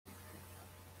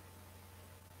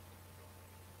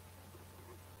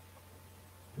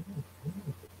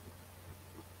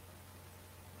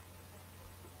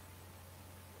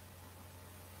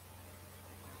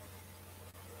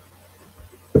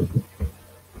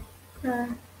آه،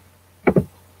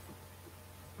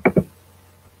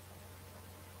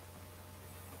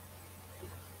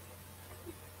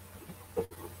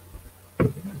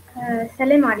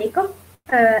 السلام عليكم.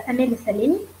 أمل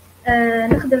السلامي،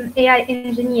 نخدم AI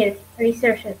Engineer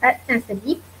Researcher at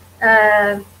NCD.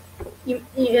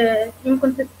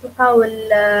 يمكن تلقاو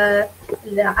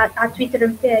على تويتر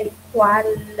متاعي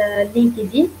وعلى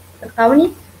اللينكدين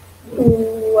تلقاوني.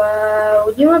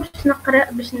 واليوم باش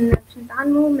نقرا باش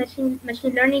نتعلموا ماشين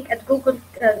ليرنينغ at Google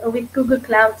with Google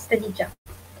Cloud Study Jam.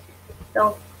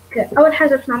 دونك اول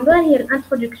حاجه باش نعملوها هي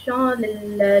الانترودكسيون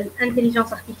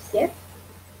للانتليجنس ارتيفيسيال.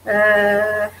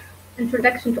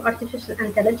 Introduction to Artificial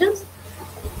Intelligence.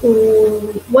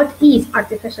 What is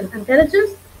Artificial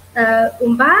Intelligence?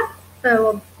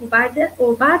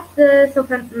 وبعد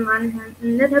سوف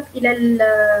نذهب إلى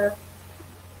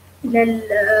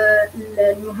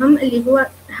المهم اللي هو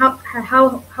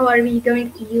how are we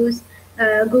going to use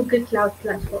Google Cloud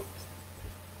platforms.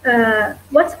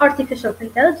 What's Artificial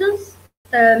Intelligence?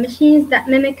 Machines that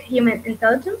mimic human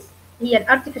intelligence. هي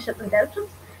Artificial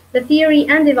Intelligence. The theory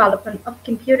and development of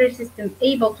computer systems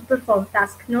able to perform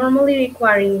tasks normally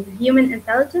requiring human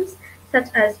intelligence, such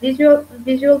as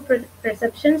visual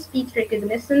perception, speech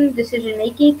recognition,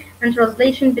 decision-making, and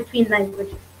translation between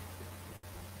languages.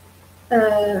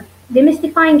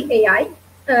 Demystifying AI.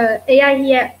 AI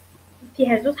هي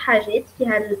فيها زوج حاجات،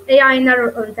 فيها ال AI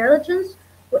Narrow Intelligence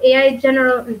و AI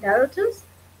General Intelligence.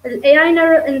 ال AI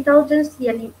Narrow Intelligence هي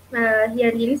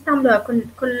اللي نستعملوها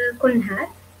كل نهار.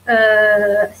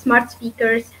 Smart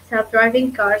speakers, self-driving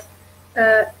cars.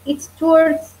 It's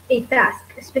towards a task,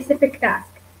 a specific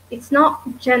task. It's not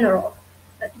general.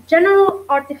 General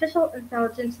artificial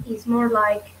intelligence is more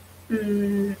like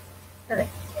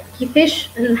كيفاش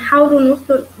نحاولوا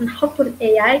نحطوا ال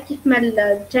AI كيف ما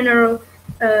ال general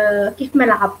كيف ما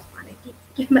العبد، يعني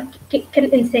كيف ما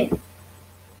كالإنسان.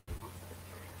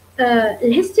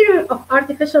 الهيستوري of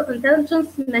artificial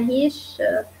intelligence ماهيش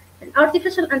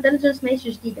artificial intelligence ماهيش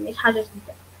جديدة، ماهيش حاجة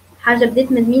جديدة، حاجة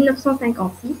بدأت من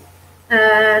 1956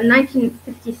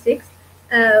 1956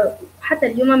 حتى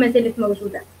اليوم ما زالت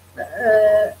موجودة.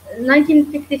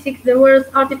 1956 there was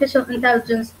artificial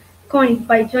intelligence coined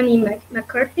by Johnny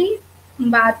McCarthy.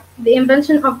 بعد the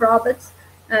invention of robots,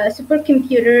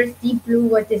 supercomputers Deep Blue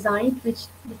was designed, which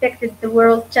detected the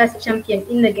world chess champion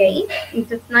in the game in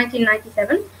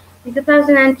 1997. In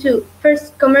 2002,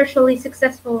 first commercially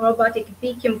successful robotic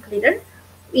vacuum cleaner.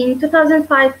 In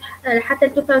 2005 حتى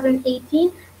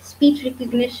 2018, speech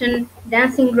recognition,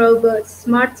 dancing robots,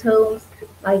 smart homes,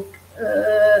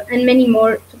 and many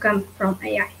more to come from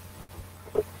AI.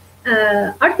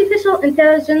 Artificial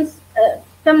intelligence,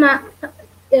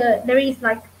 there is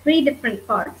like 3 different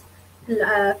parts.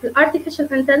 في artificial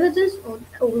intelligence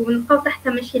ونلقاو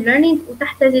تحتها machine learning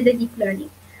وتحتها زيادة deep learning.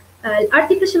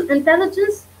 artificial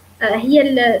intelligence هي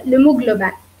المو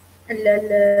جلوبال،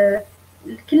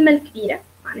 الكلمة الكبيرة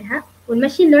معناها.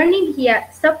 والماشين learning هي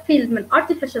subfield من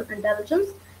artificial intelligence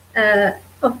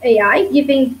of AI,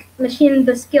 giving machine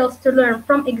the skills to learn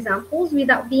from examples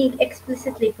without being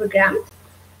explicitly programmed.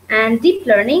 And deep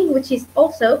learning, which is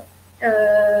also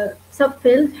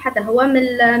subfield حتى هو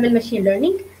من machine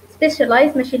learning,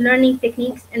 specialized machine learning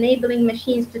techniques enabling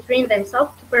machines to train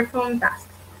themselves to perform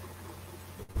tasks.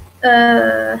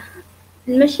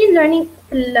 الماشين ليرنينغ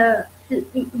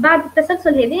بعد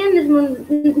التسلسل هذايا نجمو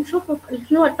نشوفوا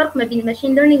شنو الفرق ما بين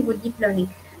الماشين ليرنينغ والديب ليرنينغ،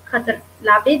 خاطر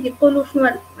العباد يقولوا شنو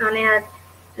معناها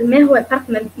ما هو الفرق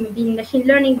ما بين الماشين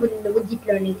ليرنينغ والديب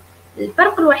ليرنينغ.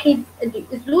 الفرق الوحيد اللي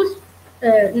الزوز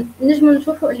نجمو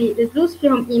نشوفوا اللي الزوز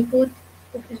فيهم input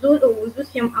والزوز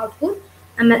فيهم output،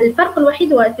 اما الفرق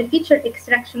الوحيد هو في الفيتشر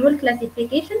اكستراكشن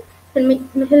والكلاسيفيكيشن. في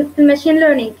الماشين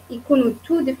ليرنينغ يكونوا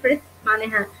two different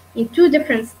معناها in 2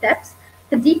 different steps.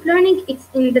 في الديب ليرنينغ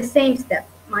it's in the same step،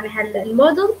 معناها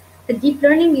الموديل في الديب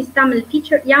ليرنينغ يستعمل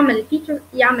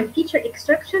يعمل feature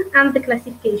extraction and the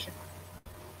classification.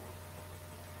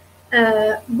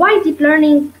 Why deep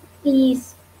learning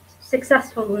is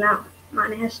successful now؟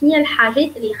 معناها شنو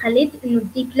الحاجات اللي خلت إنه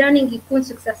الديب learning يكون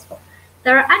successful؟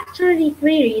 There are actually 3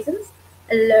 reasons.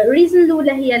 الريزن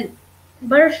الأولى هي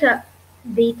برشا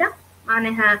data،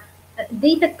 معناها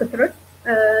data كثرت.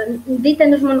 data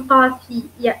نجم نلقاها في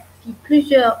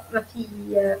plusieurs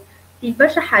في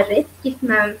برشا حاجات، كيف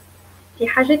ما في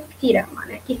حاجات كثيرة،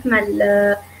 معناها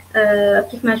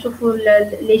كيف ما نشوفوا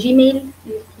لي جيميل،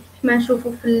 كيف ما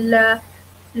نشوفوا في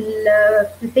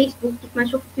الفيسبوك، كيف ما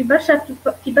نشوفوا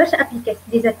في برشا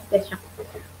ابليكيشن.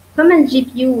 فما الجي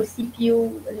بي يو والسي بي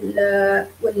يو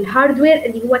والهاردوير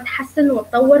اللي هو تحسن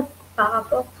وتطور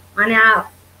معناها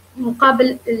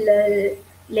مقابل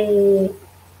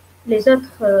les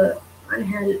autres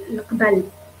معناها القبل،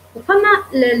 وفما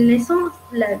النيسونس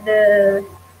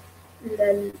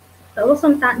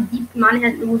التواصل نتاع ديب،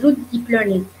 معناها وجود ديب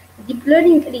ليرنينغ. الديب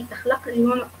ليرنينغ اللي تخلق اللي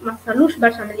هو ما صارلوش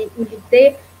برشا من اللي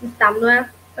بدا نستعملوه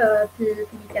في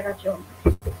الليتراتور.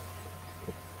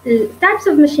 types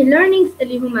of machine learning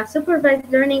اللي هما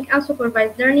supervised learning,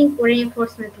 unsupervised learning و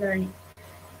reinforcement learning.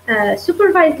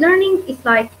 Supervised learning is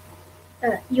like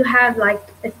you have like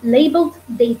labeled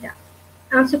data.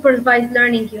 Unsupervised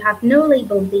learning you have no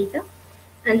labeled data,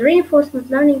 and reinforcement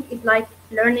learning is like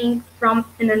learning from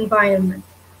an environment.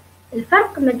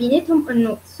 الفرق ما بيناتهم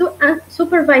انه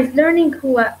supervised learning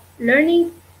هو learning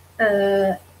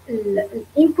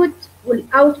الانبوت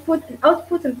والاوتبوت.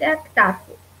 الاوتبوت نتاعك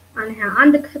تعرفه، معناها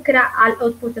عندك فكرة على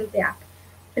الاوتبوت نتاعك.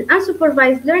 في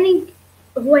unsupervised learning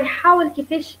هو يحاول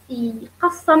كيفاش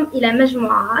يقسم الى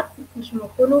مجموعات باش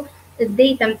نقولوا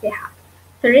الداتا نتاعها.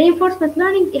 في reinforcement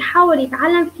learning يحاول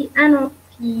يتعلم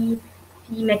في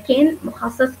مكان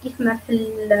مخصص، كيف ما في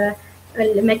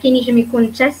المكان يجم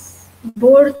يكون chess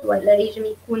بورد، ولا يجم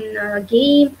يكون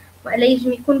جيم، ولا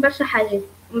يجم يكون برشا حاجات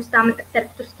مستعمل اكثر في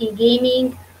توسكي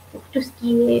جيمنج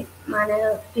وتوسكي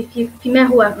معناها فيما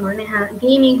هو معناها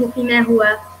جيمنج، وفيما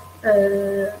هو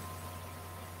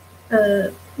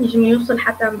يجم يوصل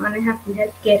حتى معناها في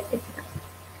الهيلث كير.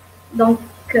 دونك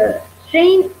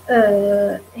ترين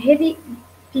هذه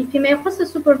فيما يخص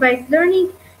السوبرفايزد ليرنينغ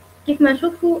كيف ما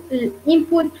نشوفوا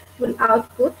الانبوت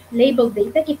والاوتبوت label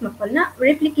data كيف ما قلنا،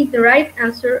 replicate the right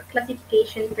answer,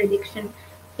 classification, prediction,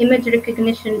 image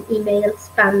recognition, email,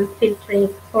 spam, filtering,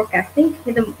 forecasting.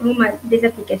 هذا هما des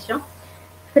applications.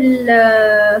 في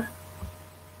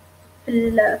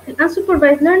ال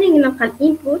unsupervised learning نلقى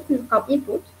الانبوت، نلقى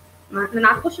input ما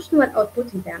نعرفوش شنو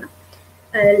الاوتبوت نتاعنا.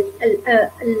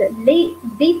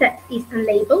 data is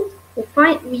unlabeled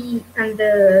and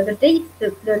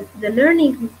the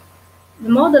learning the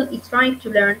model is trying to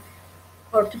learn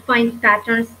or to find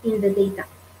patterns in the data.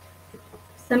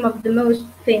 Some of the most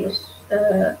famous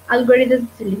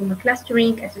algorithms اللي هما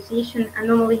clustering, association,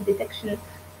 anomaly detection,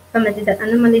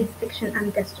 anomaly detection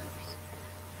and clustering.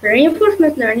 For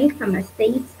reinforcement learning فما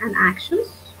states and actions.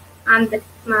 عندك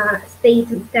ما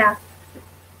state نتاع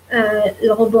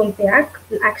الغضون نتاعك،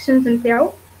 الactions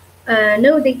نتاعو.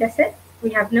 No data set. We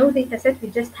have no data set. We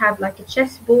just have like a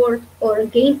chessboard or a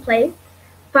gameplay.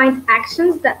 Find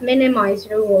actions that minimize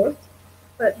rewards.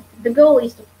 But the goal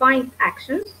is to find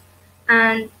actions,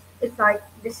 and it's like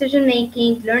decision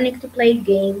making, learning to play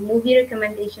game, movie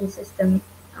recommendation system,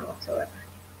 and whatsoever.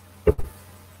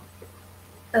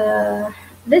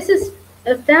 This is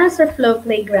a TensorFlow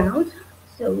playground,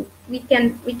 so we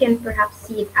can perhaps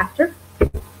see it after.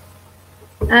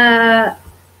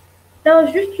 تو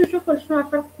جست نشوفوا شنو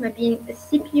الفرق ما بين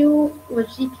السي بي يو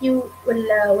والجي بي يو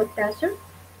والتنسر.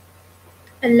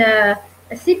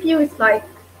 الCPU is like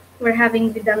we're having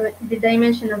the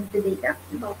dimension of the data.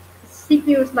 But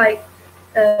CPU is like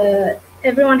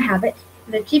everyone have it.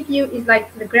 The GPU is like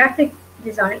the graphic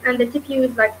design, and the TPU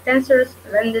is like tensors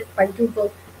rendered by Google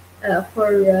for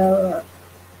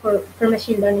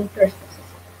machine learning purposes.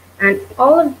 And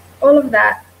all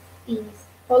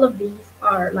of these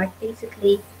are like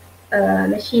basically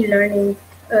machine learning.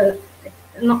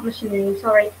 Not machine learning.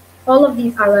 Sorry. All of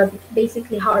these are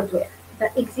basically hardware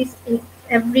that exists in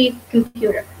every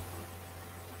computer.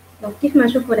 دونك كيف ما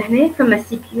نشوفوا لهنا فما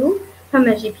سي بي يو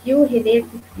فما جي بي يو. هذا السي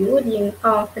بي يو اللي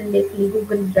نلقاو في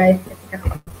جوجل درايف.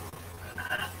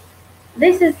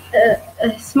 This is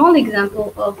a small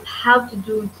example of how to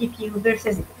do GPU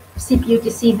versus CPU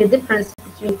to see the difference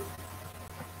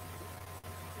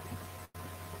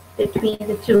between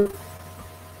the two.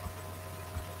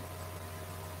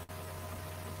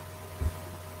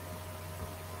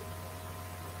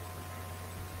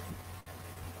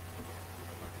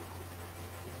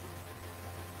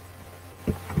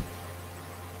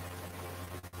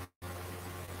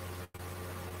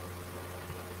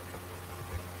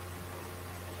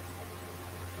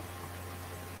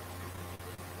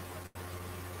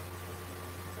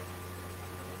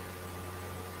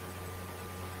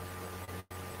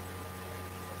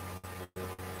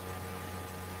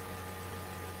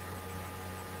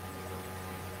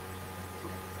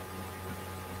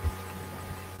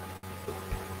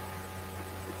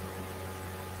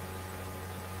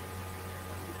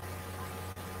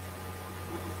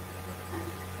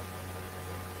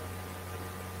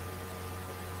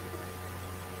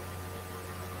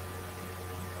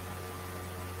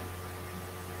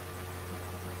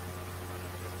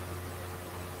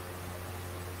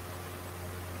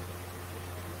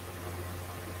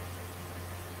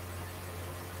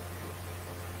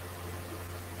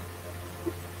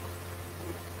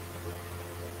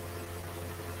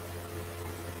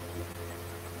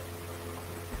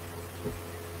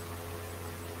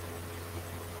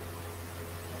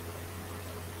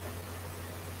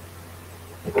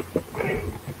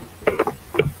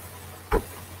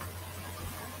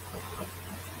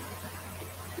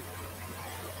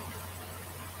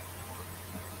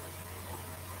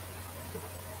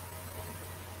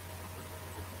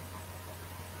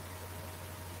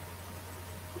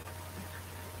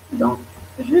 Donc,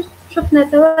 juste شفنا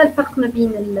توا الفرق ما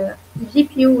بين الجي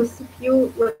بي يو والسي بي يو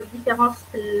والديفيرنس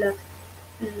في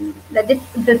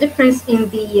the difference in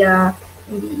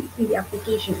the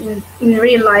application in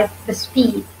real life, the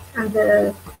speed and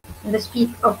the speed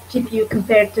of GPU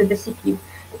compared to the CPU.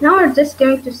 Now we're just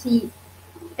going to see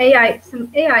some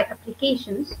AI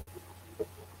applications,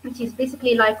 which is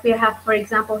basically like we have, for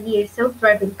example, here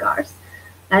self-driving cars.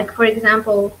 Like for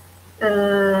example,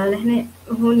 هنا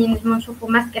هوني نجمو نشوفو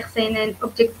mask examination,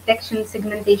 object detection,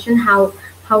 segmentation, how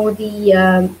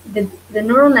the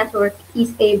neural network is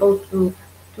able to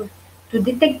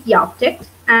detect the object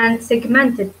and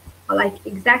segment it, like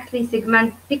exactly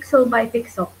segment pixel by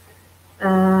pixel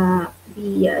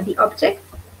the object.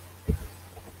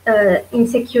 In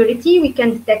security, we can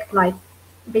detect like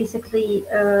basically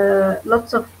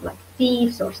lots of like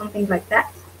thieves or something like that.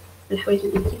 الحوايج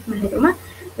اللي كيف ما هذوما.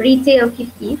 retail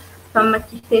كيف فما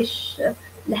كيفاش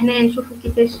لهنا نشوفوا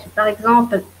كيفاش par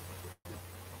exemple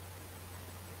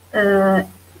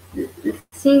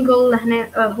single لهنا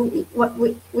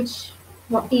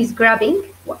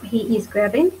what he is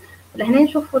grabbing لهنا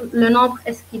نشوفوا le nombre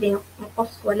est-ce qu'il est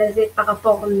نقص ولا زاد par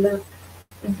rapport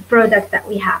the product that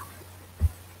we have.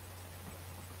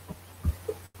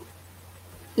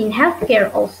 In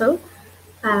healthcare also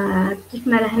كيف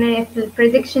ما لهنا في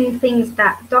prediction things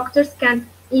that doctors can't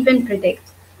even predict.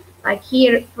 Like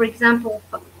here, for example,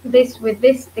 with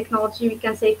this technology, we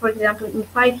can say, for example, in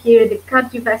 5 years, the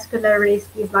cardiovascular risk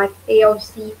is like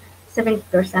AOC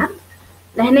 70%.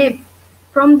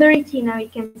 From the retina, we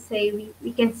can say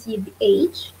we can see the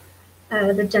age,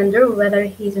 the gender, whether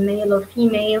he's a male or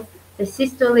female, the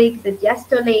systolic, the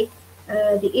diastolic,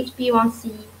 the HbA1c,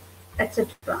 etc.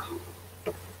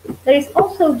 There is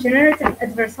also generative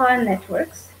adversarial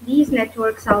networks. These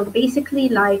networks are basically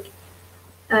like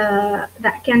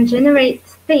that can generate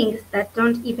things that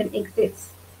don't even exist.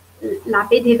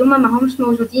 العباد هذوما ما همش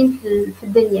موجودين في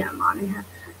الدنيا معناها.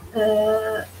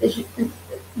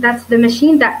 That's the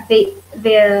machine that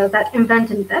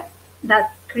invented them, that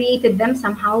created them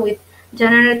somehow with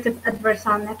generative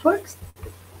adversarial networks.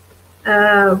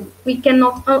 We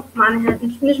cannot معناها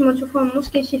نجمو نشوفوهم مش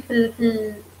كل شيء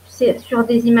sur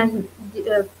des images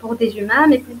pour des humains,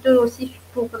 mais plutôt aussi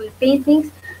pour les paintings,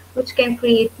 which can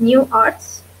create new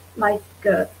arts like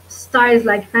styles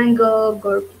like Van Gogh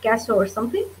or Picasso or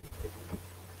something.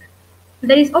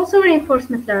 There is also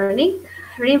reinforcement learning.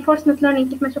 Reinforcement learning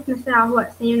كيف ما شفنا ساعة هو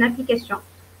c'est une application.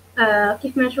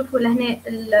 كيف ما نشوفوا لهنا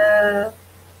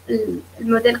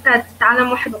الموديل قاعد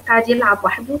يتعلم وحده قاعد يلعب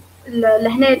وحده.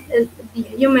 لهنا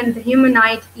the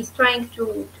humanoid is trying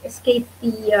to escape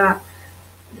the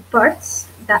parts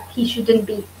that he shouldn't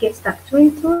get stuck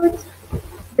into it.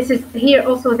 This is here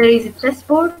also there is a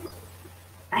chessboard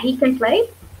that he can play.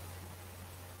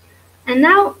 And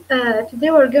now today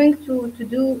we're going to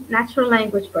do natural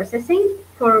language processing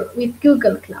with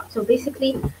Google Cloud. So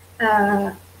basically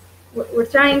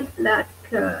we're trying like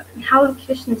نحاول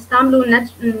كيفاش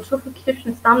نشوفوا كيفاش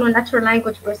نستعملوا natural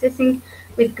language processing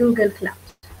with Google Cloud.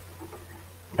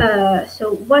 So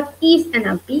what is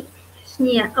NLP?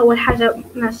 أول حاجة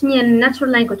شنية natural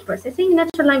language processing.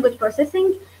 Natural language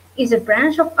processing is a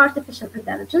branch of artificial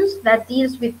intelligence that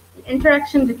deals with the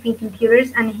interaction between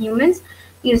computers and humans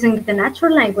using the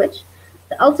natural language.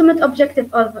 The ultimate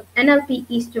objective of NLP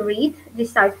is to read,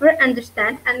 decipher,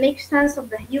 understand, and make sense of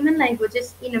the human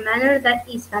languages in a manner that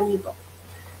is valuable.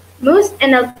 Most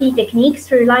NLP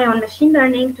techniques rely on machine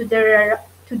learning to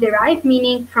derive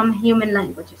meaning from human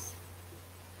languages.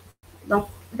 So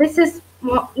this is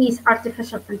what is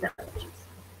artificial intelligence.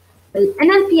 The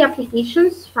NLP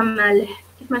applications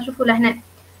كيف ما نشوفوا لهنا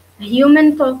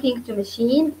human talking to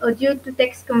machine, audio to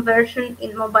text conversion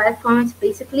in mobile phones,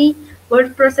 basically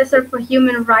word processor for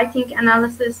human writing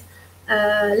analysis.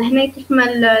 لهنا كيف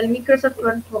ما الميكروسوفت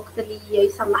وورد وقت اللي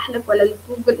يصلح لك ولا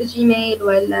جوجل جيميل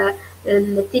ولا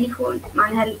التليفون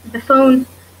معناها the phone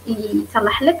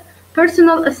يصلح لك.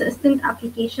 Personal assistant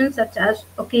applications such as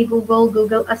OK Google,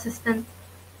 Google Assistant.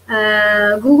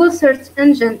 Google search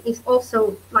engine is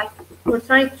also like we're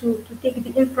trying to take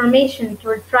the information, to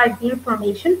retrieve the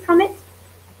information from it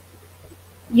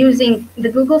using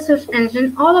the Google search engine.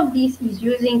 All of these is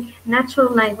using natural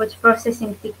language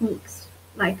processing techniques.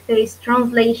 Like there is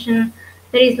translation,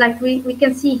 there is like we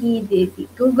can see here the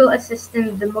Google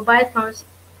Assistant, the mobile phones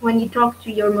when you talk to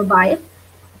your mobile,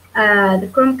 the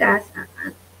Chromecast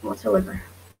and whatsoever.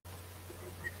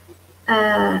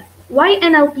 Why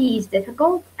NLP is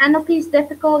difficult? NLP is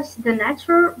difficult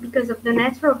because of the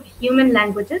nature of human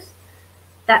languages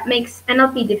that makes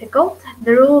NLP difficult.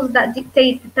 The rules that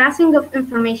dictate the passing of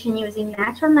information using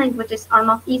natural languages are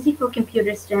not easy for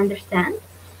computers to understand.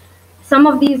 Some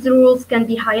of these rules can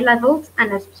be high-leveled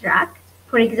and abstract.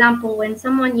 For example, when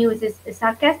someone uses a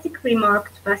sarcastic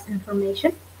remark to pass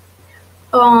information.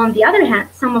 On the other hand,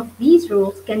 some of these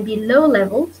rules can be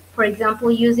low-leveled, for example,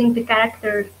 using the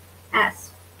character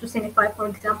as to signify, for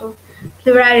example,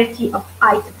 plurality of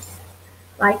items.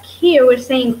 Like here, we're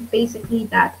saying basically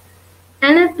that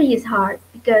NLP is hard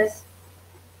because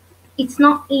it's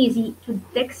not easy to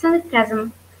detect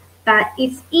sarcasm, but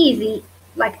it's easy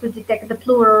like to detect the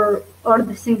plural or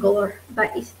the singular.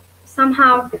 But it's,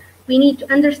 somehow we need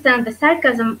to understand the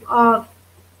sarcasm of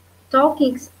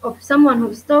talkings of someone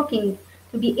who's talking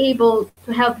to be able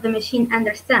to help the machine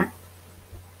understand.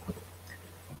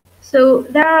 So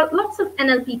there are lots of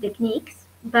NLP techniques,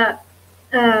 but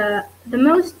the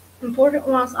most important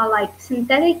ones are like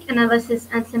synthetic analysis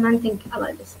and semantic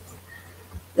analysis.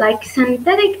 Like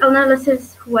synthetic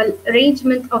analysis هو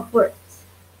arrangement of words.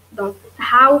 Donc,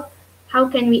 how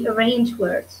can we arrange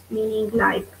words? Meaning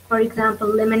like, for example,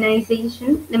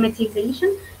 lemmatization.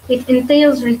 It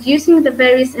entails reducing the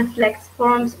various inflex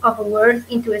forms of a word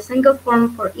into a single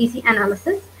form for easy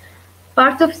analysis.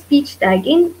 Part of speech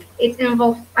tagging. It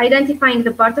involves identifying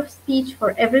the part of speech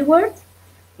for every word.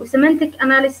 With semantic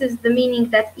analysis, the meaning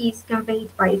that is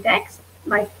conveyed by text.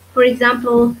 Like, for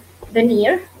example, the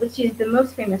near, which is the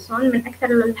most famous one. من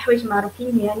أكثر الحوايج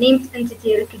معروفين هي named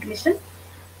entity recognition.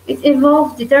 It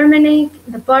involves determining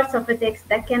the parts of a text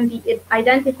that can be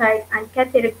identified and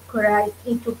categorized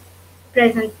into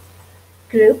present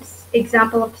groups.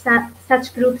 Example of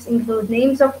such groups include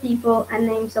names of people and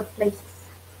names of places.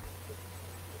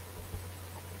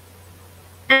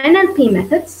 NLP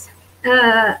methods.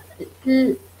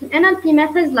 NLP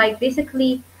methods, like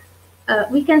basically,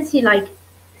 we can see like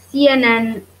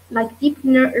CNN, like deep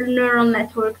neural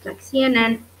networks, like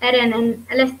CNN, RNN,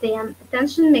 LSTM,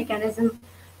 attention mechanism,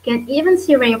 can even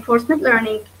see reinforcement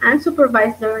learning and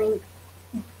supervised learning,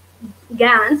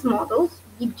 GANs models,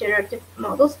 deep generative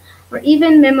models, or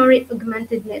even memory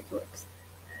augmented networks.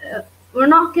 We're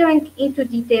not going into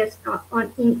details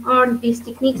in all these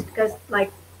techniques because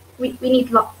like we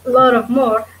need a lot of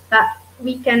more, but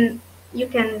you can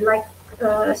like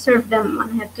serve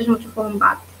them.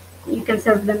 You can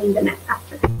serve them in the net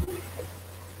after.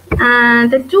 And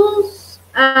the tools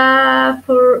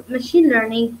for machine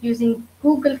learning using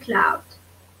Google Cloud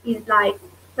is like,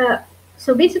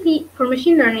 so basically for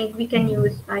machine learning, we can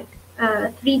use like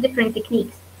 3 different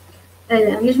techniques.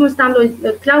 نجم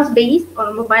نستعملوا cloud-based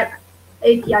or mobile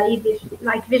API,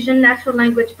 like vision, natural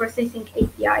language processing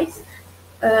APIs.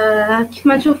 كيف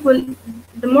ما نشوفوا,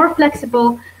 the more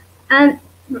flexible and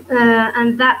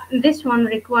that this one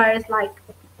requires like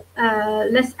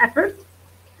less effort.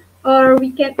 Or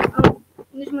we can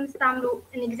نجم نستعملوا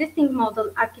an existing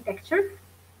model architecture,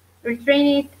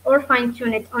 retrain it or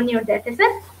fine-tune it on your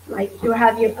dataset. Like you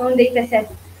have your own dataset,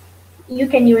 you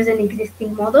can use an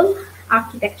existing model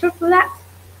architecture for that,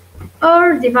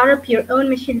 or develop your own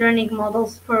machine learning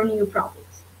models for new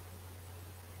problems.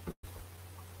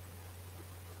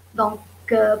 Donc,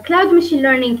 cloud machine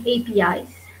learning APIs.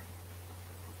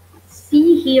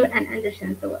 See, hear, and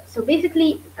understand the word. So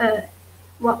basically,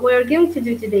 what we're going to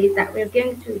do today is that we're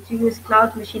going to use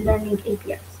cloud machine learning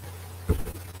APIs.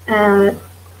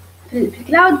 For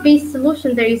cloud-based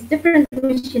solution, there is different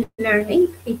machine learning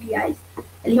APIs.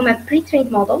 اللي هما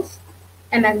pre-trained models,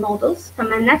 ML models,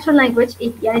 from a natural language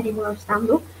API اللي هو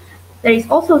بنستعمله. There is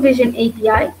also vision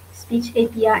API, speech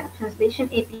API, translation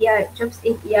API, jobs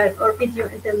API, or video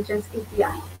intelligence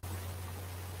API.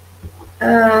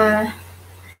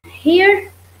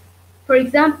 Here, for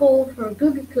example, for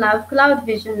Google Cloud, Cloud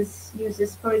Visions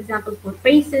uses, for example, for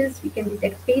faces, we can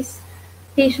detect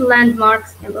facial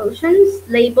landmarks, emotions,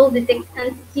 label, detect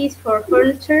entities for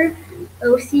furniture,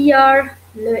 OCR,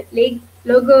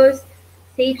 logos,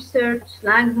 safe search,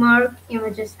 landmark,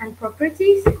 images, and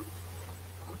properties.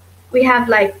 We have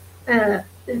like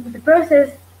the process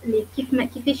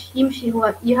كيفاش يمشي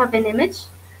هو, you have an image,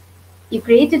 you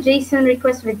create a JSON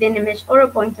request with an image or a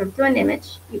pointer to an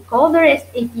image, you call the REST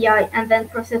API and then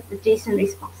process the JSON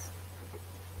response.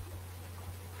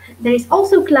 There is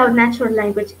also Cloud Natural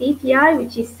Language API,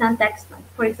 which is syntax, like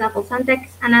for example,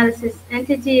 syntax analysis,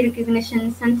 entity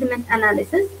recognition, sentiment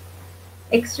analysis,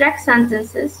 extract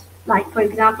sentences, like for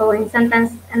example, in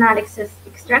sentence analysis,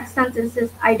 extract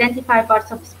sentences, identify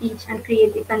parts of speech, and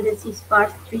create dependencies,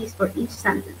 parse trees for each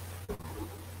sentence.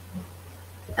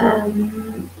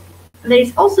 There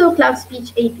is also Cloud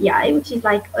Speech API, which is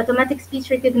like automatic speech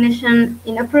recognition,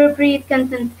 inappropriate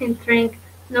content filtering,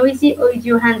 noisy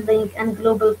audio handling, and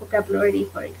global vocabulary,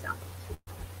 for example.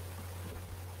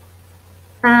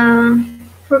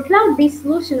 For cloud-based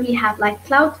solution, we have like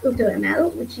Cloud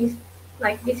AutoML, which is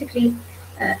like basically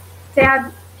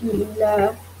تساعد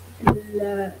في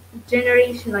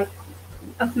generation like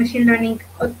of machine learning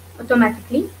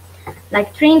automatically,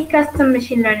 like trained custom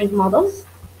machine learning models.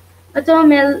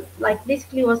 AutoML like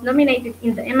basically was nominated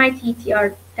in the MIT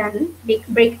TR10 Big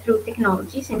Breakthrough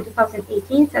Technologies in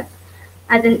 2018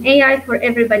 as an AI for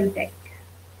everybody tech.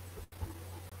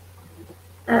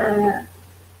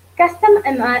 Custom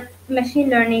machine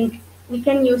learning we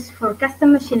can use for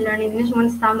custom machine learning نجم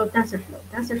نستعملو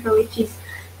TensorFlow, which is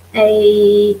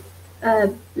a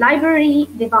library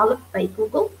developed by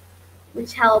Google,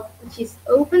 which is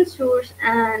open source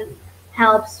and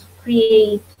helps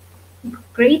create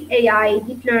great AI,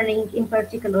 deep learning in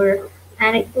particular,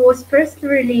 and it was first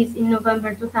released in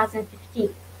November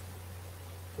 2015.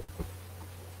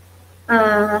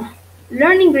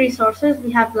 Learning resources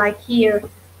we have like here,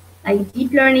 like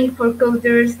Deep Learning for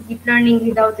Coders, Deep Learning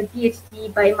Without a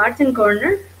PhD by Martin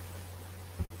Gorner,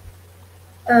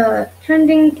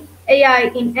 Trending AI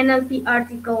in NLP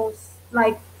articles,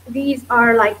 like these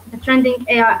are like the Trending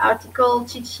AI article,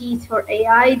 cheat sheets for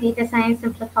AI, data science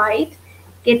simplified,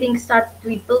 getting started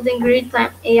with building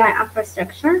real-time AI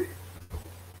infrastructure.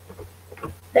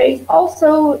 There is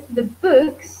also the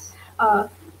books of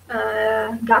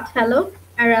Godfellow,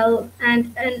 RL, and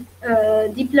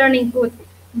Deep Learning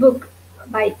book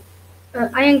by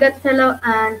Ian Godfellow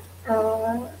and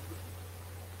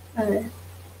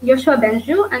Joshua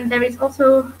Benju, and there is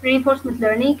also Reinforcement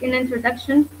Learning, an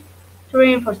introduction to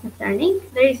Reinforcement Learning.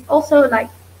 There is also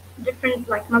like different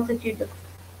like multitude of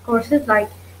courses like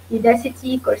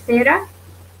Udacity, Coursera,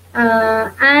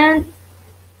 and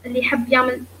اللي يحب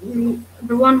يعمل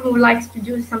the one who likes to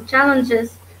do some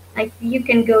challenges, like you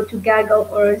can go to Gaggle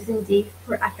or Zindi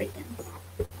for Africans.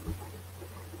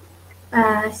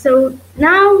 So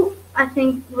now I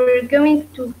think we're going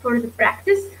for the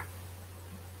practice,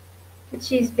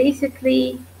 which is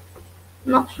basically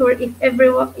not sure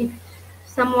if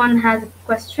someone has a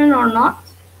question or not,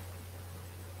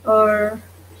 or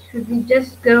should we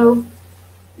just go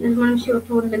نمشي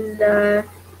طول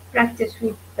practice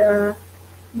with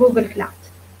Google Cloud.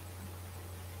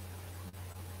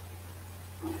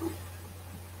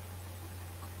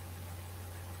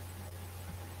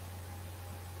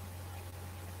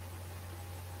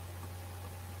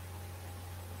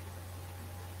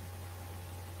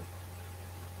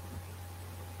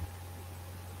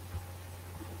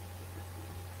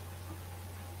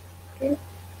 Okay.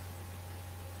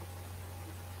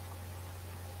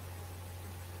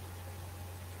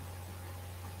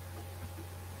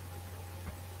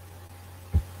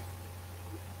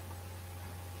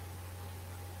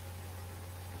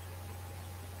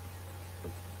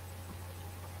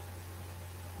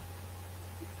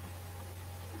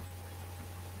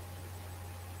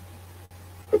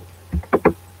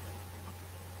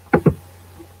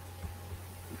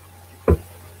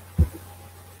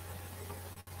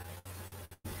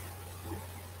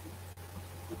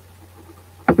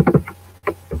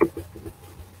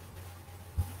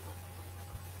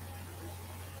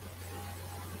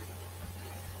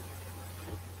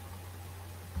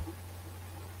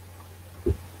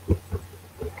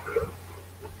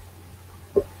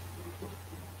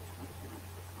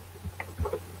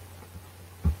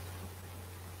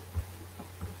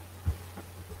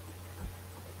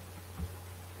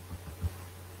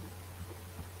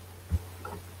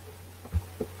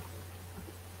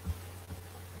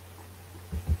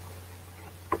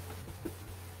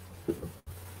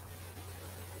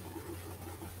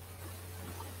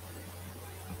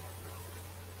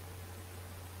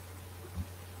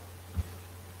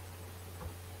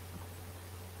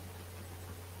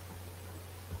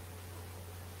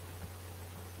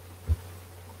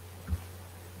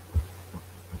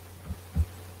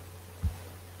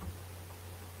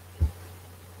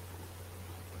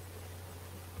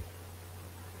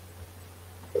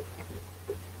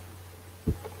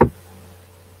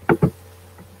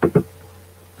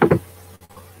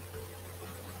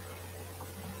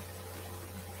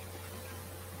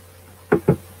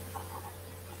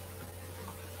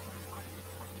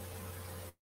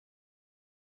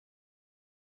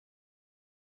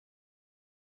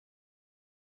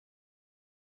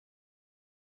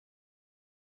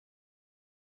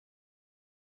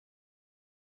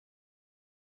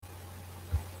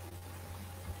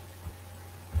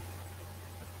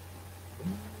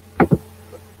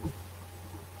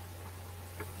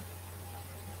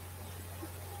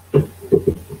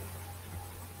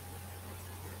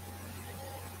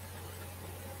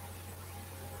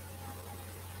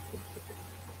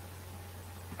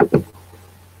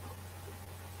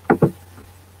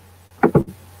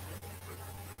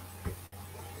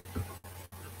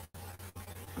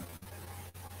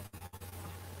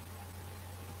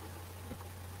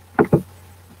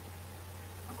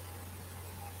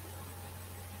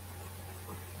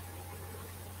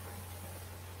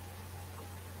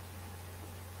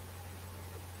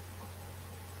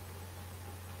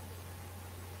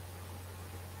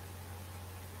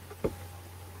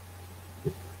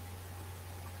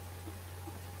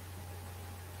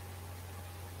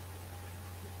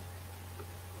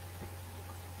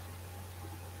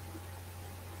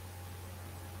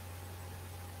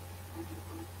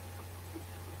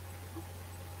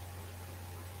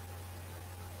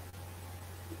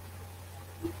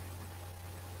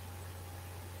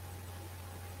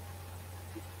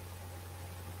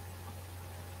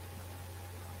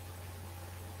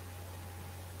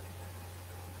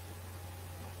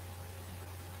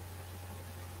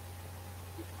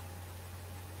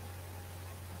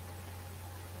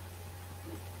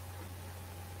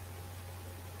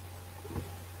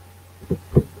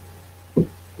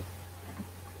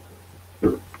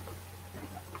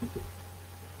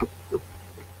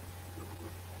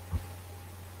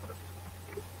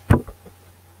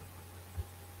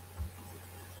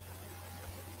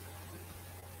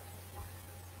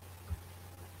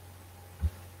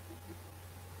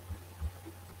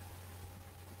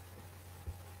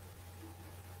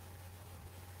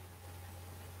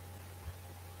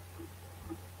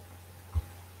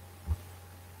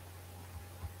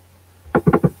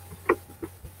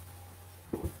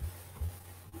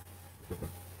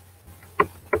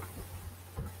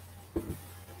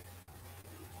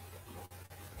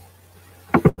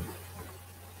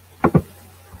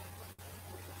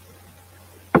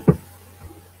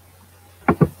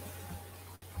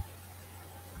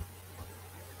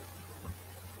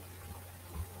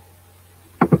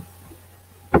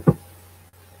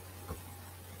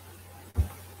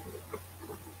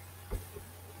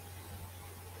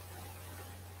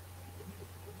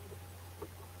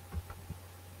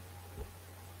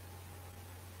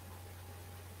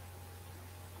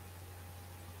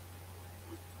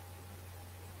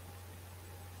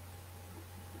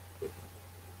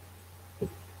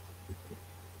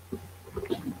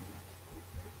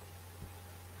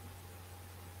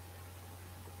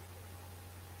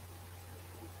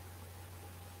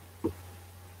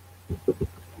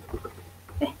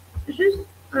 juste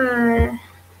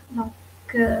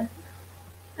donc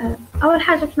أول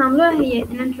حاجة باش نعملوها هي an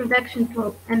introduction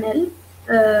to ML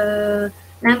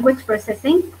language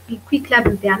processing في quick lab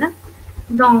متاعنا.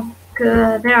 Donc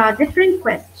there are different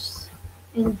questions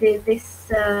in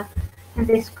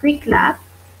this quick lab,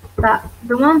 but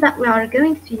the one that we are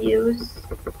going to use,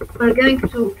 we're going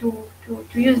to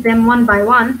use them one by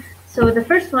one. So the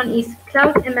first one is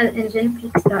Cloud ML Engine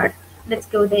Quick Start. Let's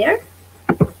go there.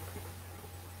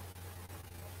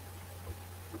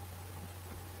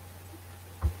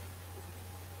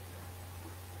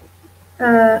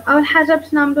 أول حاجة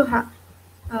باش نعملوها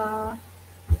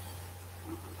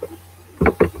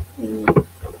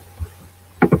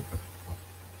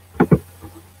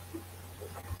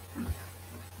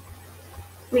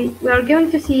we are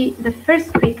going to see the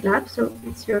first quick lab. So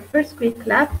it's your first quick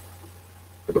lab.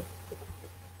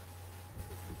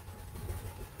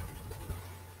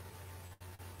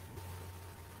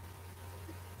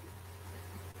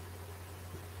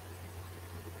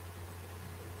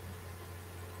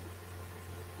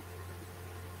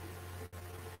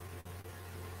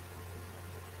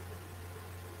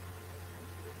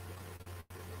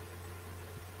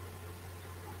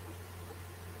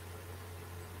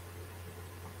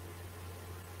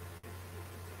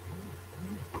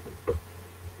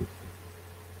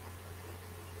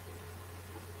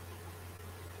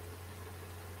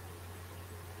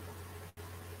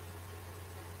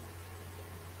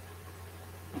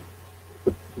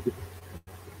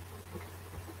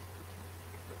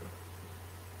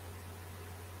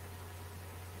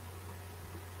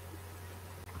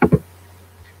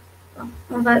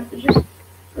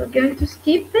 We're going to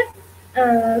skip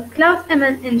Cloud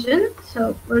ML Engine.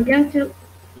 So we're going to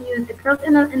use the Cloud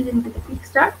ML Engine with the quick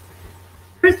start.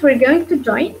 First we're going to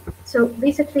join. So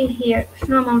basically here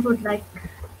شنو موجود like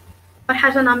أول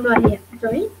حاجة نعملوها هي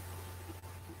join.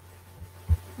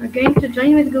 We're going to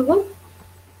join with Google.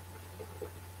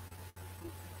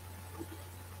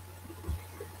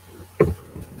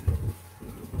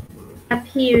 Up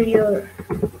here your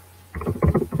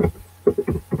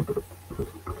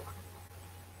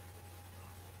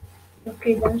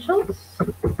credentials.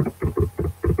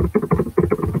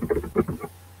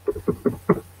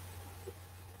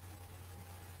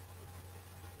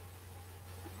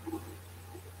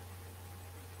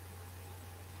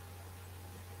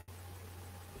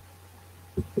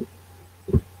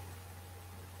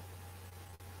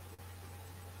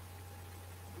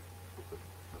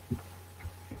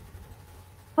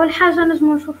 أول حاجة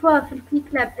نجمو نشوفوها في الكويك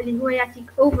لاب اللي هو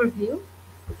يعطيك overview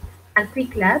عن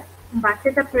الكويك لاب ومن بعد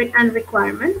setup and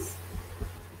requirements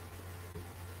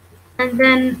and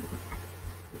then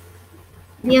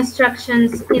the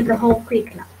instructions in the whole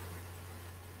quick lab.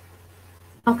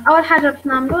 دونك أول حاجة باش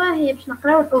نعملوها هي باش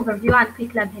نقراو overview عن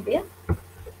الكويك لاب هذايا.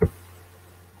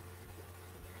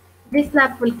 This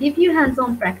lab will give you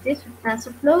hands-on practice with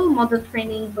TensorFlow model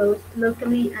training both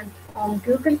locally and on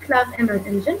Google Cloud ML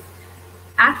Engine.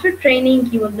 After training,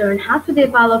 you will learn how to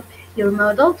develop your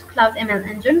model to Cloud ML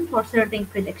Engine for serving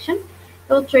prediction.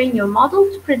 You will train your model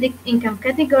to predict income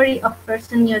category of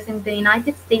person using the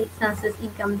United States Census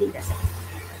income dataset.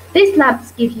 These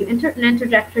labs give you an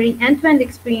introductory end-to-end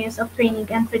experience of training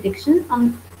and prediction on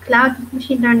Cloud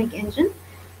Machine Learning Engine.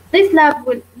 This lab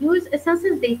will use a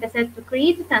census dataset to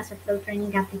create a TensorFlow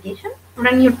training application,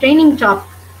 run your training job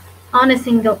on a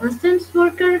single instance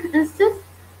worker instance,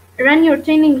 run your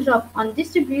training job on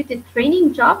distributed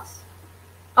training jobs,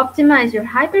 optimize your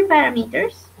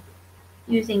hyperparameters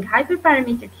using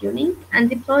hyperparameter tuning, and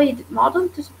deploy the model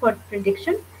to support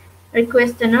prediction.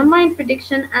 Request an online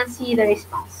prediction and see the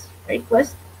response.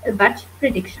 Request a batch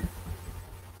prediction.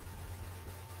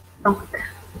 Donc,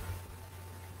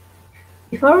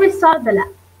 before we start the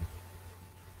lab,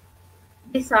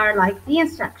 these are like the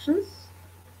instructions.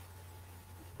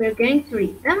 We're going to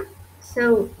read them.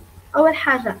 So, أول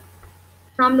حاجة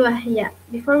نعملوها هي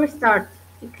before we start,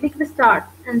 we click the start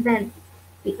and then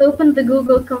we open the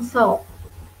Google console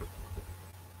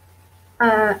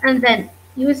and then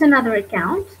use another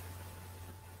account.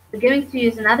 We're going to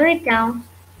use another account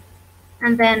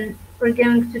and then we're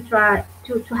going to try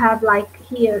to have like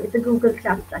here the Google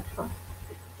Cloud platform.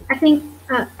 I think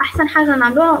أحسن حاجة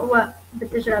نعملوها هو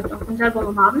بالتجربة، دونك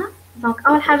نجربوا مع بعضنا. دونك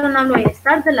أول حاجة نعملوها هي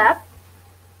start the lab.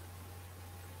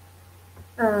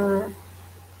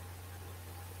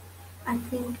 I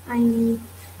think I need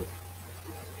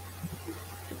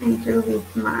to enter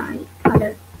with my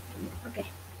other. Okay.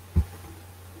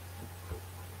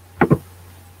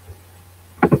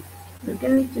 We're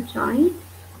going to join.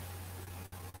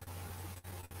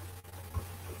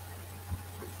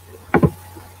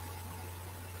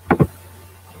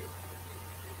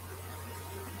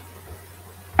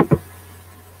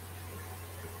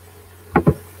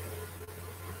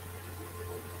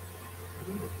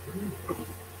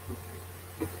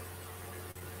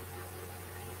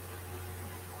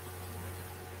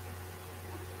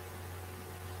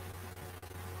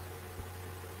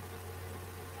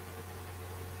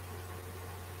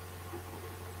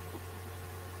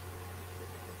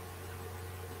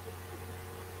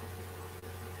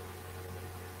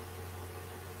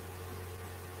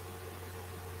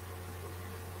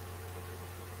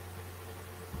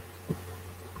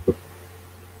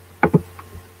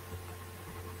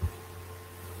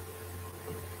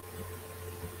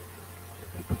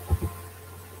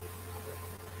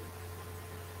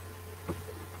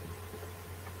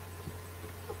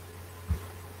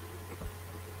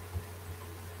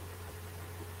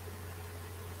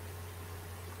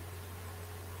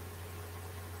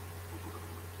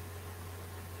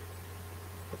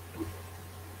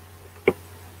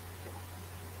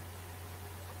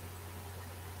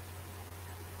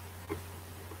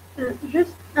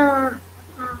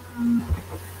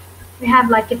 We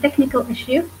have like a technical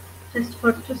issue. Just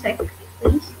for 2 seconds,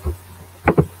 please.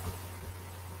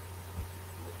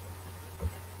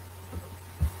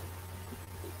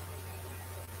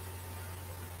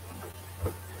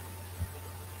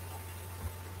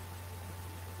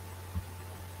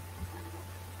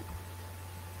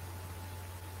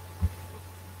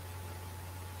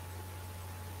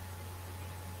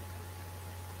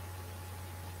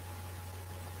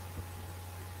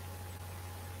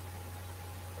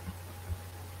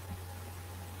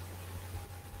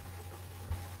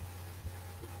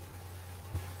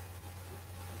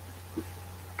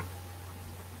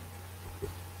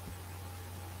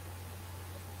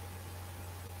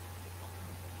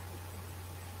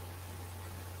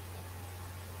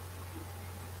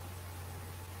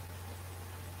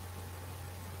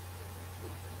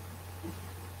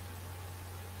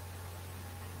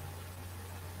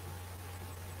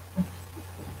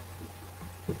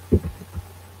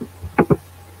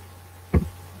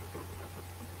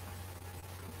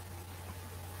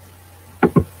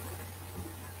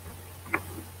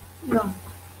 Donc,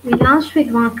 we launch with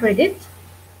 1 credit.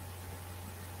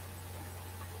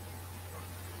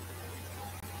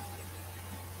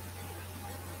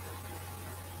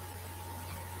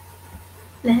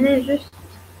 لهنا just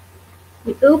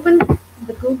we open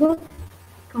the Google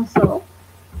console.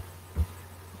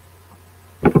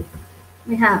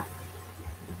 We have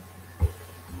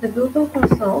the Google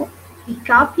console. We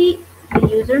copy the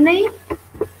username.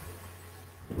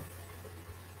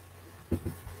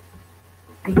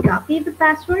 We copy the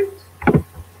password.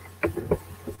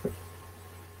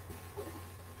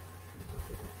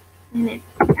 And then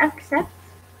accept.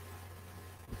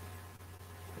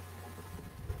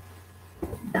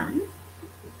 Done.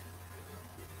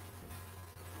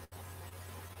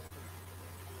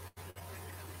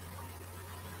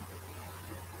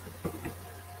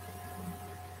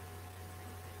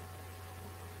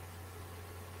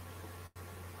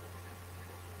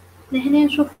 هنا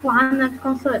نشوفوا عنا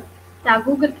الكونسول تاع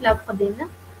جوجل كلاود قدامنا.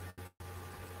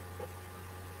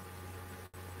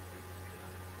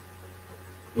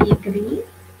 We agree.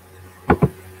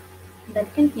 Then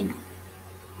continue.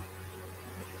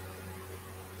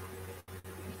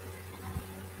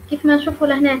 كيف ما نشوفوا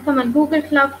لهنا ثم الجوجل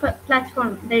كلاود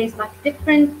platform there is like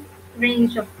different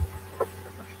range of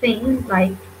things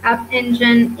like app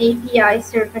engine, API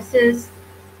services,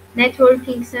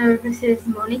 networking services,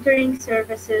 monitoring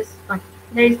services. Like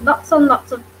there is lots and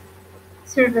lots of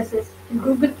services in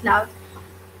Google Cloud.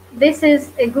 This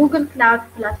is a Google Cloud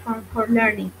platform for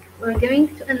learning. We're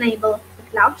going to enable the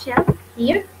Cloud Shell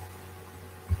here.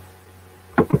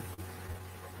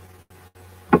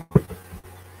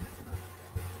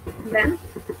 Then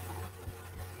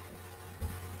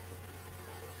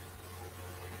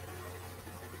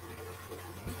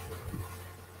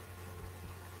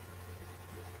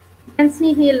you can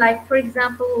see here, like for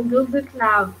example, Google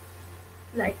Cloud.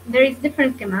 Like there is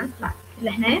different commands. Like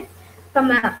لهنا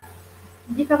فما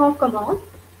different commands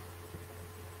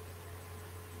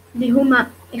اللي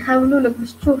هما يخولوا لك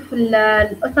باش تشوف ال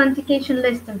authentication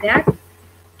list نتاعك.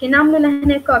 كي نعملوا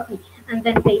لهنا copy and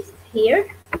then paste here.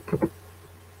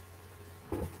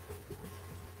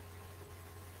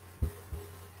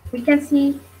 We can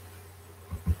see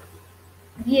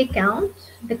the account,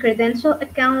 the credential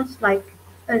accounts, like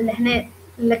لهنا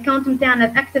الاكونت نتاعنا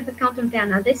الاكتف account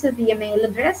نتاعنا. This is the email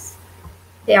address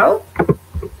تاعو.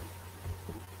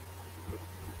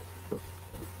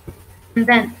 And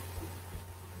then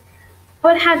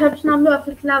أول حاجة باش نعملوها في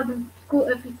الكلاود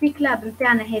في الفري كلاود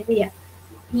نتاعنا هذه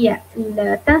هي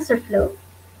ال TensorFlow.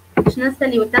 باش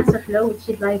نستليو TensorFlow, which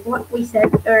is like what we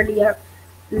said earlier,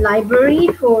 library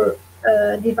for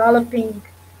developing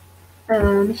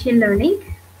machine learning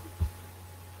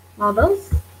models.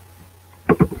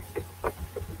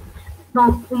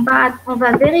 Donc, on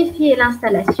va vérifier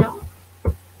l'installation.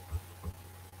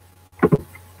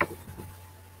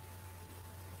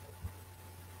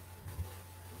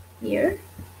 Here.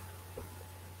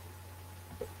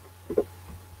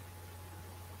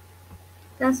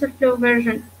 TensorFlow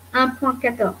version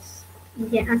 1.14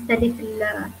 il est installé في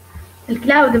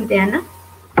الكلاود متاعنا.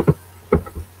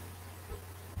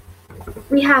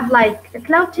 We have like a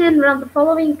Cloud 10 run the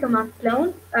following command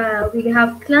clone. We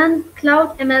have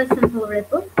Cloud ML simple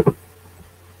repo.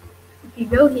 If you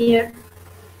go here,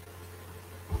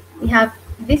 we have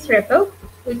this repo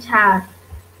which has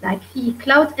like the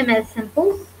Cloud ML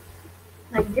samples,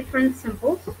 like different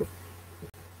samples.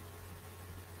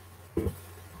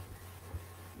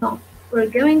 So we're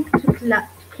going to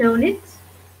clone it.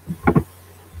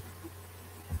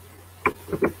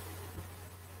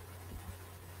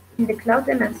 In the Cloud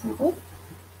ML sample.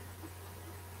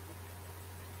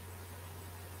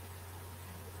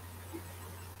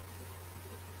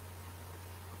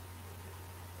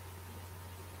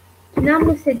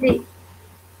 نعمل CD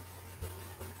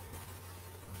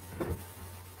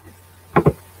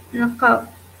نلقاو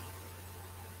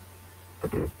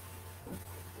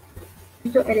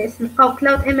نلقاو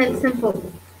Cloud ML sample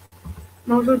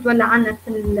موجود ولا عنا في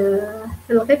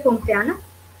الريبو متاعنا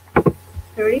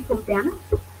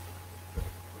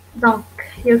Donc,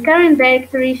 your current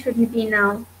directory should be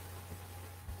now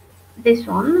this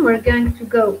one. We're going to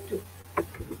go to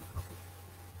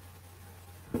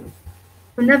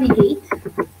navigate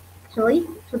actually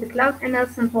to the Cloud ML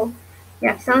sample. You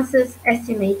have census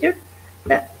estimator.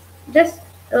 But just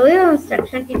a little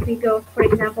instruction. If we go, for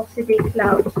example, cd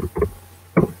cloud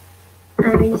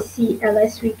and we see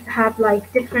ls, we have like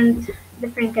different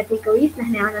categories.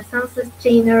 نحن عنا census,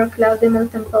 chainer, Cloud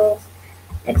ML samples,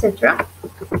 etc.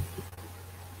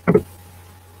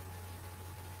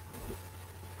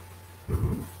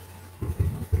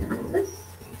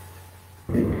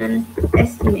 And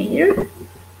estimator.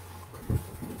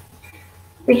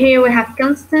 here we have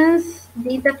constants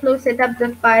data flow setup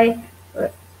by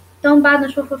دون بعد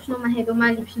نشوفوا شنو ما هذوما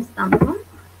اللي باش نستعملهم.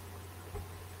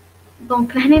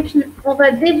 دونك لهنا باش on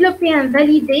va développer and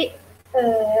valider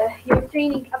your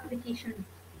training application.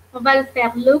 On va le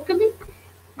faire locally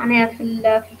معناها في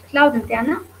الكلاود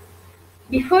نتاعنا.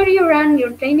 Before you run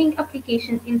your training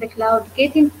application in the cloud,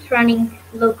 get it running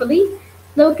locally.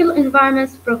 Local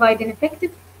environments provide an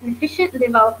effective and efficient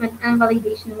development and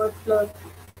validation workflow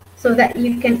so that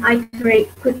you can iterate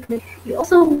quickly. You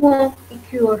also won't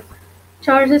incur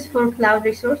charges for cloud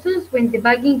resources when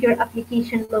debugging your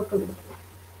application locally.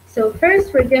 So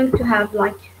first we're going to have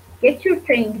like get your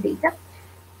training data.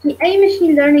 In a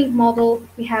machine learning model,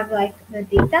 we have like the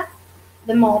data,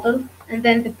 the model, and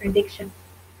then the prediction,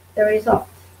 the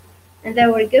results. And then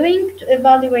we're going to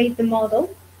evaluate the model.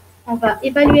 On va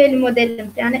évaluer le modèle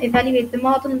نتاعنا, evaluate the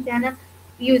model نتاعنا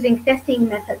using testing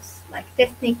methods like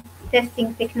testing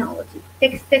technology,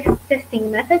 testing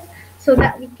methods, so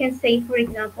that we can say, for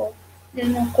example,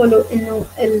 نقولوا إنه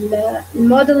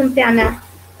الموديل نتاعنا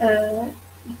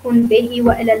يكون باهي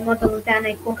وإلا الموديل نتاعنا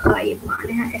يكون خايب.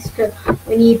 معناها is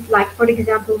we need like for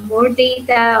example more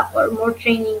data or more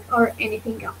training or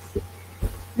anything else.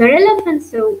 The relevant,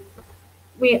 so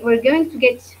we're going to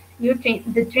get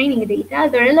the training data.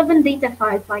 The relevant data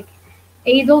files like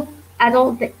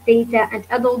adult data and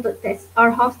adult tests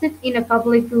are hosted in a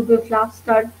public Google Cloud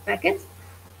storage buckets.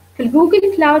 The Google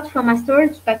Cloud from a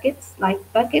storage buckets,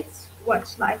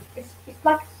 what's like it's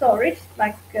like storage,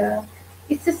 like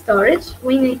it's a storage.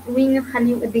 We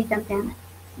نخليو الداتا نتاعنا.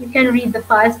 You can read the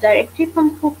files directly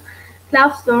from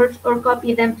cloud storage or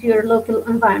copy them to your local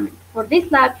environment. For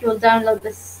this lab, you'll download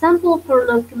the sample for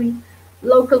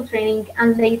local training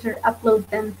and later upload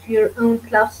them to your own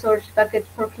cloud storage bucket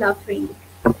for cloud training.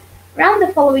 Run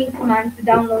the following command to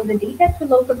download the data to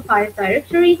local files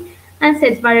directory and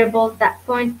set variables that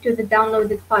point to the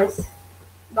downloaded files.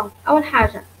 Donc, أول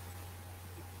حاجة,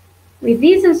 with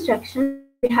these instructions,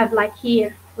 we have like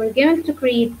here, we're going to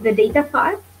create the data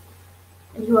file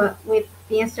with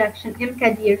the instruction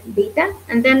mkdir data,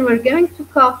 and then we're going to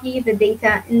copy the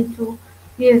data into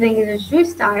using the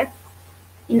juice type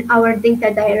in our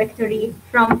data directory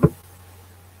from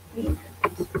the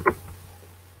internet.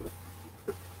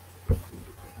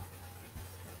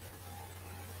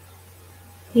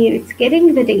 Here it's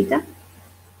getting the data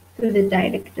to the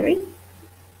directory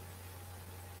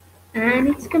and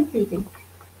it's completing.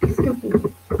 It's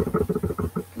completed.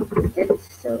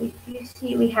 So if you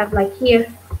see, we have like here,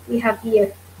 we have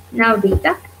here now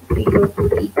data. If we go to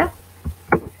data,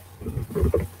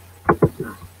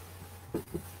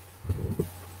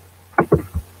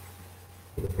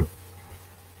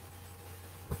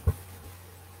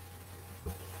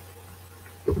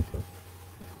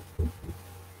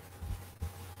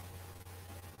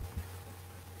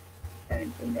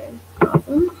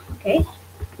 okay.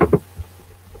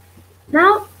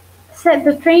 Now set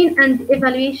the train and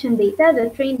evaluation data, the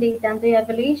train data and the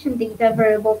evaluation data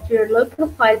variable to your local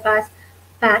file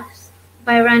paths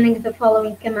by running the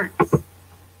following commands.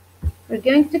 We're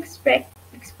going to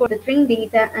export the train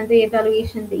data and the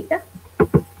evaluation data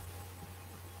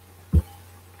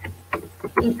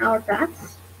in our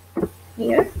paths.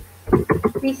 Here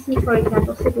we see, for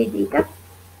example, city data.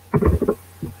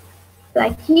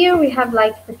 Like here we have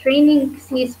like the training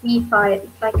CSV file,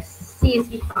 it's like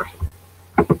CSV file.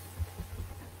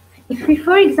 If we,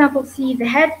 for example, see the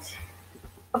head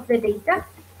of the data,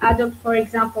 adult, for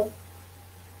example,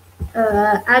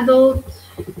 adult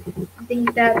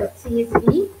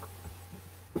data.csv,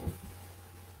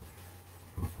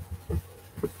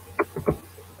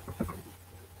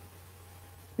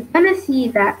 we're gonna see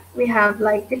that we have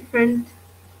like different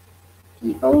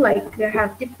people, like we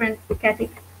have different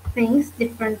things,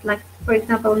 different, like for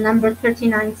example, number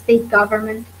 39, state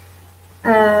government,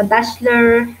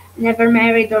 bachelor, never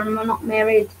married or not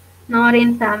married, not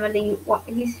in family, what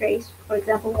his race, for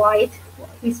example, white, what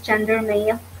his gender,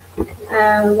 male,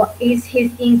 what is his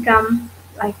income,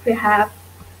 like we have,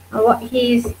 what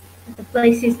the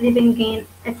place he's living in,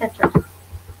 etc.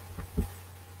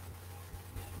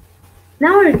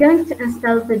 Now we're going to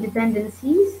install the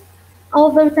dependencies.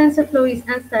 Although TensorFlow is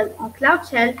installed on Cloud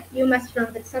Shell, you must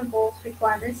run the samples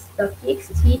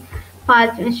requirements.txt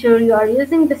file to ensure you are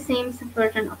using the same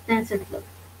version of TensorFlow.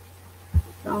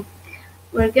 So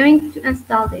we're going to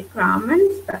install the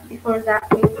requirements, but before that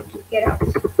we need to get out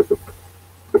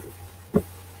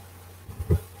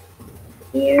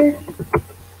here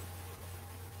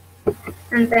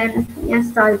and then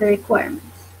install the requirements.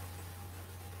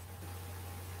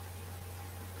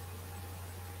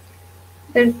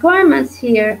 The requirements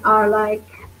here are like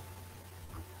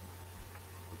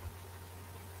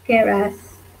keras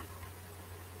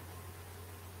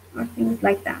or things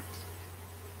like that.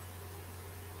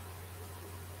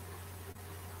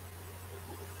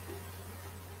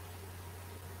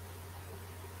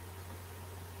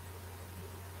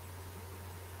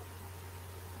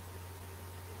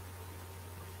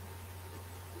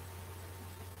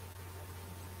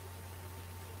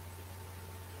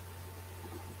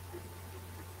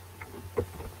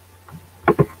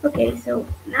 Okay, so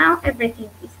now everything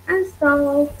is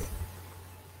installed.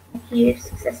 Here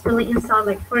successfully installed.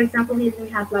 Like for example, here we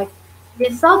have like the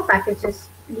installed packages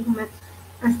اللي هما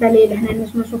installé اللي هنا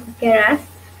نجمو نشوفو keras,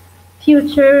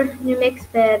 future,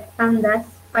 numexped, pandas,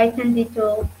 python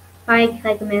detool,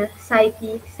 pygmel,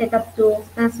 scipy, setup tools,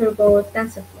 tensorboard,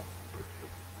 tensorflow.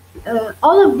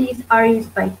 All of these are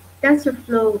used by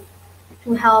TensorFlow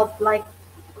to help like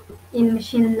in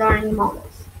machine learning models.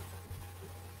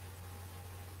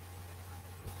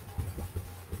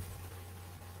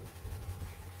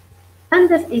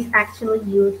 Pandas is actually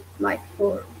used like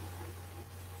for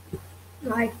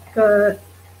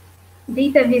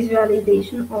data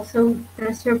visualization. Also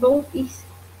TensorBoard is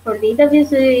for data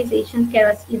visualization.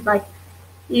 Keras is like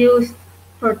used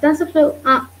for TensorFlow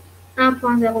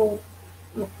 1.0,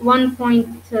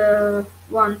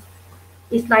 1.1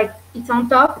 is like it's on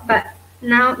top, but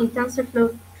now in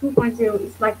TensorFlow 2.0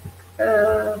 it's like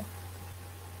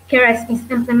keras is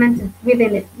implemented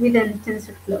within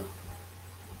TensorFlow.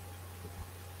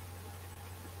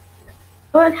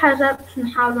 أول حاجة باش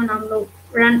نحاولو نعملو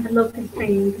run a local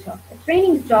training job. A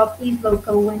training job is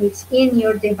local when it's in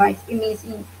your device. It means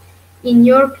in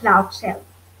your cloud shell,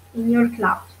 in your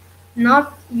cloud,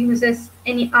 not uses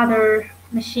any other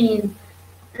machine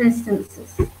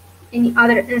instances, any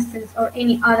other instance or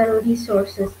any other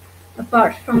resources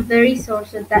apart from the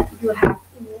resources that you have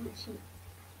in your machine,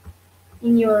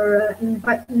 in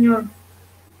your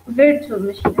virtual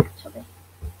machine actually.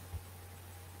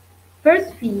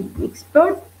 First, we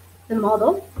export the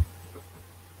model.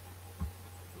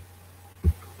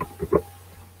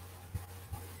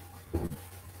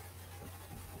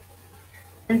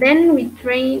 And then we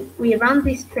run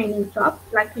this training job.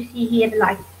 Like we see here,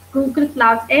 like Google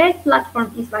Cloud AI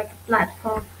platform is like a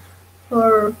platform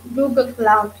for Google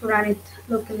Cloud to run it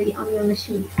locally on your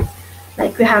machine.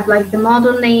 Like we have like the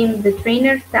model name, the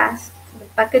trainer's task, the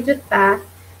package path,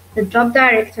 the job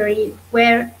directory,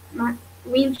 where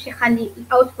وين باش يخلي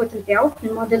الاوتبوت نتاعو في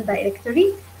الموديل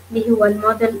دايركتوري اللي هو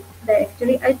الموديل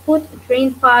دايركتوري output,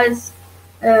 train files,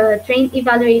 train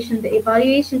evaluation. The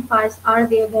evaluation files are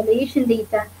the evaluation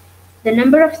data. The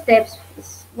number of steps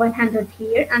is 100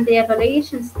 here, and the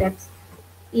evaluation steps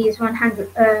is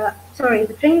 100. Sorry,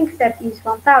 the training step is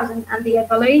 1000, and the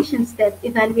evaluation step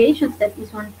is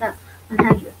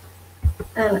 100.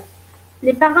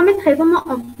 Les paramètres évidemment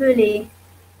on peut les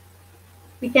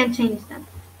we can change them.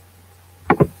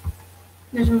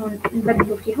 نجمو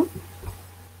نبدلو فيهم.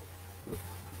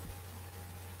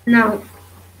 Now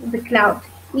the cloud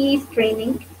is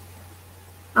training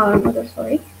our model.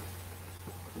 Sorry.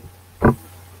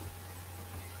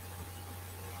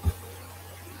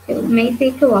 It may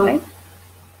take a while.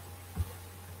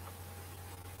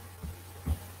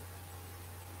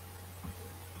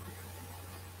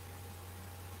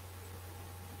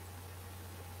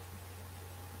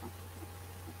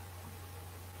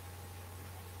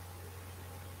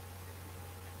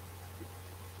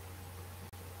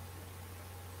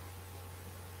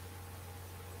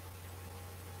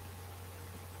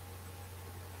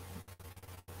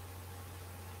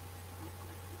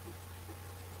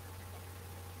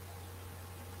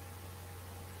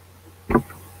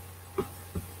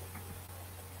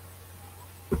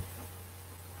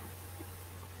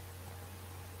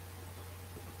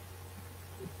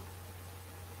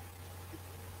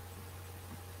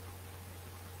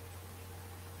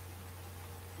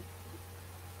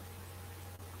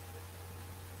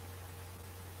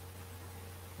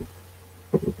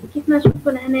 كيف ما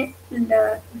نشوفوا هنا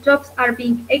the jobs are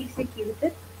being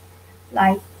executed,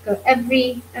 like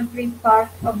every part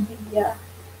of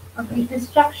the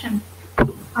instruction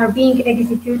are being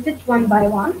executed one by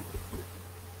one.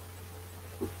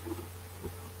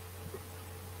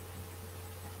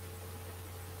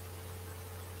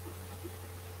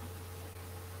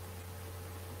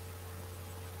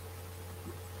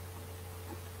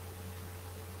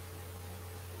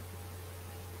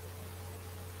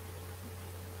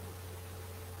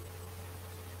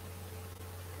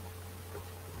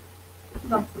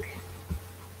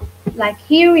 Like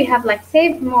here we have like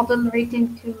saved model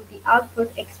written to the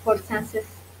output export census.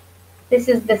 This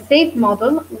is the saved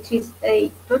model, which is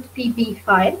a .pb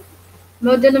file.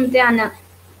 Model متاعنا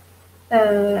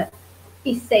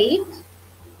is saved.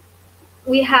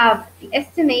 we have the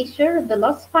estimator. The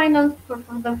loss final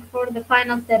for the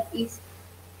final step is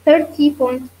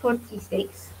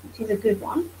 30.46, which is a good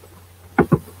one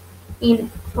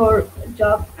for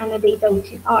job and the data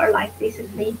which are like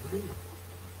basically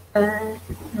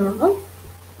normal.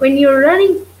 When you're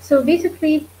running, so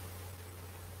basically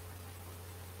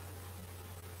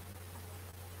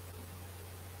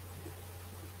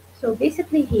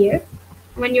here,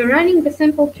 when you're running the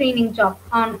simple training job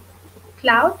on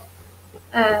cloud,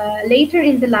 later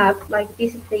in the lab, like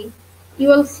basically, you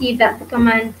will see that the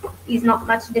command is not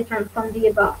much different from the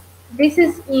above. This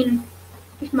is in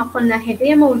كيف ما قلنا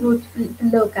هذايا موجود في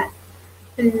اللوكال.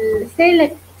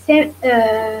 في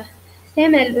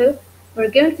CMLE, we're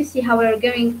going to see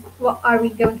what are we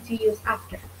going to use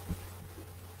after.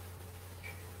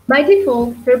 By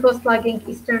default, verbose slugging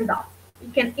is turned off. You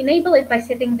can enable it by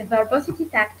setting the verbosity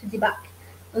tag to debug.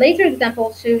 A later example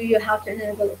will show you how to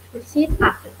enable it. Proceed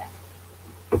after that.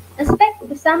 Inspect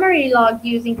the summary log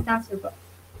using TensorBoard.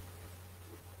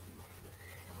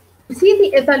 To see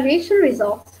the evaluation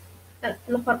results,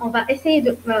 we're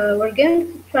going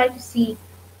to try to see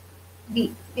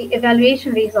the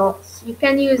evaluation results. You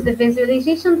can use the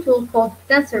visualization tool called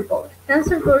TensorBoard.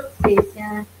 TensorBoard is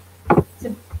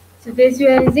it's a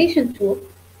visualization tool.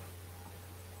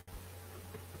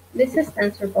 This is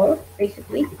TensorBoard,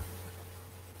 basically.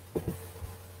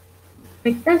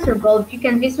 With TensorBoard, you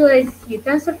can visualize your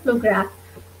TensorFlow graph,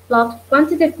 plot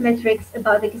quantitative metrics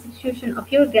about the execution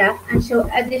of your graph, and show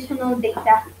additional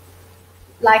data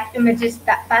like images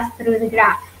that pass through the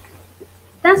graph.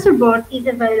 TensorBoard is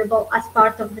available as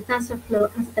part of the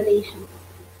TensorFlow installation.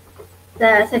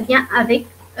 Ça vient avec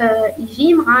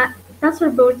يجي مع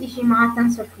TensorBoard يجي مع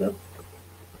TensorFlow.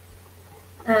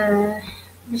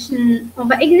 On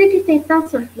va exécuter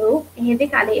TensorFlow et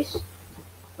هذيك علاش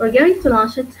we're going to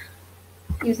launch it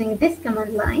using this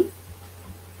command line.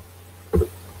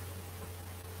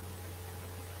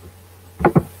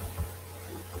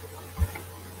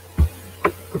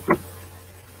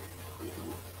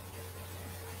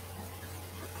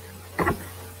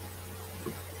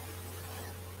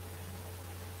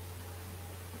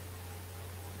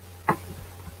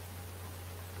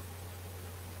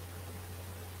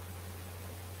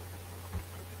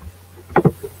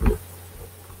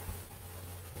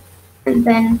 And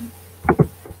then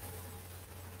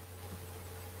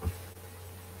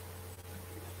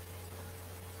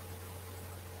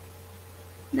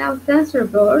now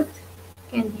TensorBoard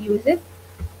can use it.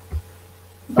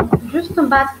 But just en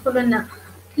bas تقولنا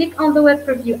click on the web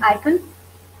preview icon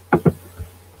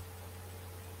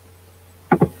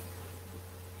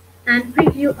and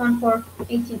preview on for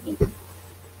 1880.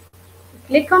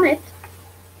 Click on it.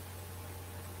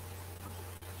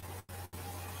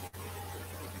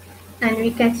 And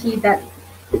we can see that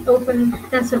open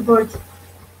TensorBoard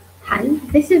HAL.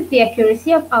 This is the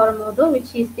accuracy of our model,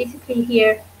 which is basically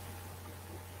here.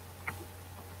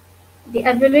 The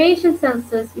evaluation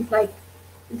census is like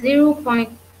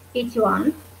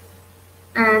 0.81,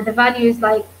 and the value is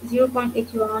like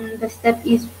 0.81. The step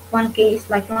is 1K, is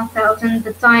like 1000.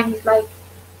 The time is like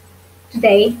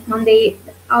today, Monday,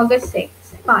 August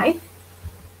 6th, 5.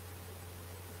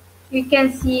 You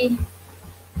can see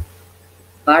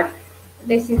part.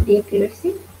 This is the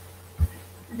accuracy,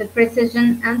 the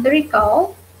precision, and the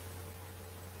recall,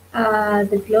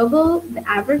 the global, the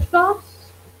average loss.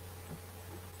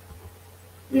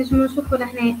 نجم نشوفوا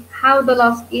لهنا how the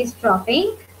loss is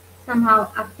dropping.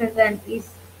 Somehow after then is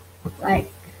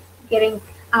like getting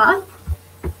up.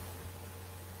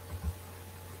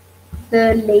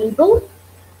 The label,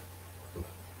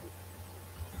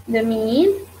 the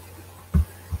mean,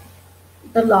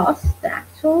 the loss, the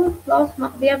actual loss,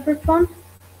 not the average one.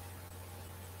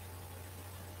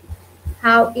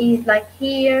 How is like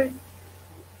here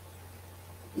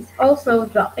is also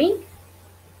dropping.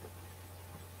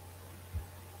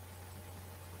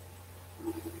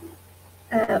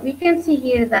 We can see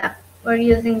here that we're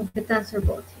using the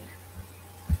TensorBoard here.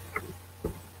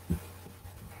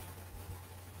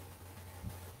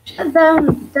 Shut down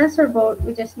the TensorBoard,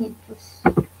 we just need to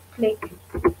click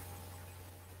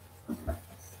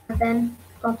and then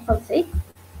Ctrl-C,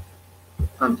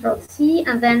 Ctrl-C,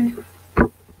 and then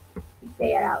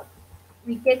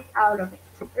we get out of it.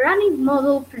 Running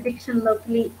model prediction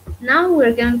locally. Now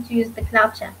we're going to use the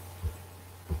cloud chat.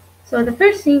 So the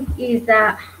first thing is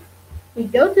that we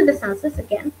go to the census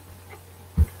again,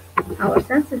 our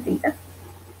census data.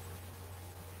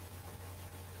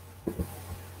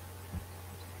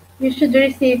 You should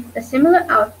receive a similar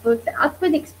output. The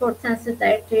output export census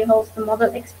directory holds the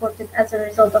model exported as a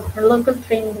result of the local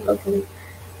training locally.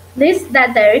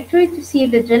 that directory to see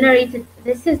the generated.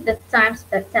 This is the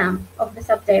timestamp of the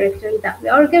subdirectory that we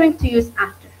are going to use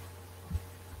after.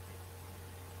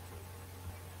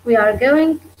 We are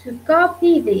going to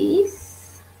copy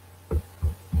this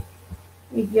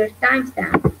with your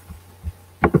timestamp,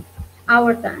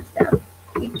 our timestamp,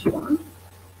 each one.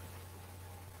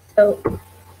 So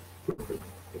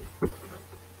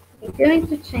we're going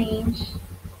to change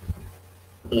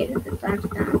here the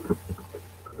timestamp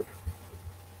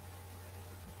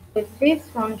with this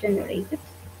one generated.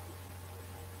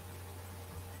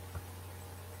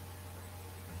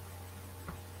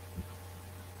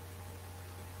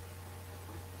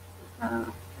 I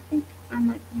think I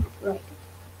might need to write it.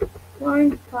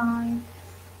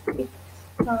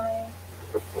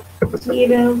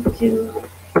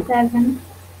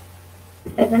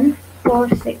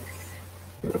 15650274746,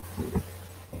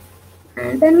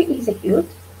 and then we execute.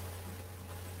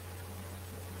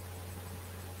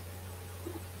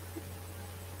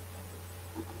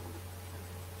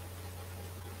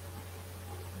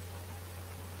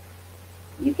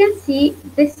 You can see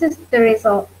this is the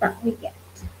result that we get.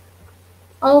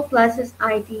 All classes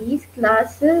IDs,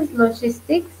 classes,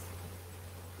 logistics,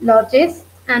 logist,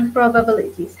 and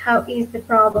probabilities. How is the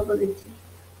probability?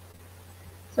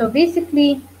 So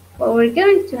basically, what we're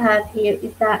going to have here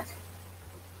is that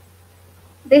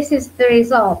this is the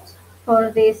result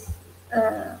for this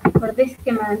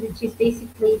command, which is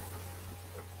basically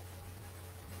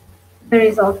the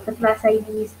result, the class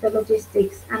IDs, the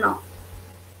logistics, and all.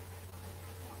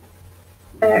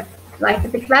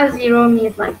 Like the class 0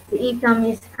 means like the income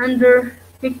is under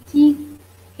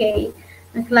 50K,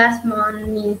 and class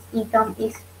 1 means income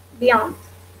is beyond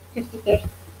 50K.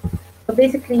 So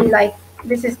basically, like,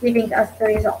 this is giving us the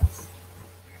results,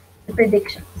 the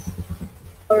predictions.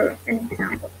 For an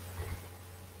example,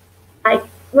 like,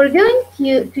 we're going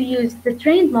to use the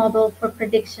trained model for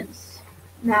predictions.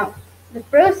 Now, the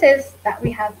process that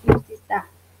we have used is that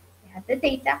we have the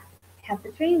data, we have the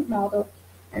trained model,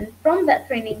 and from that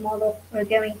training model, we're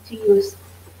going to use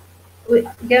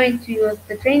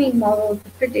the training model, the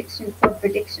prediction for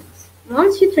predictions.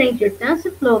 Once you train your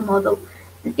TensorFlow model,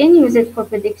 you can use it for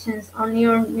predictions on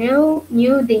your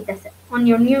new data set, on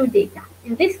your new data.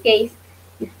 In this case,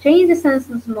 you've trained the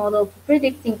census model to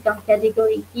predict income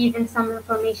category, given some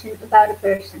information about a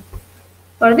person.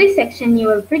 For this section, you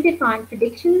will predefine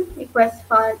prediction request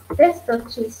file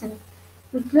test.json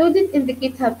included in the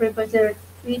GitHub repository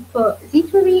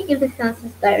in the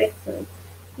census directory.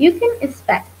 You can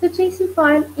inspect the JSON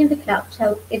file in the Cloud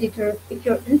Shell editor if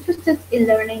you're interested in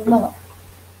learning more.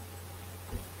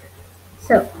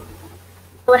 So,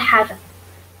 أول حاجة,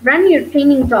 run your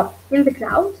training job in the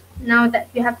cloud. Now that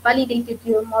you have validated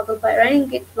your model by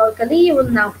running it locally, you will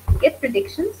now get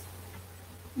predictions.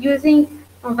 Using,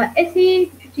 on va essayer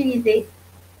d'utiliser,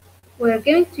 we're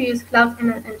going to use Cloud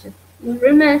ML Engine. You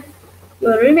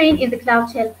will remain in the Cloud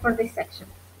Shell for this section.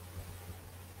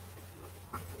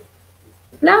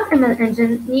 Cloud ML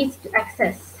Engine needs to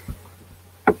access.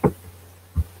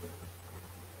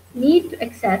 We need to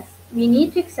access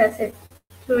it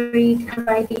to read and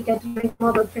write data during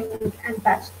model training and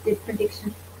batch this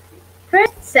prediction.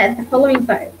 First, set the following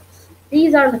variables.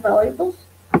 These are the variables.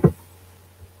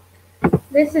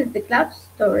 This is the cloud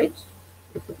storage.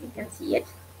 You can see it.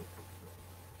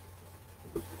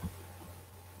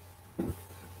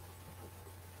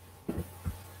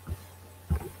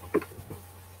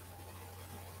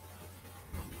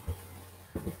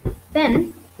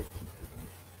 Then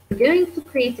we're going to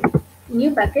create a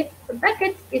new bucket. The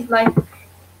bucket is like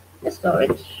the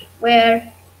storage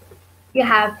where you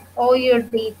have all your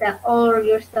data, all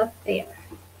your stuff there.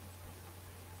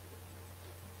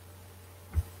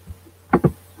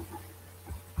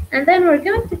 And then we're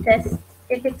going to test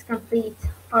if it's complete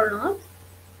or not.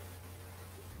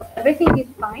 Everything is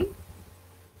fine.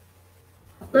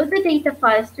 Upload the data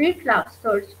files to your cloud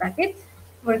storage bucket.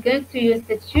 We're going to use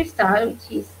the true style, which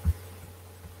is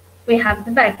we have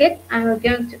the bucket and we're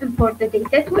going to import the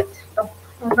data to it. So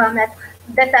on va mettre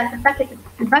data في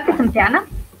الباكت متاعنا,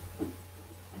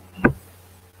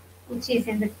 which is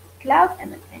in the Cloud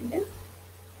ML Engine.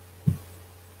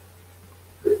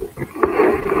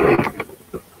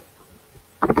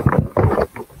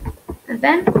 And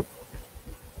then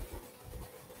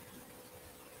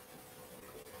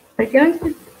we're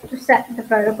going to set the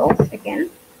variables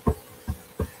again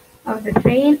of the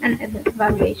train and the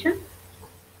evaluation.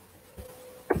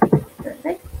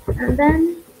 Perfect. And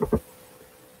then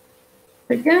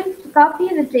we're going to copy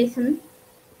the JSON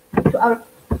to our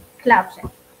cloud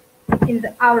shell in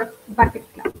our bucket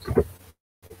cloud shell.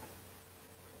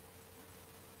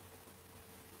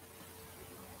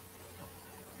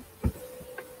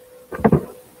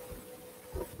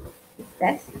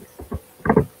 test.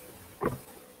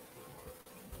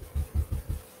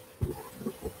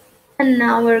 And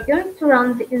now we're going to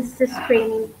run the instance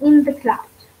training in the cloud.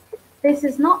 This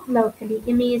is not locally.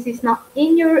 It means it's not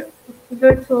in your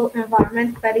virtual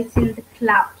environment, but it's in the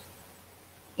cloud.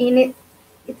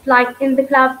 It's like in the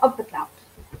cloud of the cloud.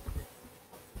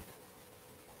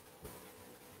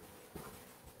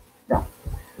 So,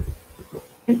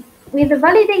 with a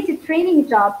validated training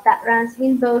job that runs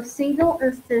in both single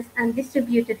instance and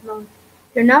distributed mode,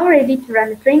 you're now ready to run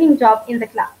a training job in the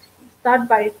cloud. Start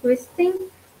by requesting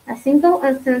a single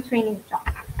instance training job.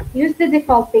 Use the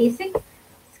default basic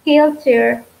scale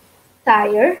tier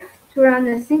to run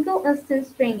a single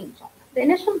instance training job. The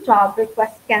initial job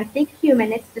request can take a few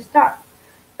minutes to start,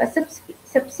 but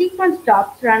subsequent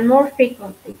jobs run more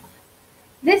frequently.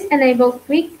 This enables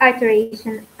quick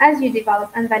iteration as you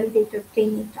develop and validate your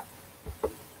training job.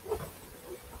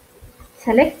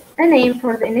 Select a name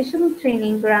for the initial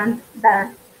training grant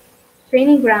that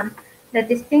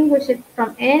distinguishes it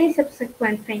from any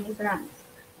subsequent training grants.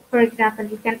 For example,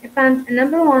 you can append a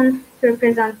number 1 to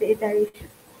represent the iteration.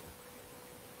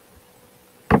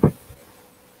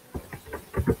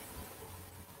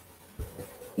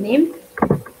 Name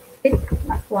it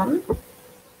like 1.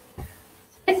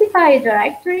 Specify a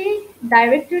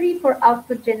directory for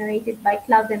output generated by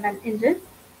CloudML engine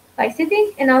by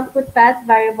setting an output path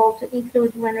variable to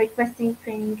include when requesting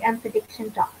training and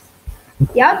prediction jobs.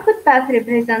 The output path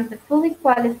represents the fully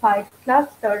qualified cloud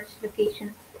storage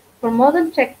location for model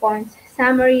checkpoints,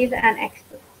 summaries, and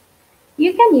exports.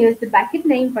 You can use the bucket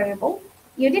name variable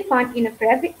you defined in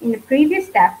a previous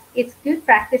step. It's good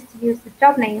practice to use the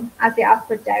job name as the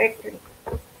output directory.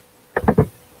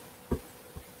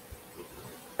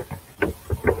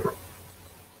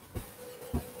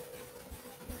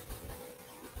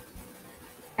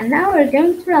 And now we're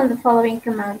going to run the following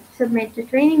command to submit the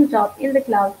training job in the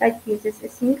cloud that uses a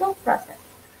single process.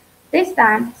 This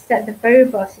time, set the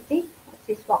verbosity,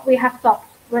 which is what we have talked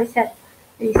about. Set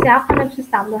الساعة باش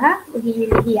نستعملوها وهي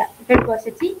اللي هي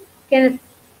verbosity كانت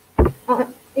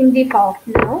in default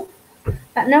no,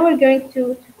 but now we're going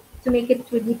to make it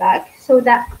to debug so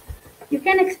that you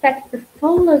can inspect the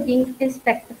full logging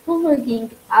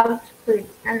output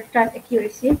and return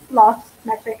accuracy, loss,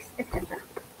 metrics, etc.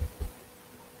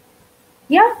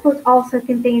 The output also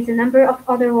contains a number of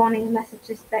other warning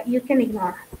messages that you can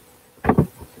ignore.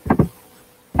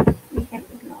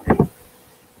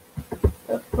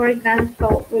 So for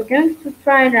example, we're going to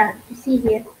try and run to see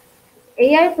here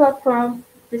AI platform,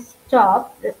 this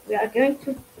job that we are going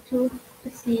to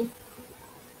see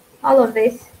all of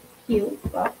this queue.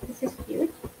 Well, this is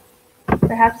queued.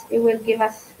 Perhaps it will give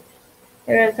us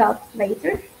the results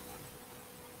later.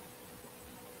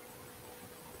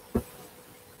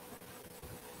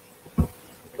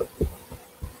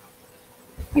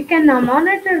 You can now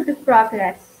monitor the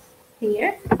progress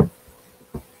here.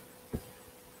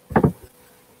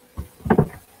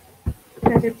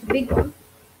 Because it's a big one.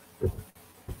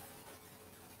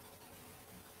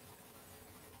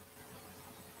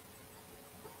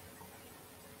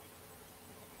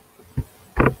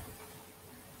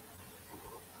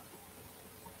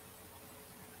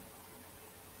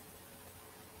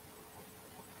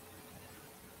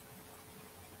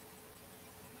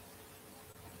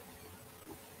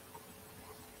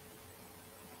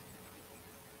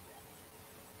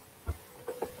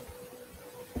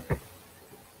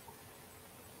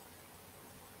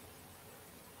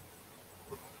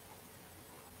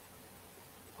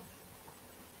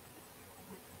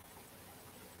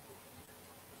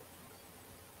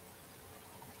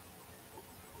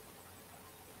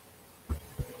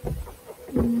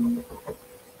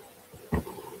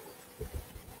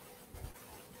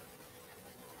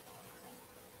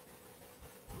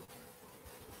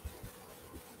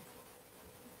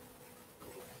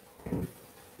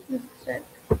 Let's check.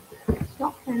 It's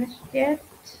not finished yet.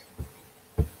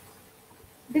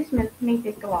 This may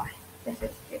take a while. This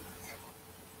is it.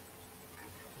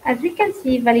 As we can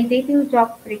see, validating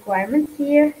job requirements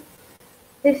here.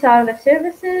 These are the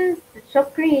services, the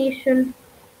job creation,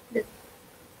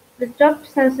 the job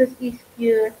census is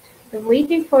queued, the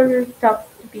waiting for the job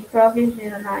to be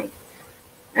provisionalized,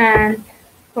 and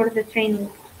for the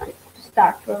training to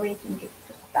start, we're waiting it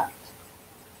to start.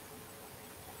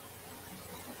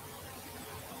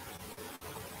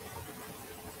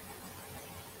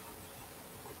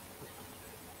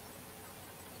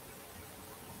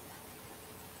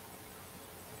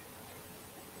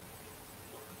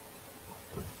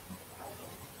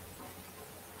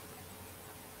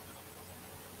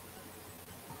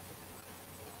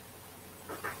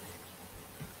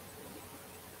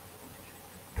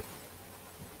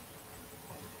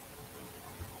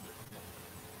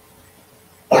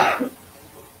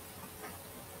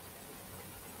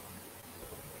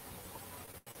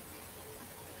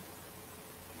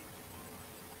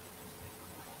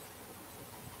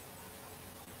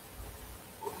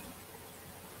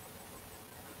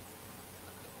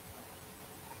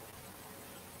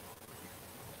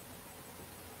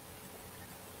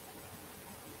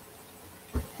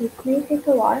 It may take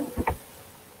a while.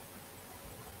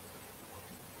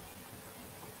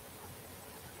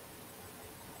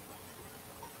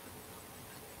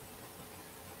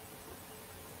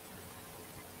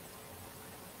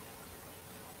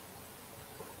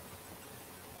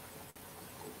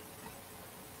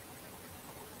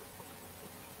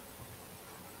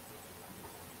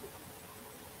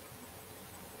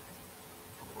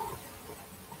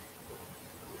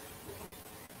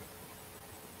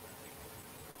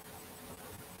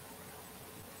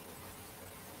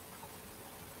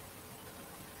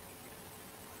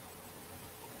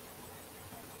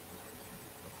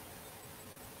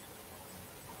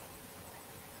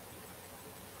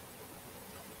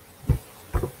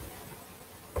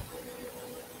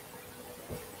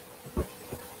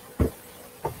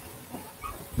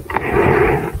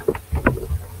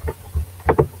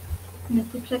 Need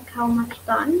to check how much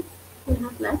time we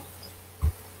have left.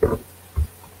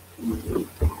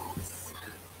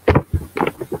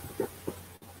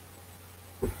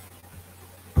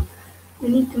 We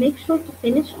need to make sure to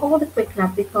finish all the quick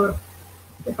lab before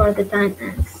the time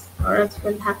ends, or else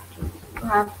we'll have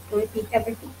to repeat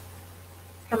everything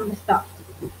from the start.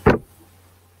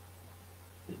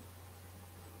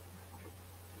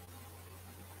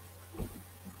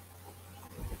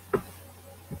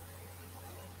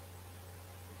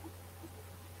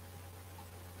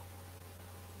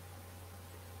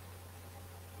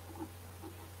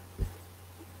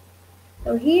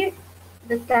 So here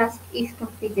the task is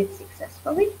completed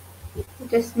successfully.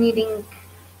 Just needing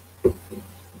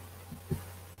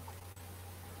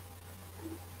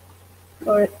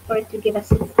for it to give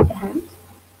us a hand.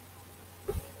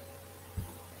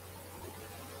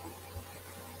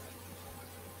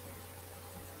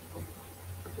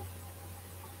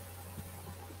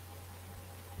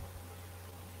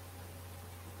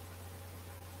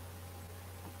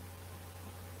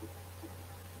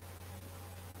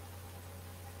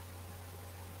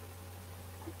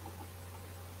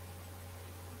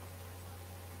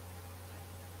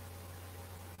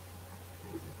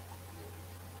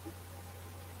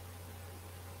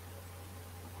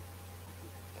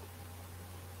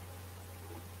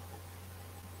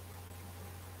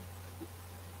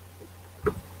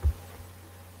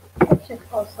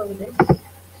 Check also this.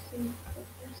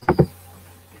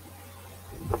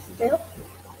 Still.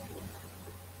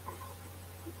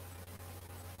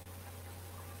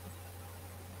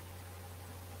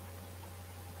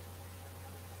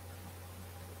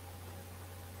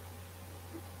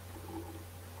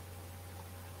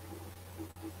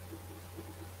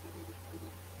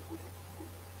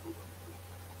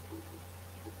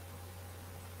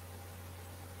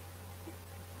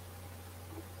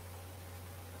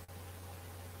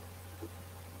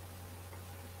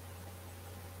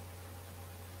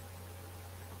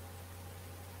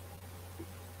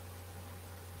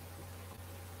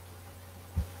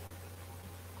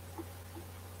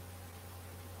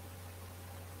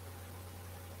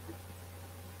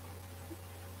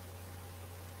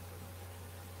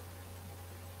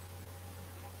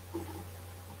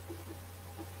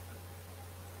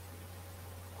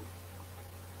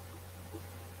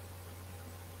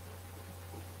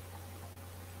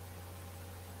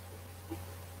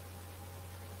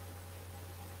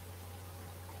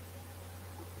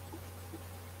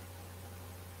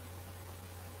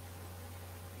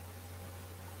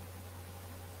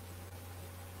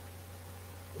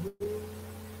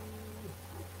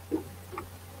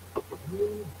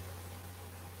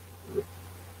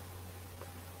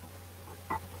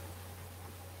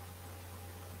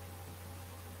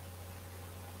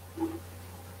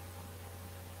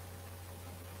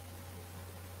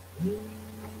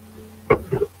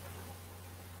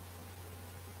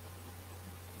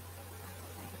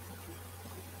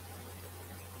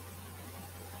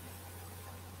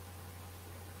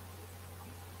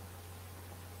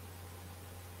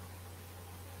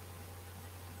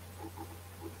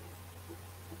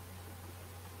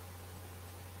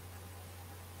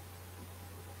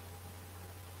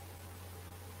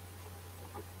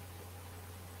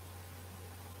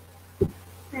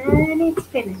 And it's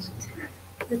finished.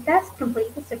 The task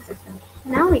completed successfully.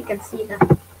 Now we can see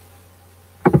that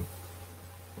the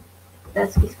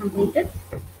task is completed.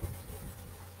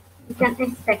 You can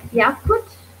inspect the output.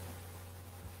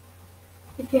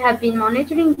 If you have been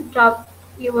monitoring the job,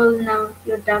 you will know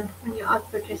you're done when you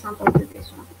output your sample to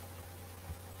this one.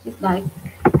 Just like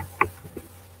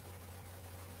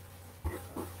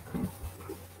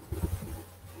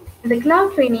the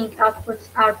cloud training outputs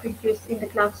are produced in the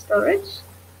cloud storage.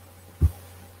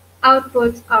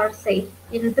 Outputs are saved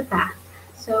in the path.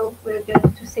 So we're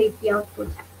going to save the output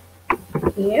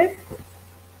here.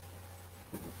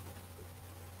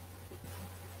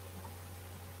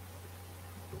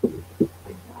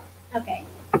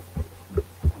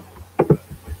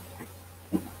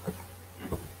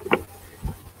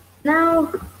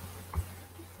 Now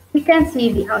we can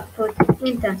see the output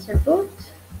in TensorBoard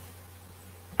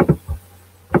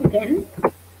again.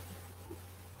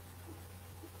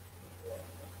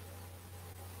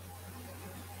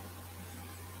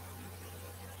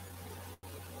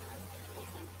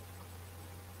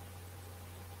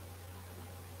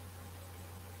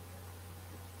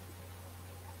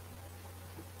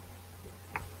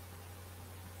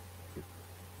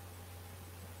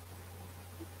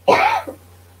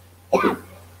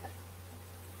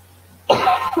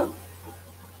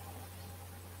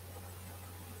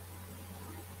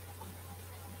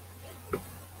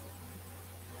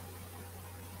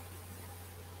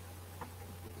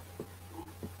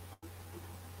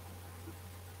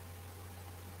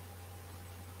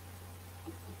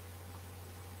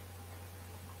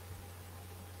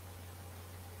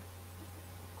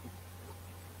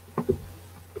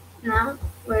 Now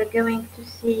we're going to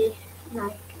see,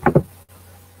 like,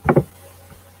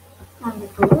 on the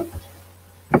board.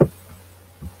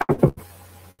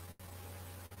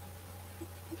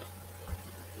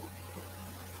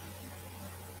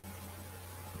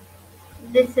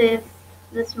 This is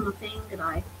the smoothing,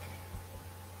 like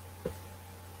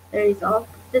the result.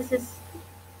 This is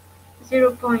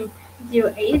 0.08.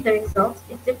 The result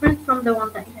is different from the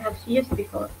one that you have used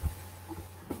before,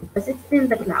 because it's in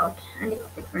the cloud and it's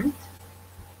different.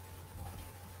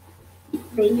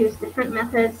 They use different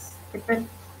methods, different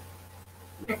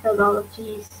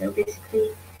methodologies. So basically,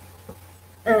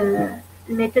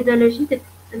 methodology,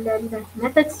 the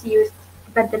methods used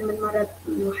تبدل من مرة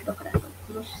لواحدة أخرى،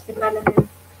 مش استقلال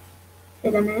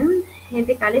من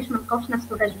هذيك علاش منلقاوش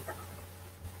نفس الريزلت.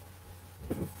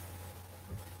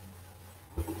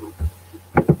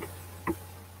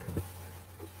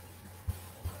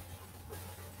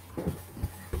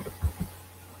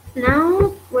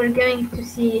 Now we're going to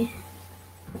see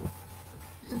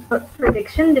support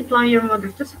prediction. Deploy your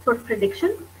model to support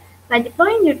prediction. By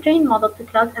deploying your trained model to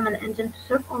Cloud ML Engine to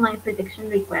serve online prediction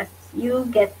requests, you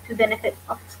get to benefit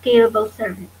of scalable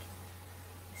serving.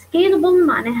 Scalable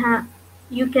معناها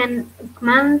you can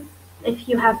augment, if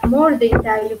you have more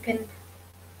data, you can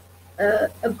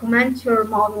augment your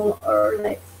model, or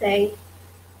let's say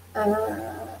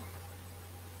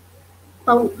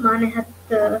معناها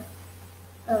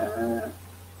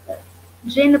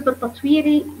الجانب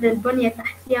التطويري للبنية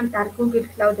التحتية متاع جوجل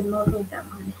كلاود الموجودة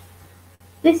معناها.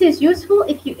 This is useful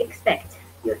if you expect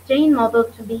your trained model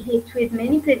to be hit with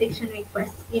many prediction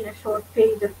requests in a short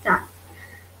period of time.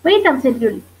 Wait until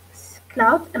your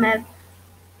Cloud ML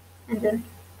Engine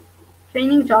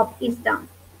training job is done.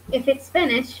 If it's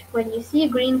finished, when you see a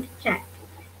green check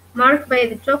marked by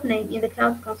the job name in the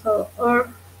Cloud Console, or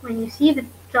when you see the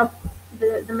job,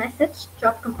 the message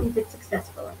job completed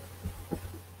successfully.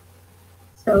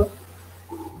 So,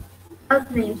 Cloud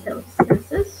name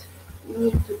census, you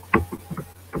need to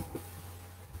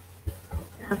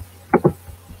have,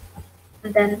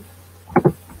 and then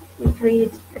we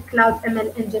create the Cloud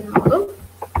ML Engine model.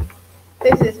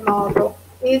 This model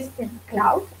is in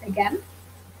cloud again.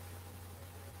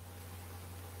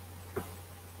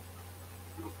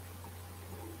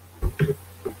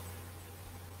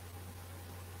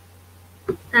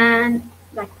 And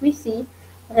like we see,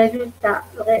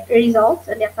 results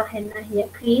اللي عطاها لنا هي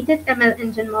created ML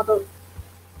engine model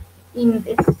in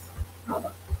this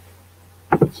model.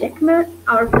 Check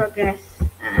our progress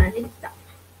and it's done.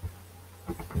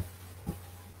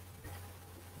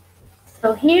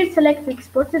 So here, select the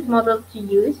exported model to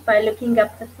use by looking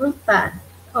up the full path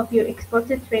of your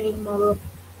exported training model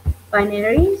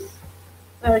binaries.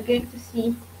 We're going to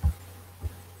see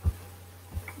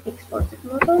exported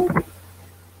model.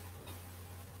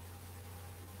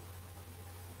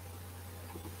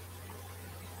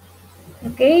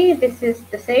 Okay, this is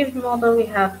the saved model. We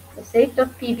have the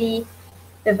saved.pb,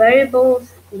 the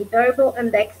variables, the variable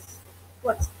index,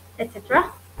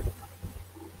 etc.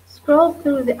 Scroll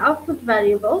through the output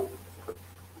variable.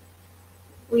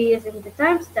 We're using the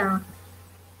timestamp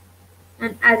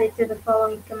and add it to the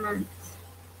following commands.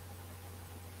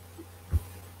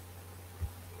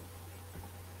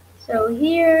 So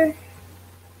here,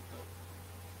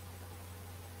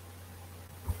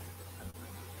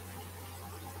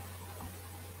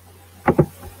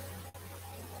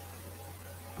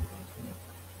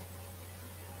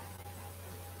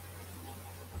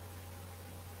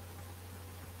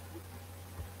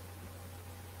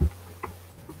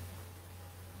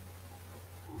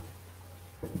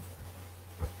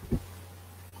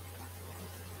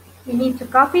 you need to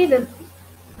copy the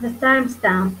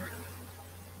timestamp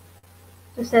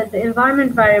to set the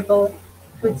environment variable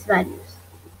to its values.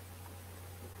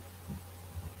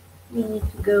 We need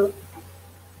to go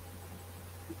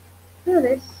do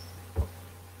this.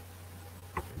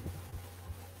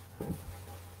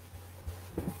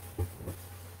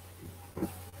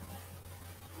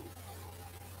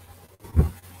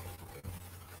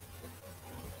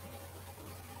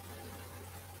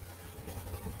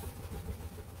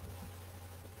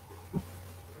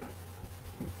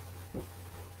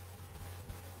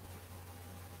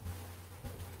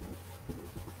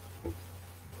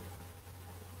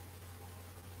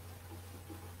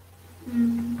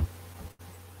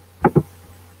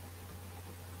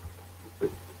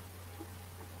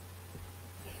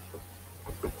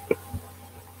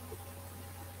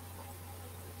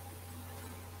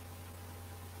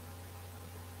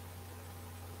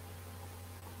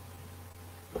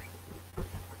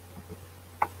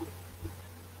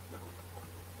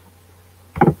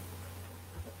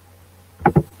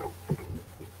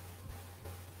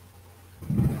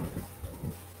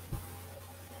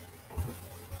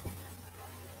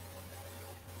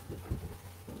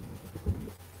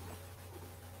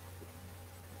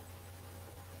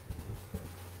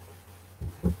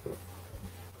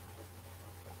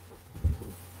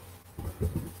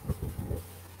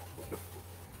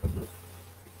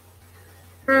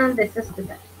 And this is the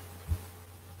best.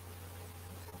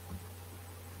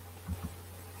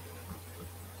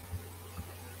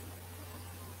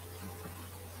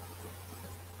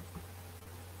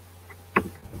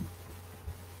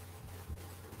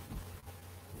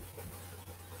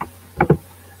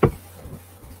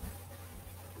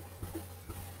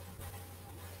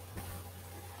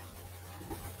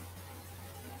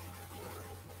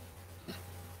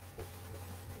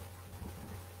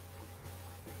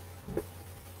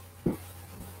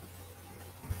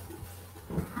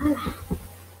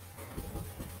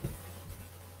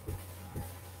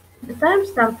 The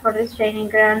timestamp for this training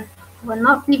run will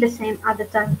not be the same as the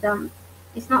timestamp.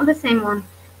 It's not the same one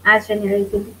as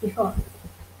generated before.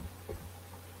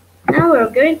 Now we're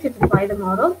going to deploy the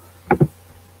model.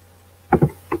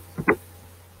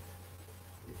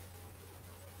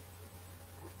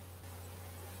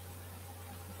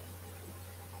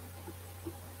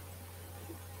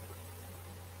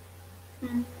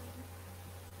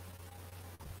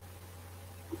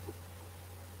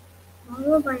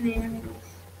 Model by name.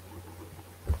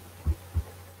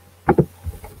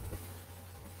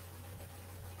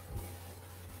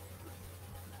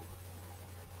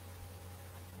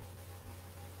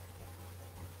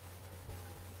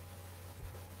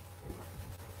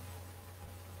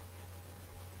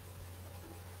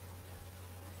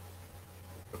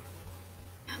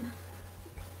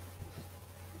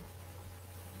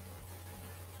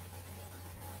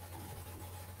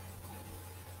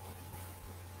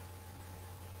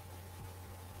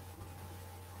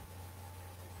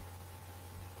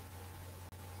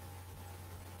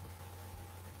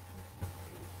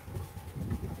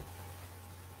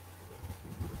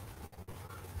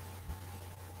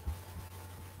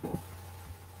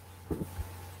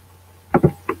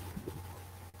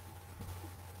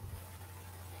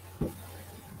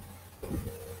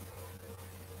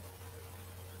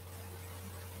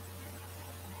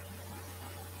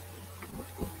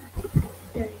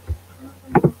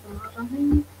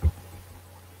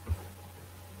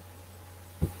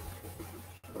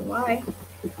 Why?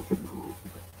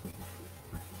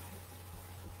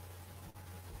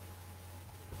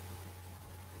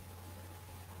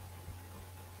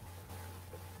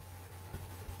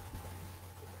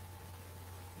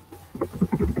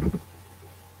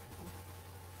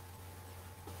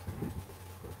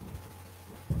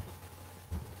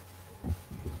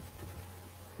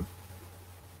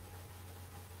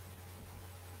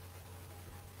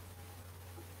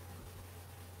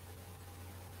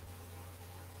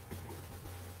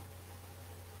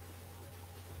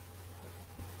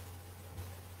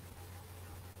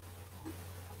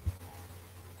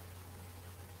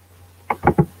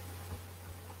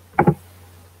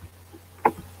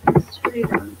 Let's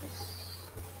rerun this.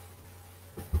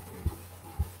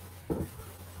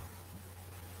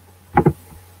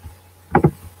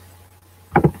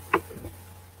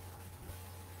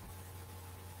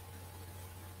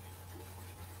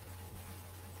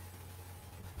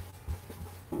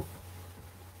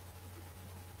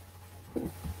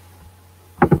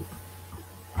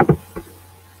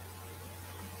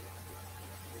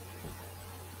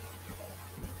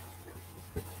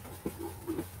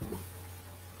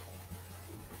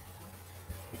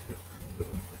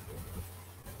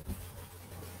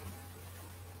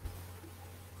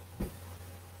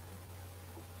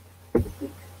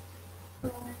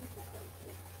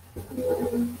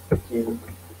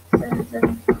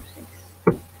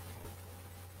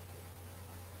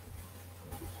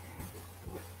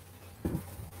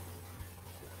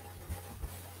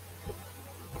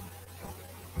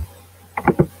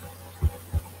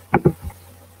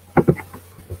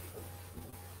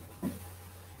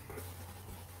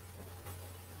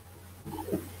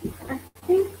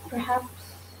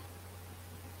 perhaps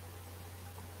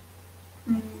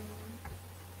mm,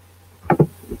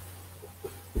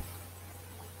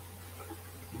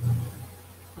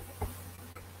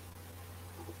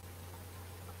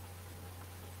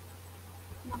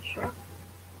 not sure.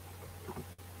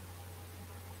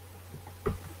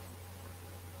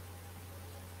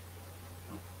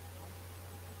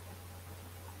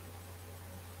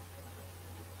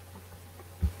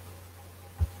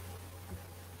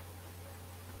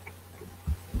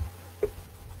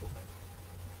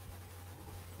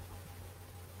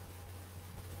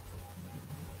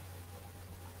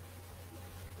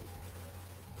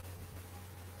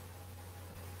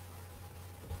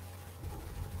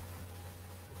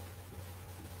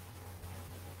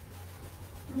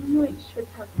 It should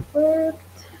have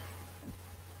worked.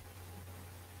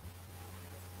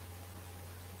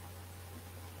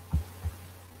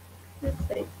 Let's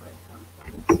say, for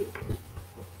example, let's see.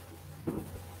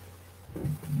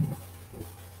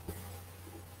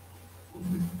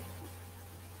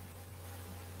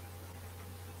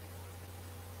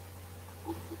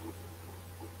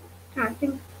 I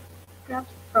think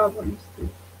perhaps the problem is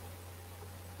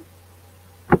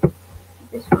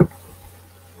this one.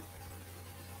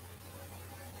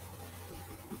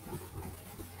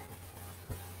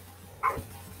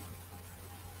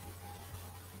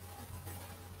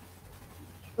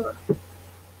 Sure.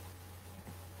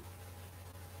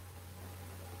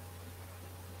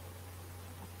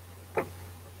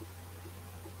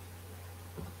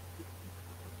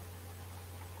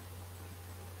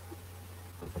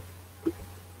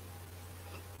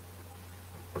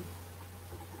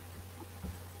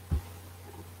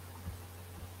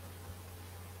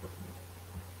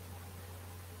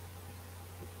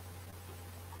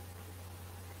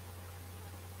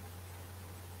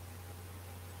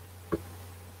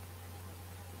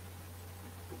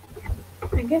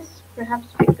 I guess perhaps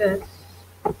because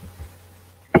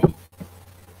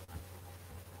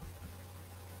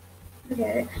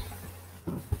okay,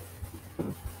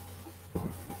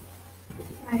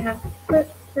 I have put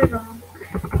the wrong.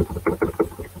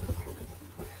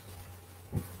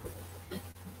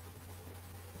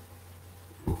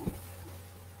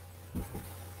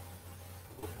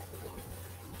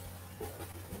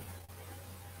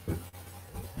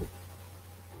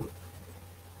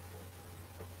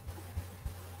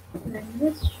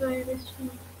 Let's try this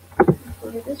one.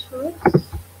 Hopefully this works.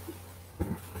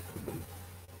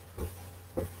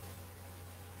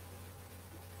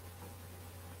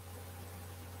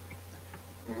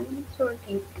 And it's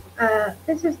working.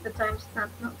 This is the timestamp,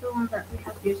 not the one that we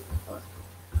have used before.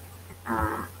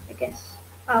 I guess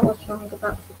I was wrong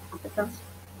about the timestamp.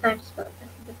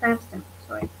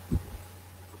 Sorry.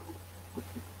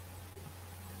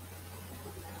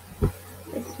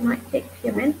 This might take a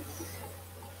few minutes.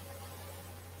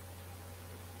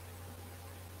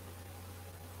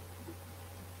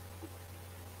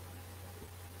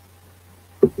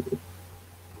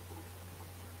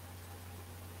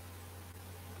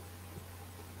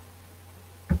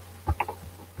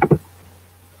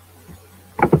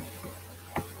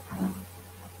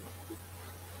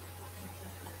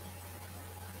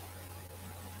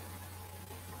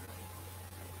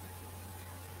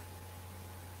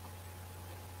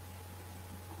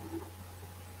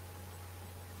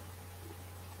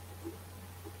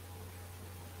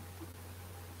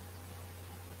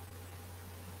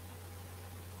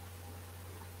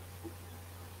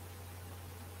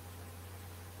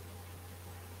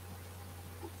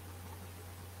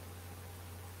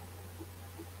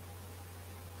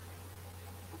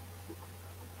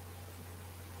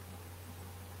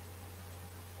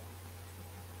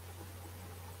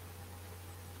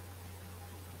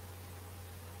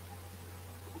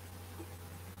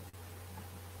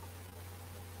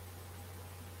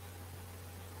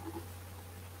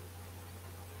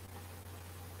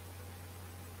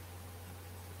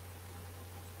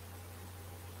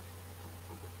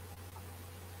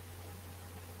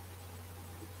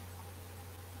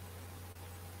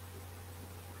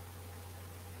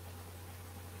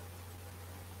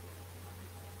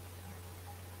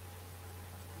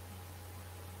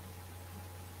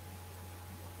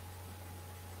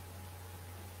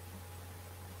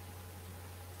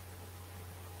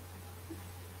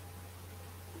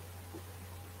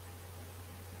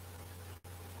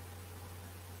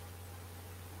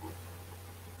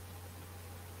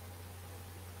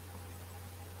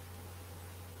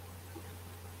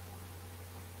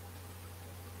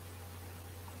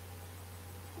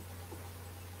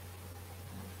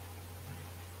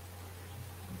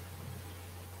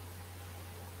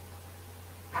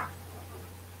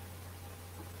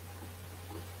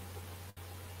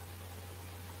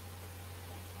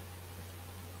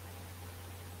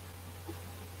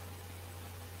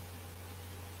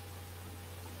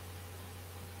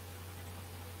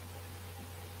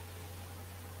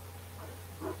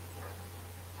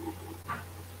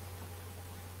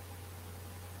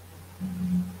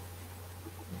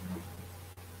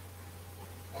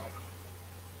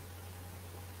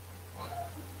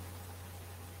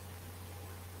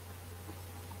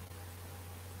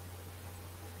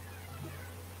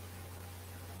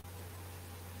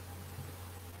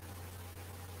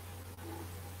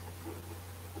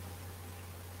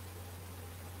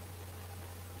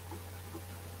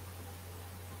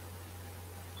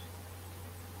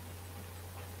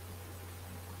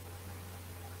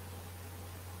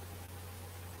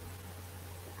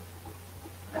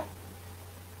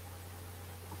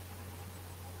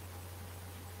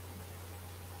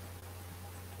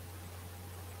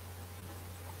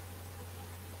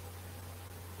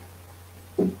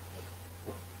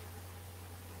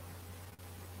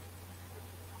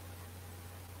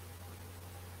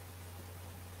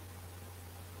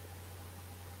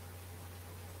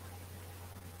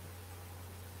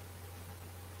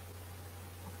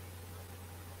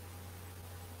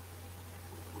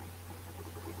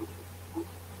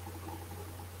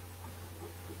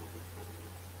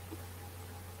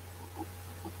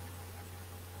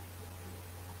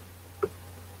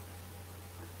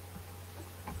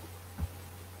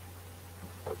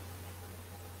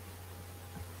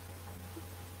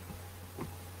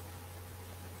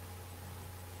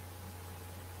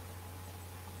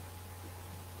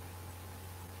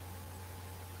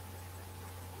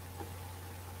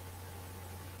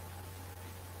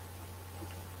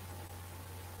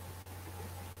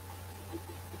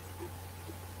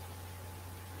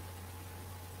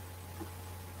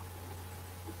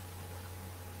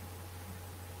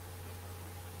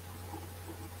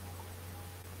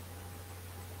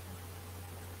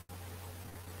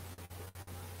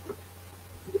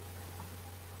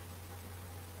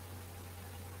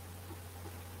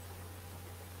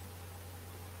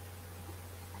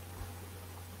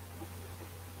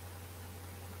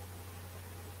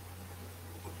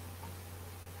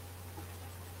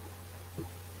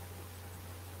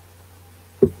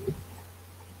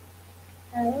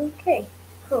 Okay,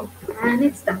 cool. And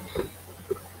it's done.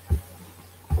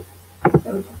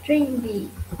 So to train the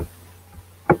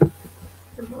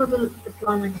model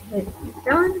deployment here is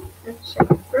done. Let's check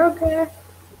the progress.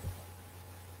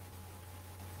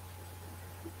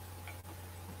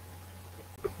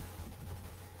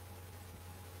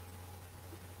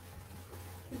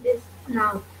 This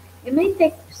now, it may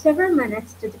take several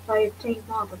minutes to deploy your trained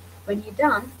model. When you're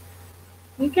done,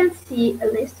 you can see a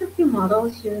list of your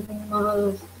models using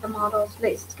the models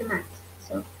list command.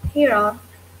 So here are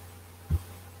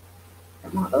the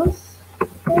models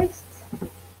list.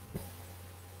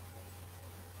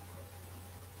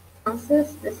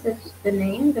 This is the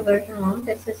name, the version 1.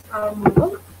 This is our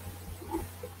model.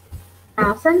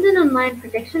 Now send an online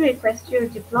prediction request to your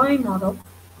deploy model.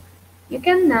 You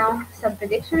can now send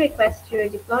prediction request to your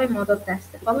deploy model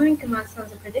test. The following command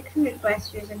sends a prediction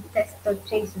request using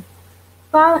test.json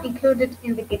file included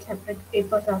in the GitHub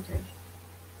repository.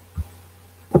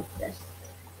 Just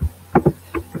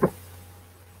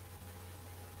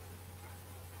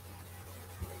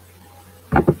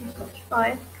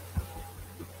file.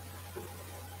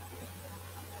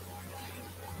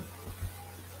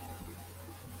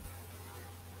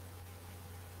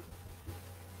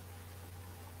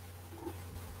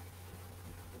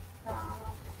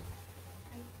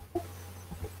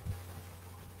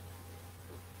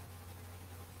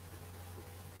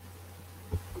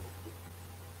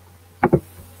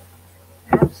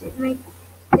 Perhaps it may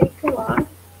take a while.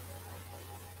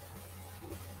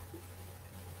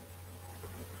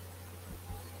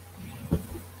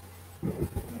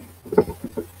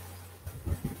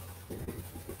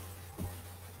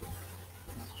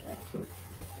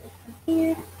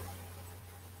 Here.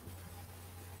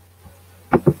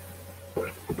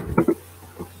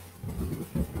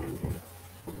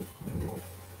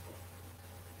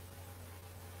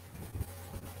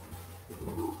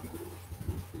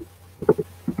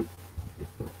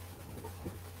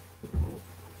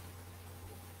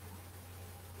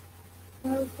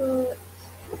 Also,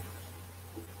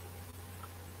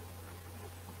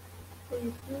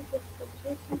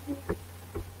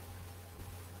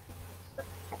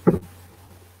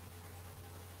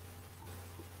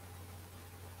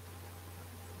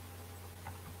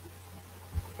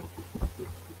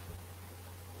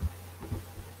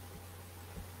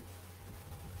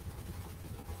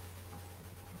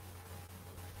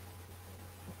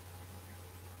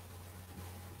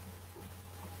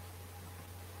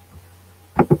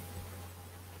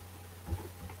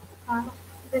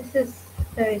 this is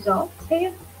the results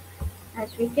here,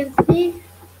 as we can see.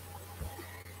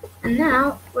 And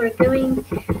now we're going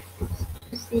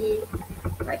to see,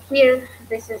 like here,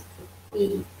 this is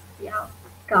the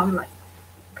outcome, like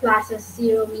classes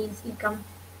 0 means income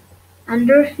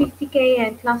under 50k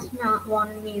and class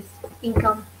 1 means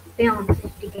income beyond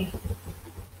 50k.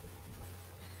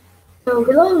 So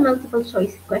below multiple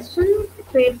choice questions to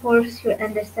reinforce your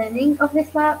understanding of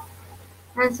this lab.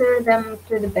 Answer them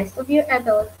to the best of your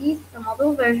abilities. The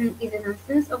model version is an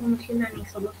instance of a machine learning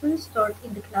solution stored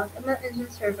in the Cloud ML Engine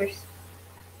servers.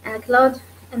 And Cloud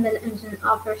ML Engine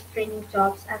offers training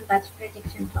jobs and batch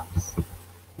prediction jobs.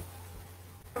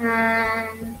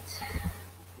 And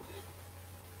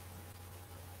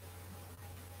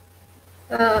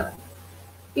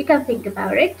you can think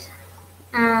about it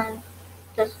and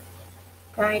just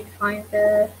try to find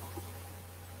the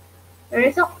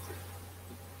result.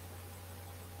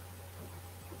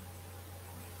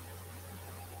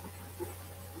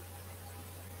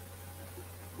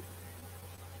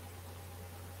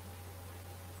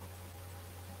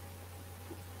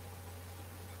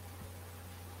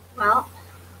 Well,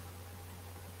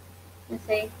 let's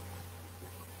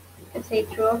say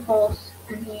true or false,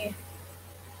 and here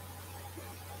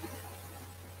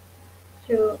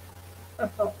true or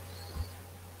false.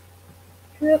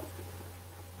 True.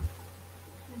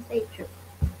 Let's say true.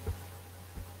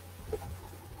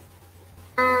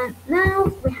 And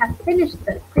now we have finished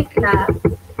the quick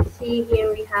lab. See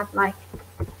here we have like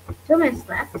 2 minutes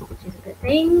left, which is a good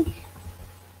thing.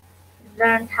 We've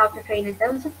learned how to train a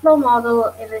TensorFlow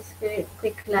model in this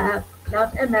quick lab.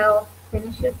 Cloud ML,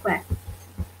 finish your quests.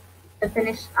 To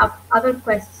finish up other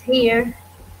quests here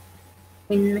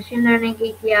in machine learning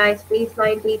APIs,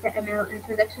 baseline data ML,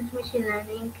 introduction to machine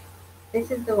learning.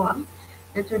 This is the one.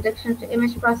 Introduction to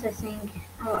image processing,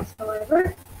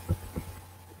 whatsoever.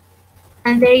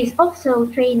 And there is also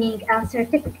training and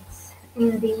certificates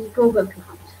in the Google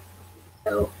Cloud.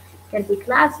 So you can take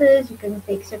classes, you can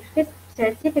take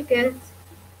certificates.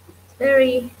 It's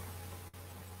very,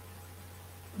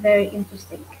 very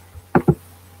interesting.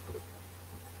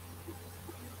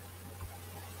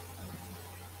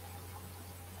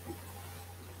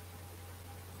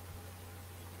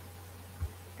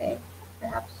 Okay,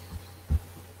 perhaps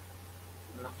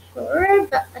I'm not sure,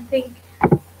 but I think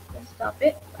let's stop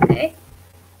it. Okay,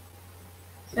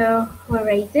 so we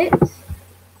rate it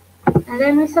and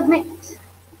then we submit.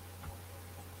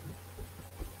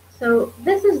 So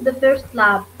this is the first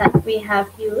lab that we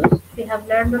have used. We have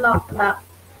learned a lot about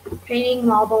training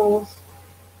models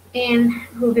in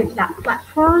Google Cloud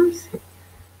platforms.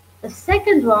 The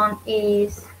second one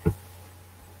is,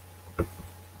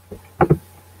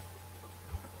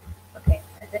 okay,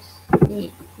 I just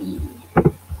need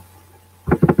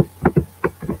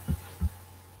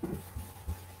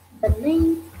the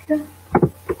link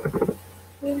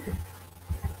here.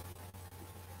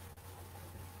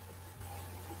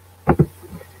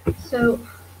 So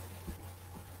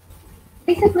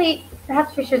basically,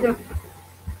 perhaps we should have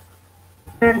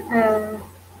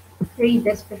read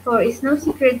this before. It's no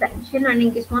secret that machine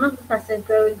learning is one of the fastest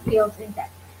growing fields in tech.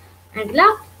 And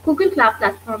Google Cloud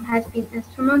Platform has been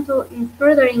instrumental in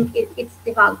furthering its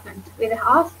development. With a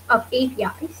host of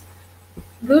APIs,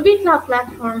 Google Cloud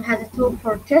Platform has a tool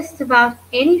for just about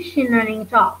any machine learning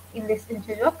job. In this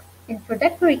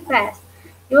introductory class,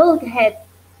 you will get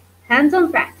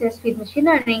hands-on practice with machine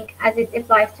learning as it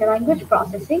applies to language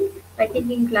processing by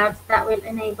taking clouds that will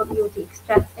enable you to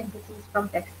extract entities from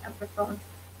text and perform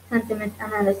sentiment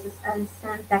analysis and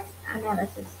syntax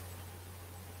analysis,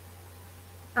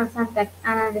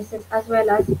 as well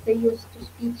as the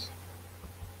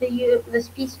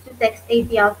speech-to-text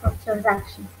API from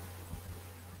transaction.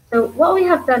 So what we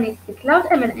have done is the Cloud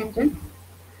ML engine.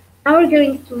 Now we're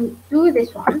going to do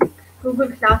this one, Google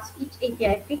Cloud Speech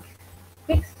API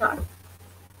quick start.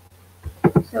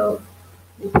 So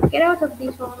we can get out of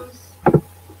these ones.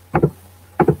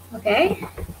 Okay,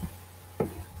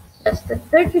 just a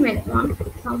 30-minute one.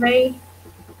 It's not very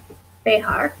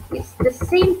hard. It's the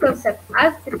same concept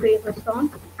as the previous one.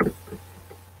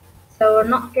 So we're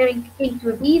not going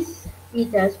into these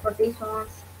details for these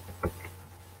ones.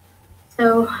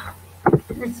 So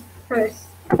let's first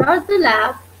start the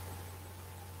lab.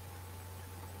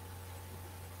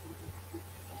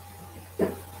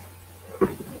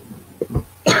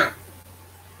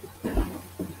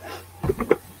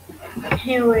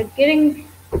 Here we're getting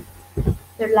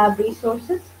the lab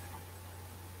resources.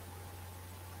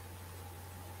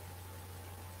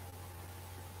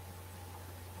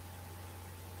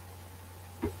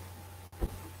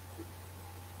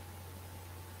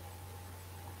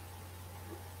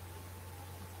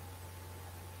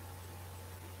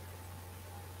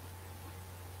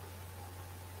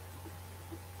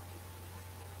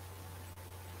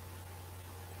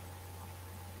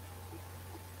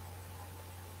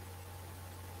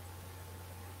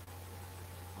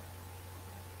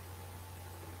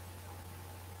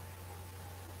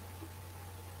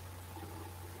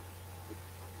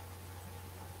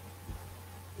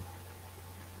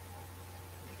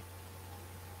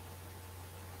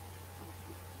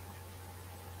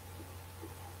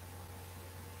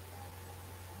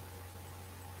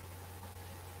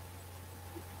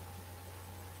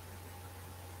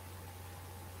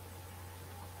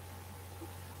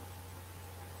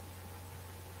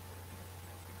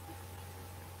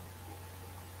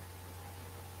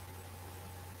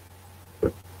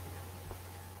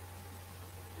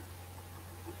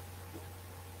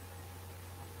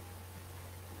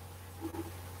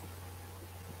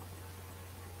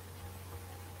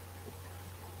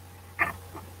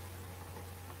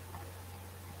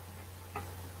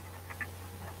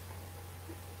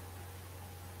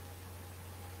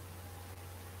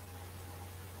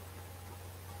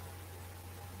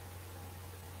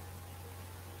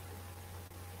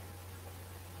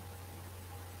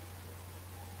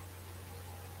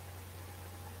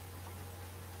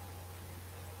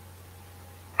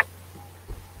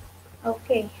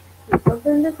 Okay, let's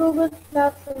open the Google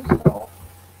Cloud Console.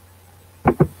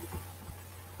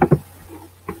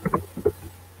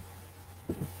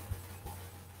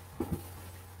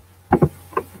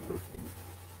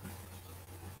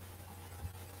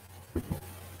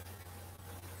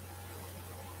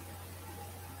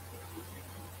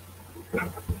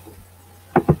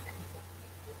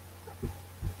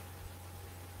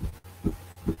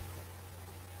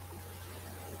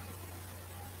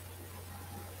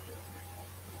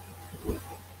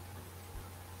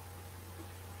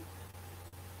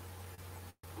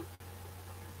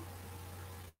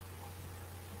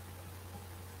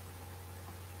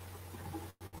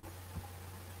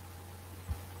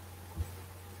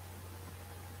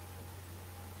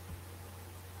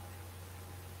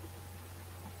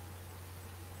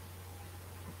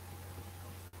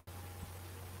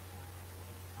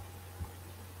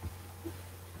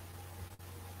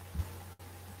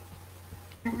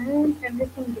 and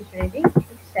everything is ready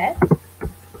except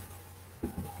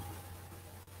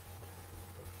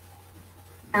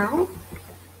now.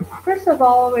 First of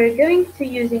all, we're going to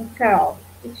using curl,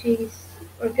 which is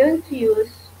we're going to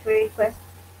use to request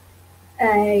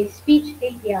a speech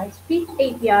API. Speech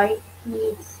API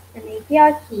needs an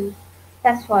API key.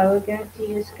 That's why we're going to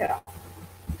use curl.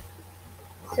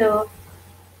 So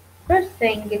first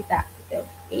thing is that we go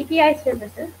API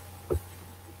services,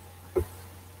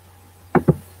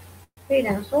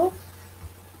 credentials,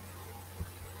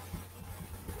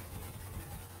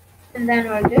 and then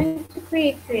we're going to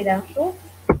create credentials.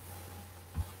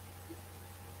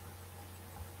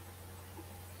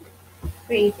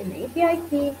 Create an API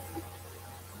key.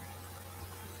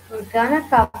 We're gonna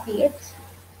copy it.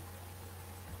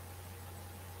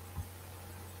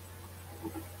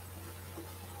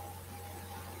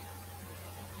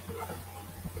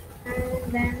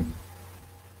 And then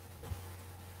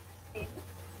save it.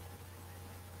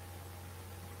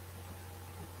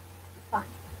 Fine.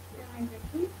 Now I'm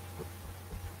ready.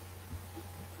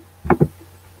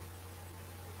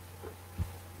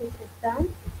 This is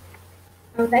done.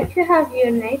 I would like to have your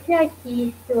API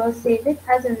key. You will save it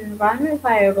as an environment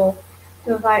variable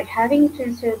to avoid having to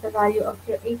insert the value of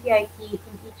your API key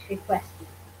in each request.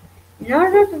 In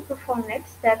order to perform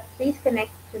next step, please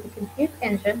connect to the compute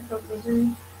engine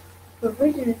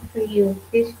provisioned for you.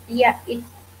 This via its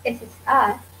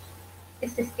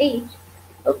SSH.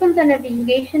 Open the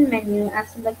navigation menu and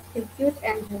select compute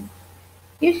engine.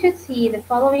 You should see the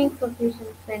following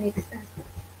provisioned Linux instance.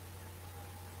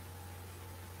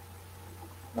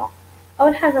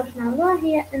 أول حاجة باش نعملوها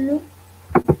هي إنه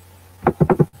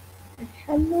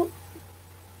نحلو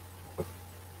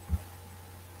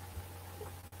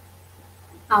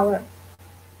our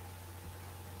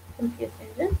compute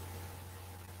engine.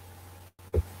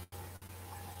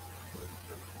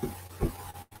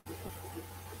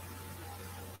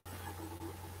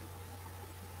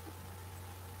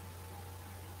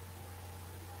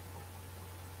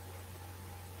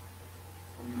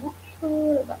 I'm not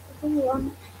sure about the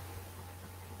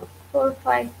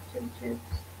 14522.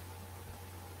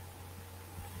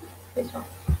 This one.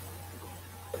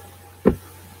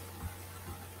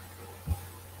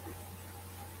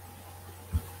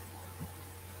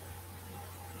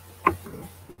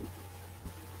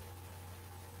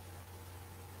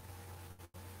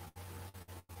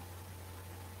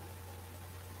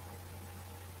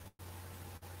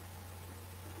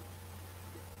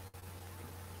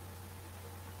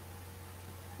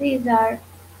 These are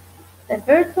the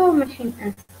virtual machine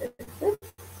instances.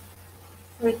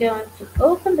 We're going to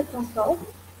open the console.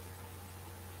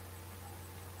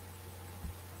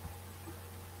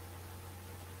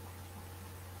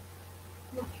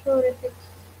 Not sure if it's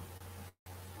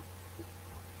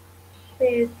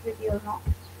shared with you or not.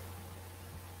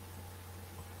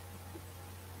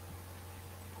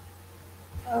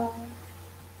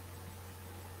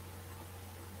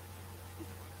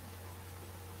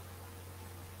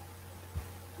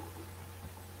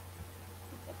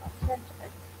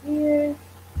 Here.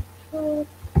 Sure.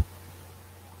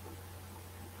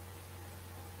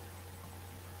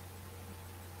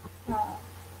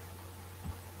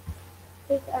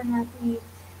 Click on that these.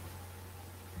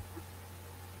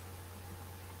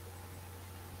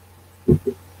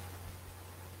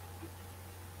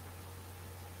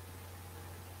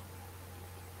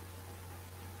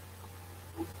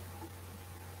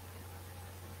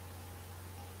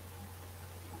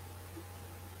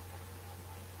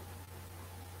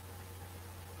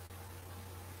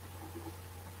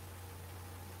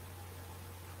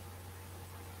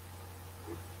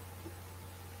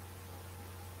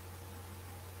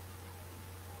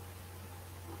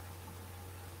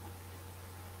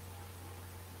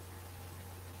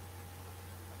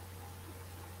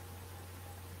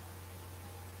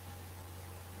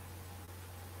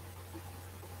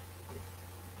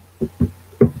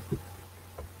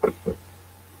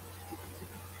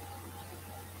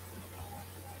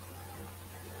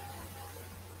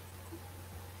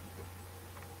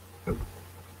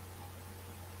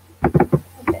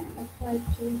 Okay, I'll try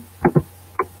to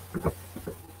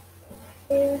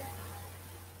here.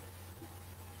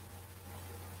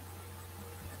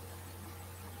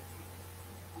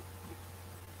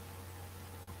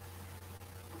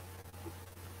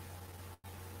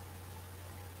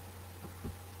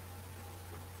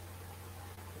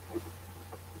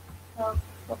 Oh,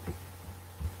 okay.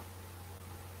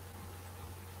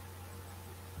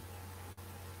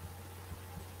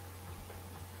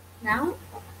 Now,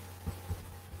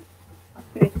 what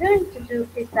we're going to do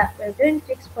is that we're going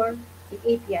to export the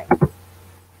API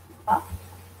file.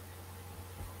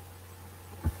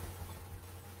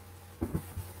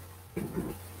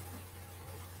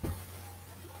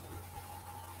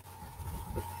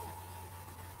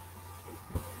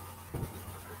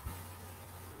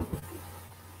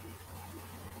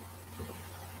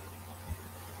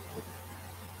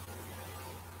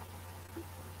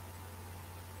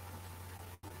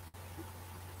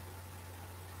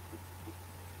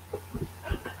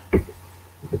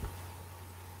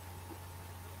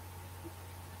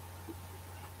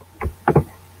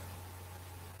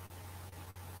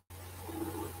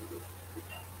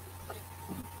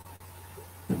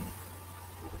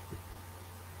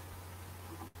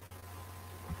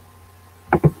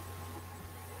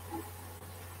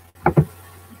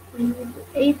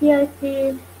 API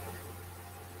field.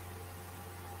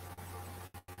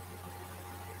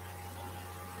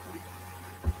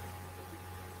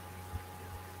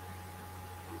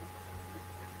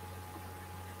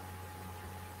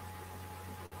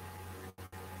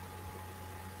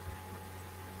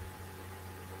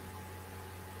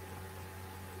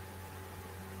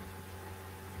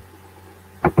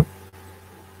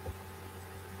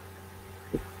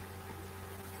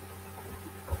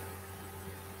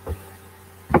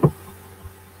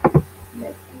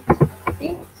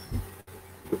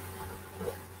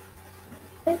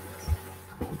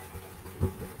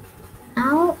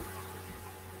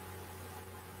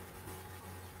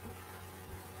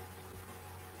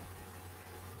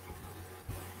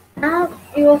 Now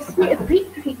you will see a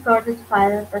pre-recorded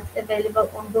file that's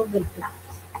available on Google Clouds.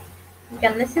 You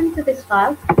can listen to this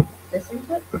file. Listen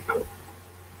to it.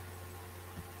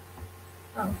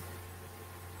 Oh.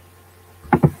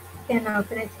 You can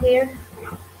open it here.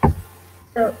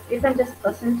 So you can just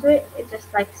listen to it. It's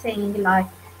just like saying like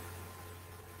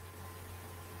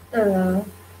an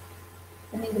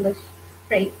English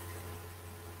phrase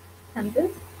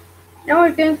sentence. Now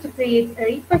we're going to create a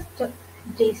request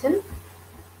JSON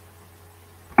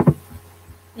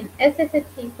in SSH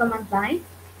command line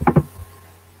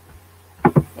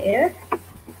here,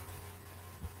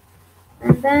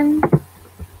 and then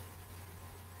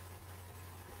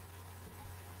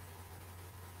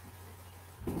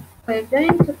we're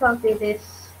going to copy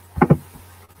this.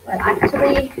 Well,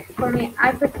 actually, for me,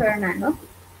 I prefer nano.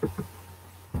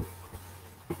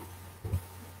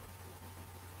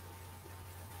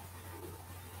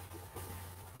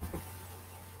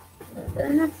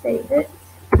 Then I save it.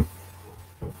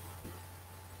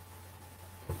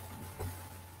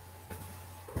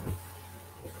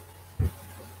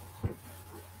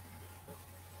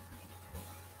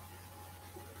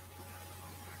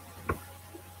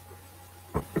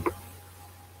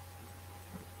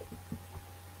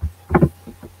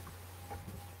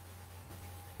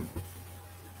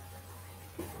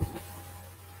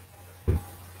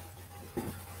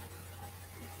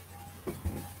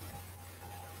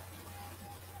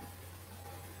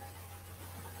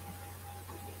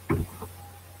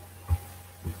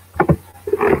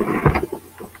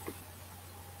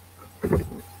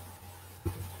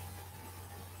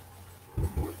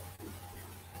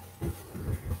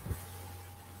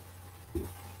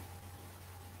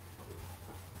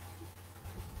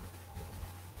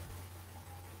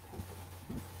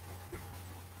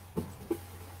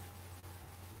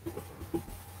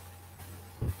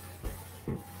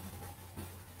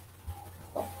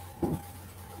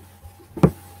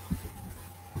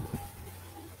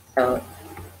 So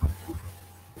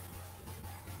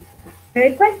the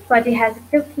request body has a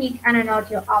config and an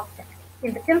audio object.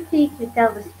 In the config, we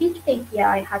tell the speech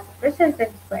API how to process the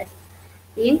request.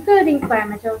 The encoding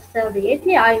parameter will tell the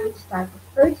API which type of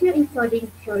audio encoding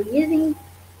you're using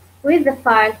with the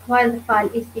file while the file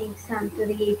is being sent to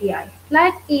the API.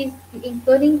 Flag is the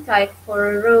encoding type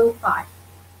for a raw file.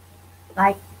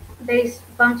 Like, there is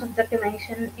a bunch of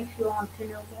documentation if you want to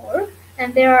know more,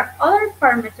 and there are other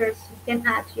parameters you can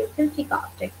add to your config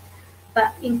object,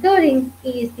 but encoding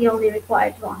is the only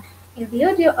required one. In the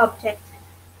audio object,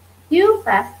 you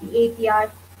pass the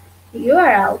API the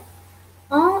URL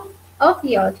of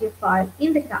the audio file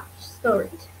in the cache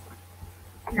storage.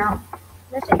 Now,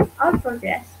 let's check our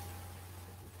progress.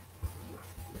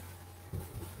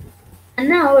 And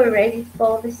now we're ready to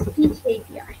call the speech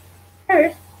API.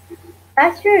 First,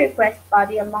 pass your request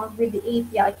body along with the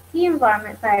API key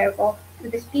environment variable to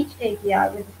the speech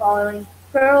API with the following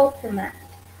curl command,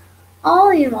 all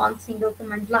in one single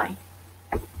command line.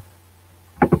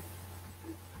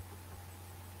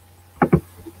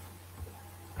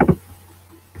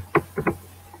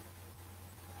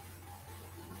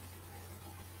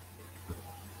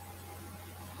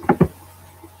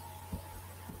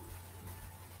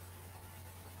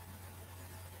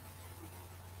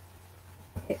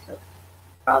 Okay, so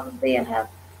probably I have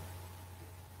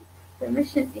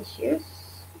permission issues.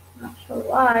 I'm not sure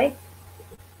why,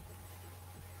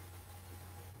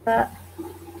 but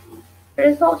the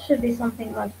result should be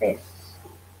something like this.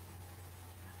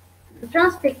 The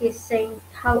transcript is saying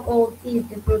how old is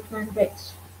the Brookman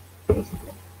Bridge,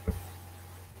 basically.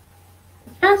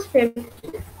 The transcript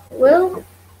will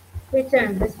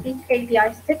return the speech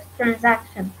API's text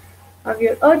transaction of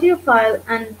your audio file,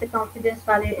 and the confidence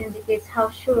value indicates how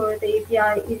sure the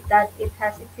API is that it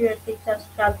has accurately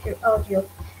transcribed your audio.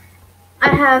 I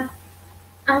have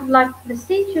like the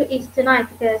issue is tonight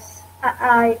because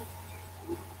there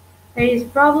is a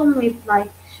problem with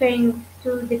like sharing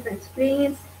two different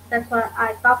screens. That's why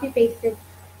I copy pasted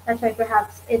That's why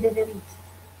perhaps it didn't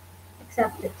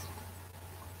accept it.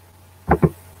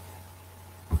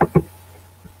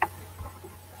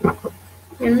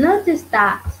 You'll notice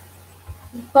that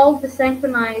we called the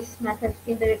synchronize method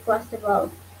in the request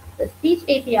above. The speech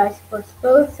API supports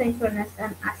both synchronous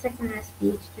and asynchronous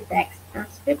speech-to-text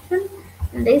transcription.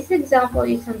 In this example,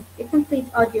 using a complete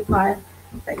audio file,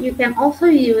 but you can also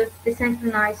use the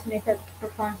synchronize method to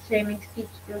perform streaming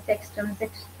speech-to-text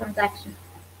transaction.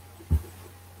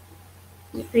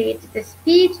 You create the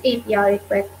speech API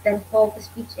request, then call the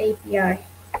speech API.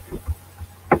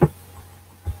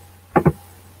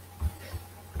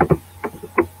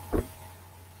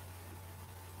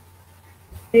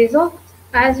 The result,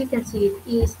 as you can see, it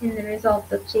is in the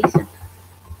result.json.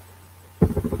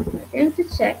 We're going to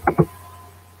check.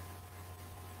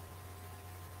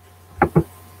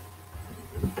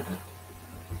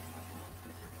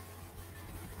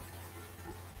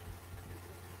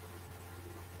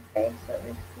 Okay, so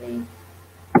basically,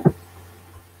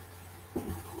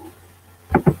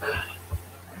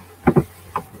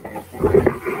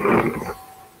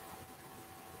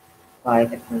 why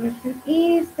the permission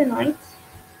is denied.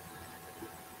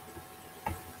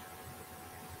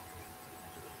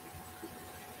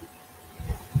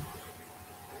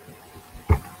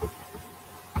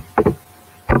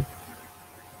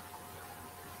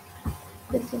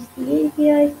 This is the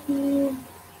API key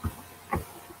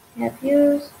I have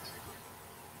used.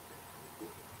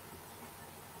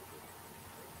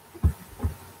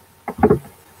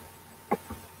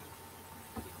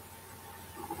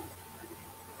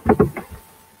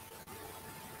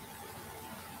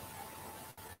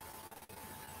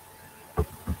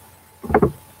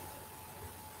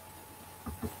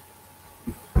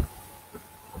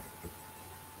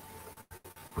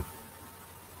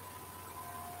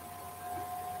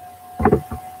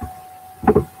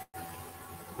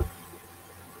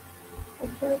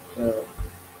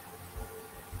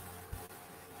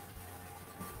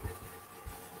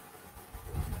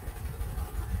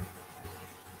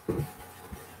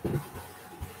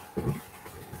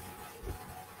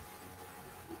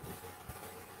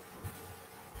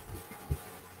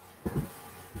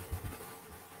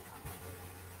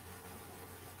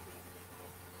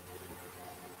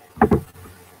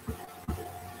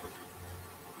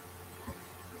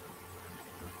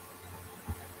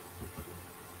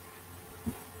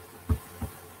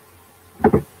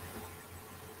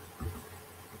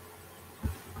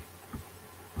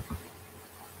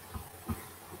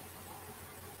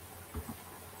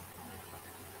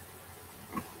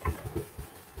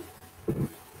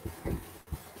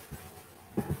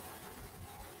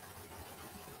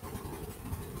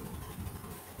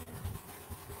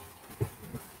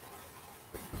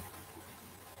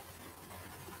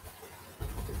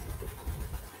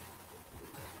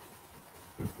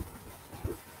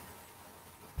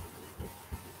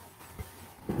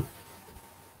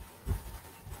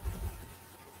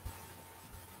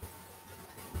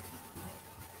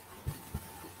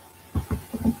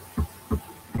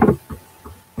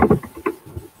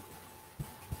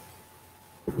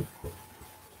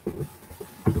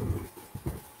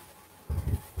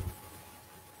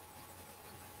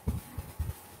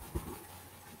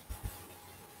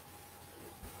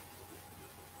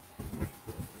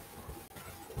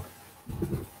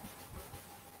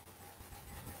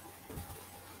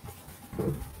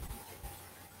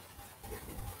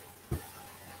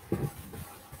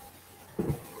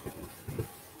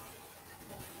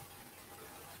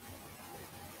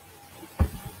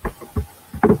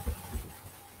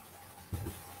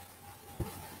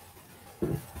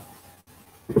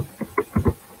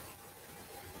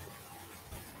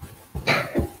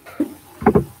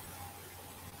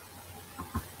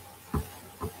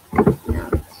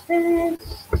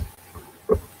 Finished,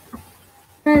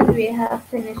 and we have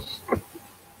finished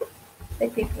the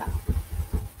quick lab.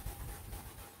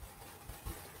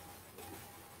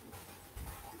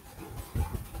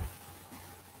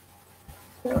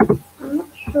 So I'm not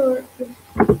sure if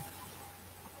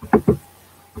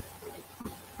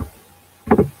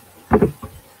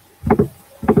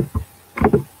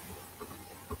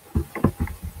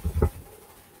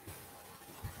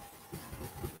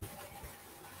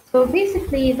so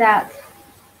basically that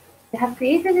we have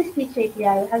created a speech API,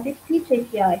 we have this speech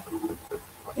API.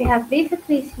 We have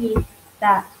basically seen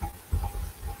that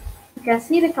you can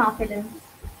see the confidence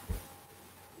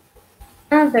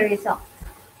and the result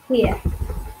here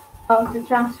of the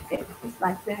transcript. It's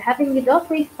like we're having a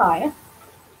 .wave file,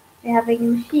 we're having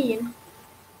a machine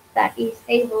that is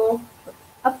able to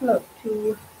upload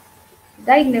to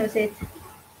diagnose it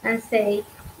and say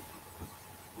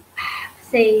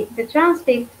the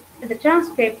transcript the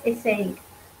transcript is saying,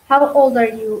 how old are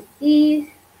you?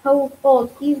 How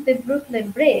old is the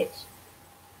Brooklyn Bridge?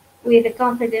 With a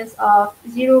confidence of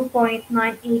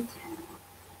 0.98%,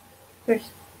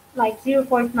 like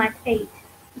 0.98,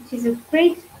 which is a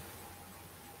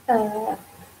uh,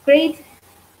 great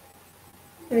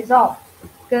result,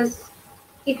 because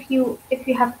if you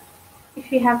have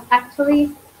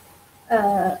actually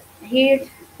heard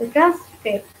the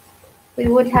transcript, we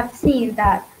would have seen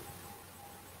that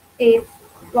it's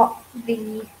what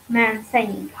the man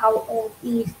saying, how old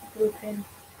is the Brooklyn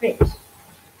Bridge.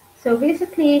 So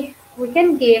basically, we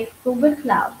can give Google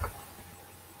Cloud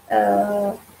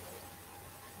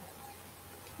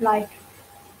like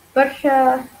bunch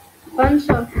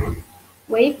of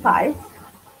wave files.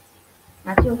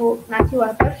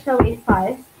 نعطيوها برشا wave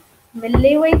files. من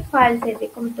لي wave files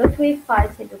هذيكم dot wave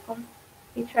files هذيكم,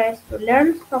 he tries to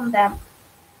learn from them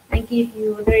and give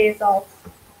you the results.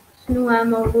 شنو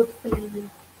موجود في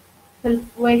ال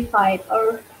wave file,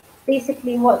 or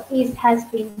basically what has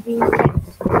been being checked.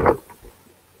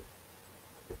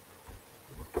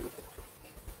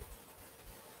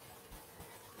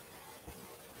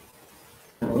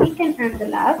 We can end the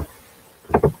lab.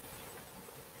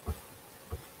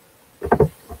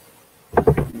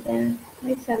 Then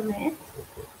we submit.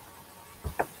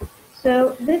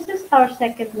 So this is our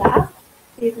second lab.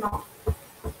 It's not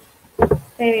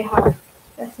very hard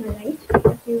to assimilate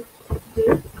what you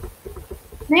do.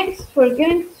 Next, we're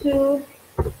going to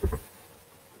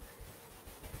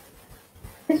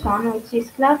this one, which is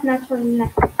Cloud Natural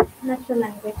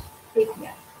Language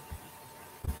API.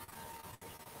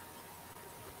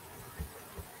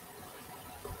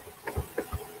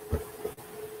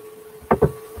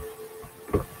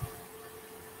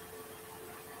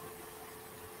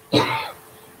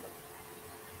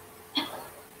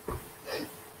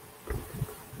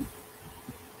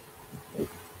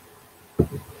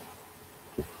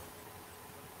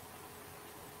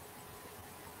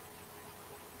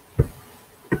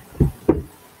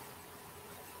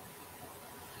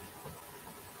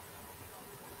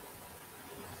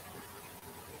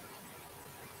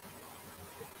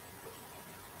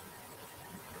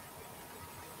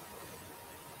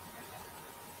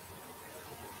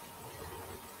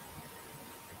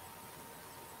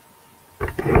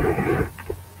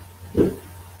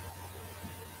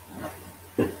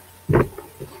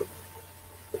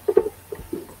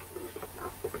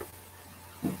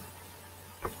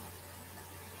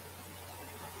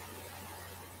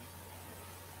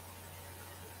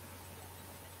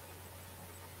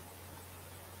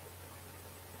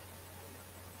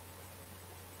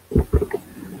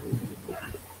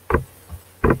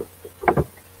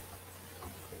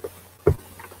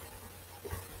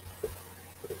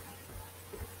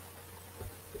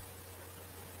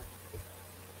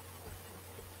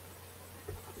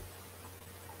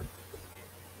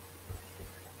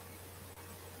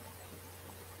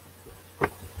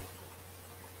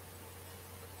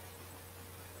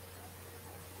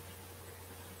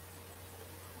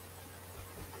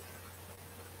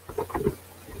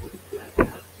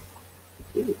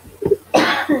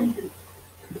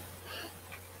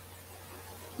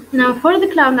 Now for the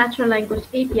Cloud Natural Language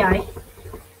API,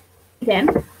 again,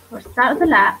 we'll start the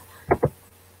lab.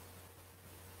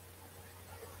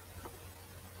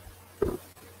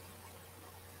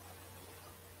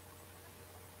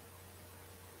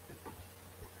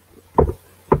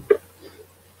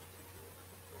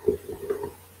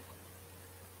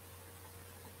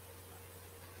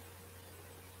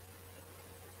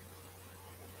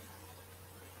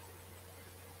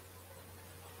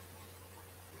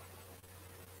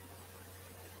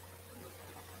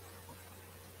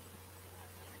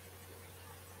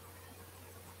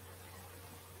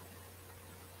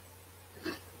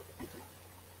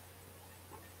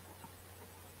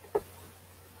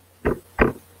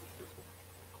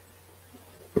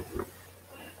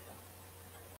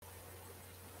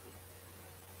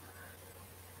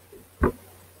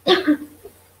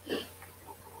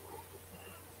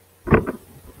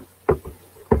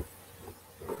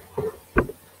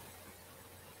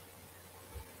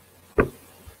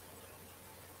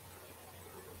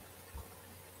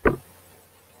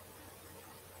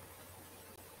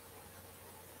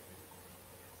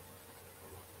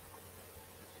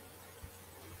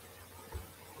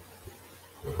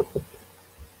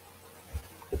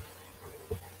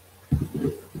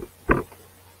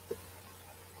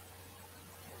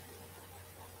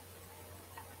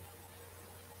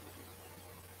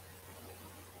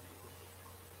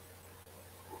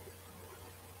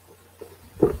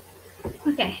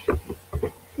 Okay,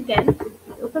 again,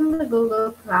 open the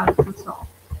Google Cloud Console.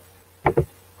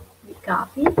 We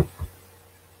copy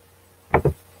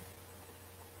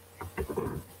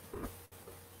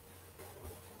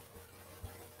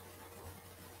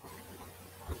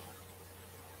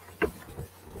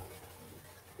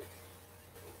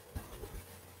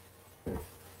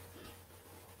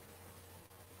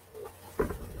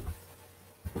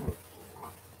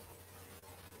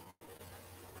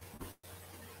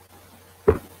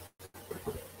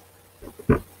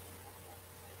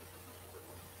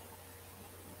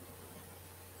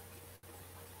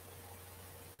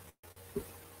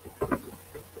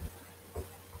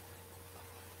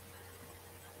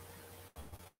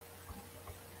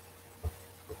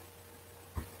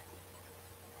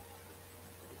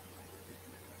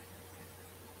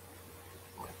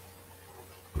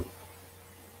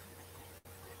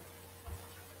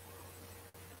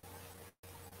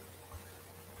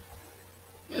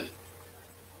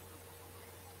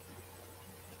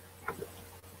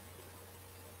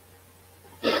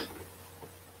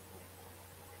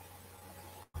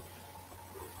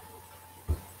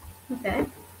Okay.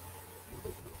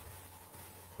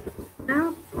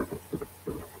 Now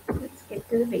let's get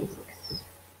to the basics.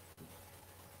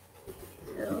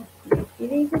 So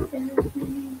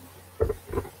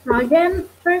now again,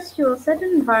 first you will set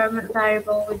an environment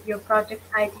variable with your project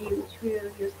ID, which we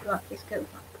will use throughout this code.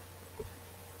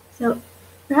 So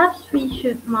perhaps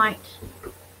we might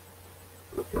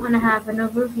want to have an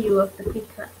overview of the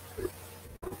feature.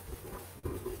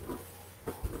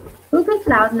 Google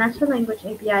Cloud Natural Language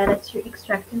API lets you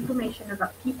extract information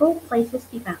about people, places,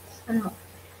 events, and more,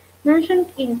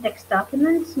 mentioned in text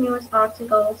documents, news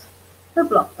articles, or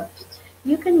blog posts.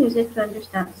 You can use it to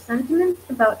understand sentiments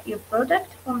about your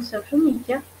product on social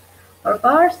media, or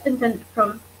bars intended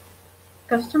from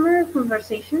customer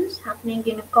conversations happening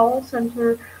in a call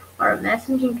center or a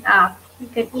messaging app. You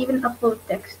can even upload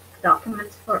text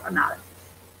documents for analysis.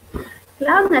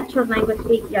 Cloud Natural Language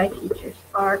API features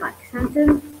are like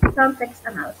sentence context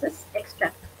analysis,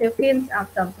 extract tokens and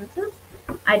sentences,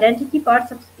 identity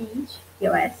parts of speech,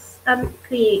 POS, and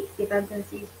create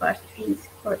dependencies parse trees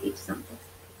for each sentence.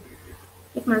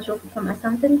 كيف ما نشوف فما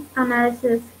sentence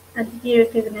analysis, entity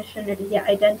recognition اللي هي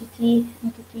identity,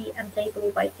 entity, and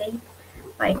label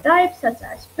by type such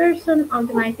as person,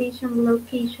 organization,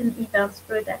 location, events,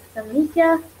 products, and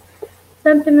media.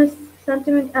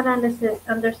 Sentiment analysis,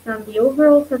 understand the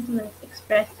overall sentiments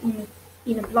expressed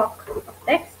in a block of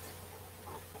text.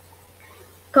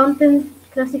 Content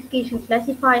classification,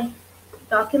 classify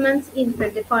documents in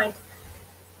predefined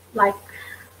like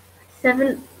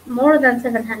more than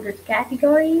 700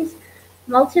 categories.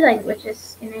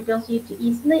 Multi-languages enables you to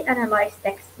easily analyze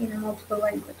text in multiple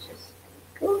languages,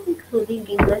 including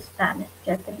English, Spanish,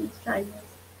 Japanese, Chinese,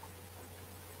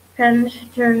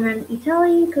 French, German,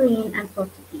 Italian, Korean, and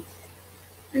Portuguese.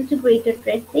 Integrated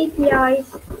REST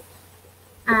APIs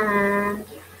and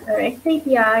a REST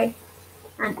API.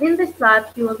 And in this lab,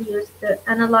 you will use the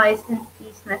analyze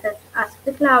entities method to ask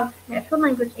the Cloud Natural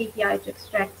Language API to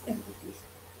extract entities.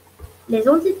 Les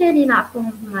entités اللي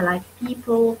نعرفوهم هما like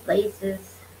people,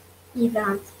 places,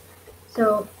 events.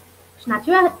 So باش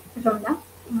نعطيوها جملة،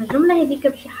 والجملة هذيك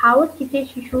باش يحاول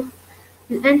كيفاش يشوف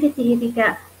الانتيتي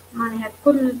هذيك معناها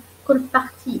كل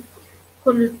بارتي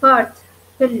كل بارت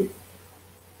في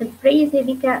الفريز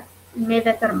هذيك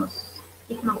لماذا ترمز،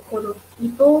 كيف ما نقولوا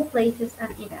people, places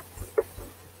and events.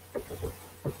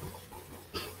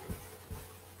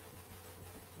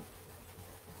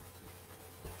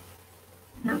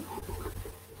 Now,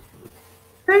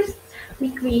 first we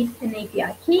create an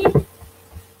API key.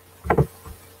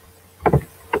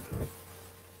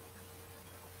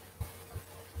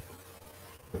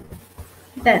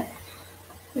 Then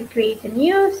we create a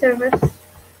new service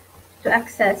to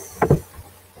access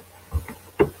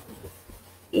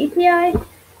the API.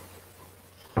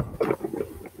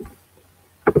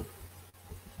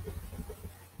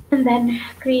 And then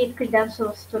create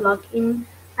credentials to log in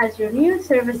as your new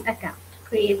service account.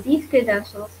 Create these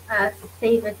credentials as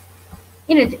save it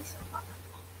in a JSON file.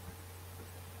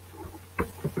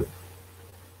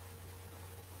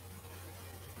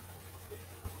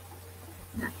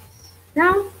 Nice.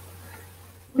 Now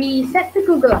we set the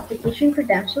Google application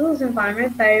credentials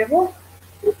environment variable.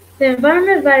 The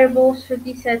environment variable should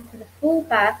be set to the full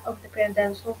path of the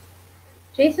credential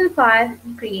JSON file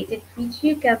we created, which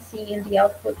you can see in the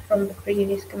output from the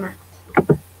previous command.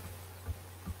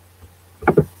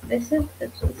 This is the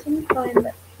JSON file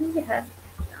that we have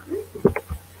done.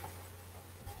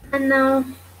 And now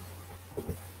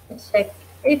let's check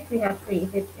if we have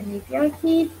created an API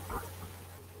key.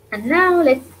 And now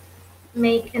let's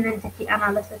make an entity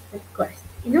analysis request.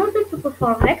 In order to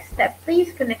perform next step,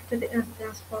 please connect to the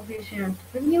instance for vision and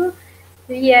preview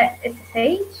via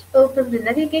SSH. Open the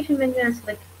navigation menu and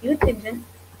select Qt engine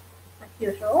as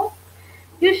usual.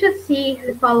 You should see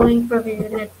the following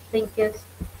provisioned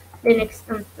Linux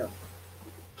install.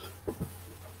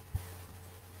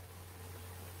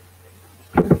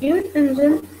 compute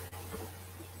engine,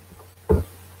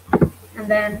 and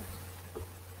then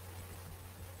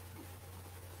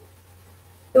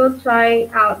we'll try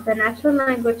out the natural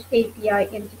language API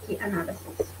entity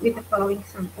analysis with the following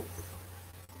samples.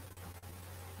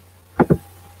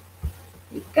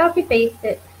 We copy paste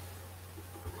it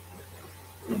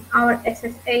in our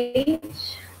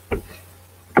SSH.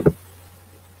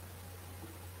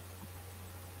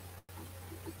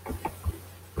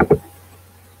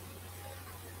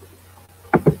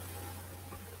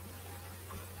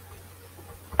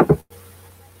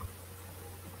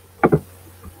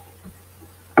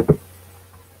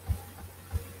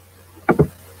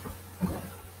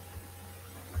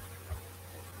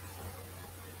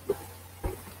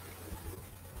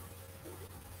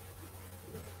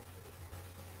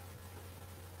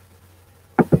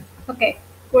 Okay,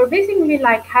 we're basically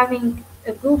like having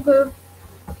a Google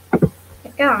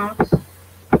account.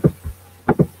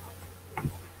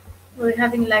 We're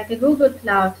having like a Google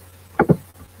Cloud,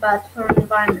 but for an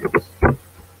environment.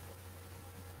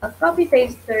 I'll copy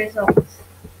paste the results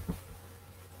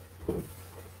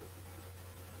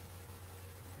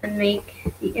and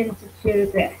make the entity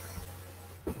regress.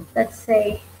 Let's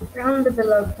say run the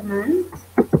below command,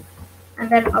 and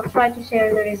then I'll try to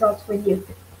share the results with you.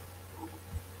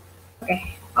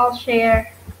 Okay, I'll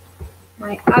share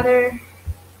my other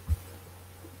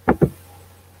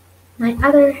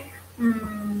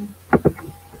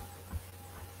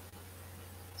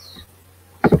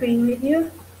screen with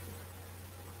you.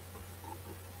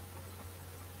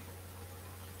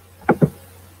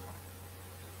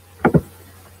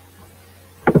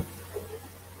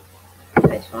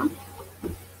 This one.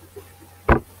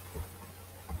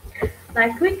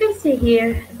 Like we can see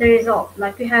here the result.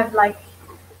 Like we have like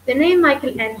the name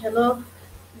Michelangelo,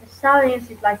 the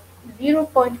salience is like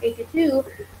 0.82,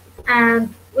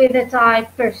 and with the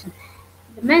type person.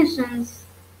 Dimensions,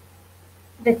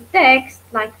 the text,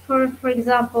 like for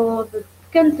example, the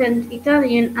content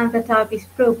Italian and the type is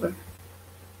proper.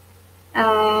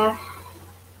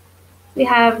 We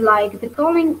have like the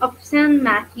calling of San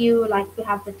Matthew, like we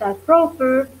have the type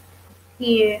proper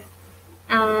here,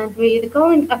 and the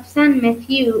calling of San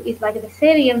Matthew is like the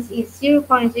salience is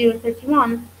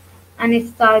 0.031, and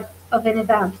it's type of an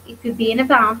event. It could be an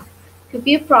event, could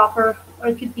be a proper, or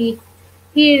it could be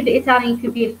here the Italian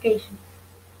could be education.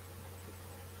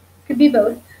 Could be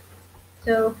both.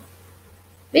 So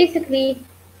basically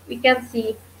we can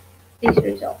see these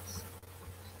results.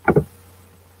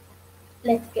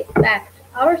 Let's get back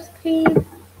to our screen.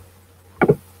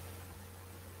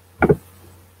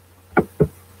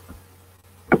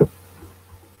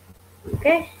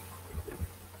 Okay.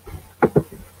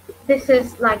 This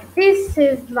is like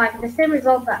the same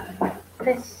result that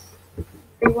this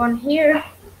big one here,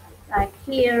 like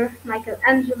here,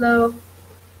 Michelangelo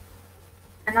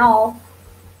and all.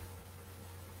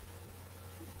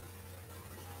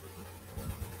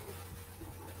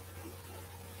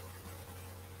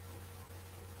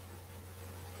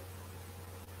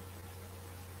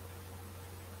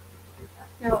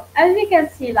 Now, as you can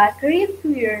see, like read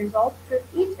through your results for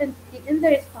each entity in the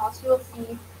response, you will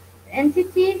see the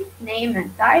entity, name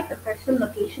and type, the person,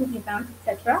 location, event,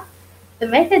 etc. The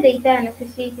metadata and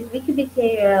associated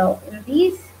Wikipedia in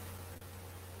these.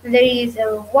 There is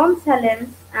one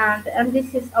salience and the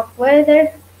emphasis of where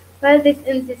this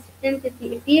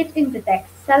entity appears in the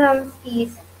text. Salience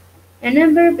is a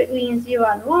number between 0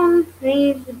 and 1,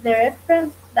 range the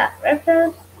reference that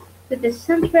refers to the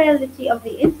centrality of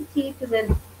the entity to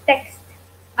the text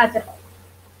as a whole.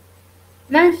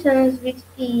 Mentions, which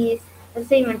is the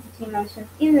same entity mentioned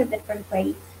in a different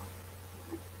ways.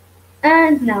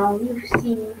 And now you've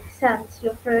sent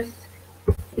your first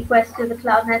request to the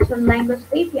Cloud Natural Language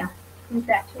API.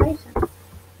 Congratulations.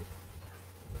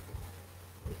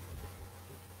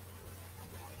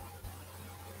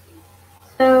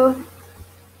 So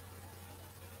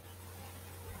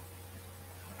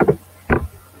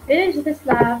finish this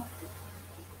lab.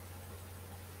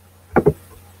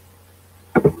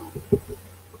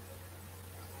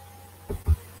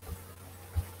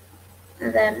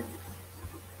 And then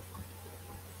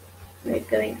we're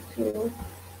going to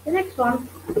the next one.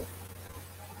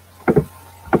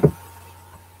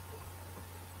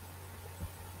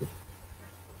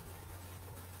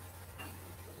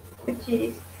 Which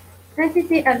is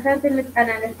Entity and Sentiment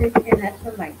Analysis in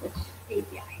Natural Language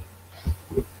API.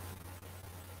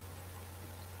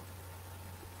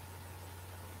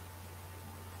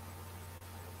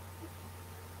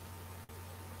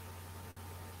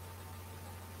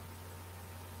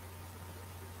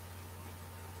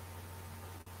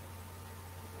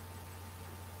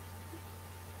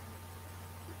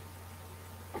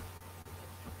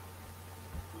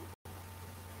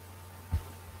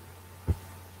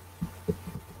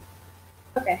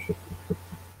 Okay,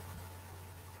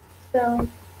 so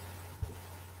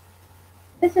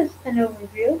this is an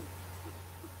overview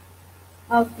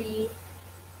of this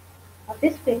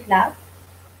quick lab.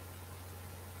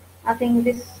 I think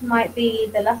this might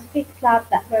be the last quick lab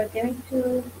that we're going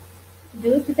to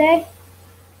do today.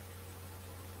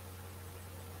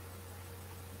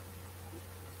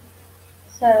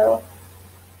 So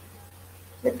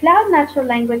the Cloud Natural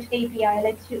Language API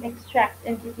lets you extract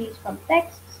entities from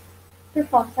texts,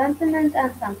 perform sentiment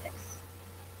and syntax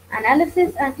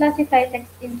analysis, and classify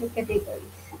text into categories.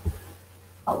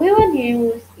 What we will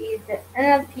use is the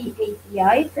NLP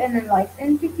API to analyze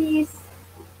entities,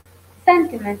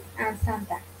 sentiment, and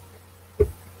syntax.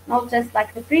 Not just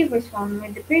like the previous one.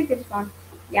 With the previous one,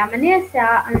 العملية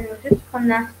ساعة أنه جبت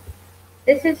قلنا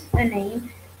this is a name,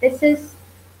 this is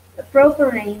a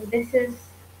proper name, this is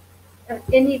an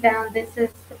event, this is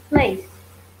a place.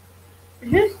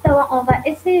 Juste, on va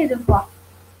essayer de voir,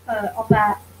 on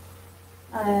va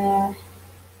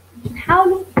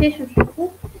نحاولوا كيفاش نشوفوا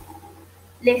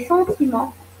les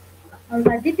sentiments. On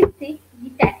va détecter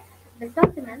les textes, les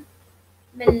sentiments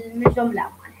من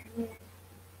الجملة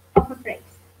of a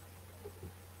phrase.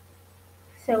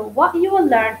 So what you will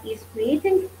learn is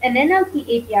creating an NLP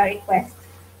API request,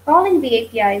 calling the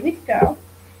API with curl,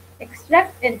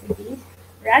 extract entities,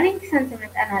 running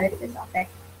sentiment analysis on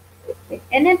text with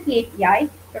NLP API,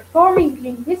 performing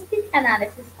linguistic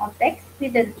analysis on text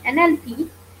with an NLP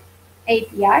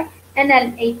API,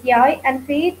 NL API, and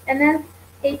create NL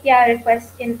API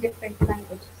requests in different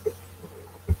languages.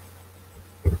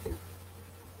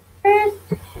 First,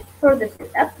 for the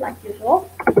setup, like usual,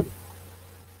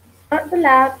 start the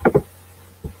lab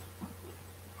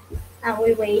and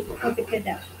we wait for the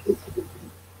credentials.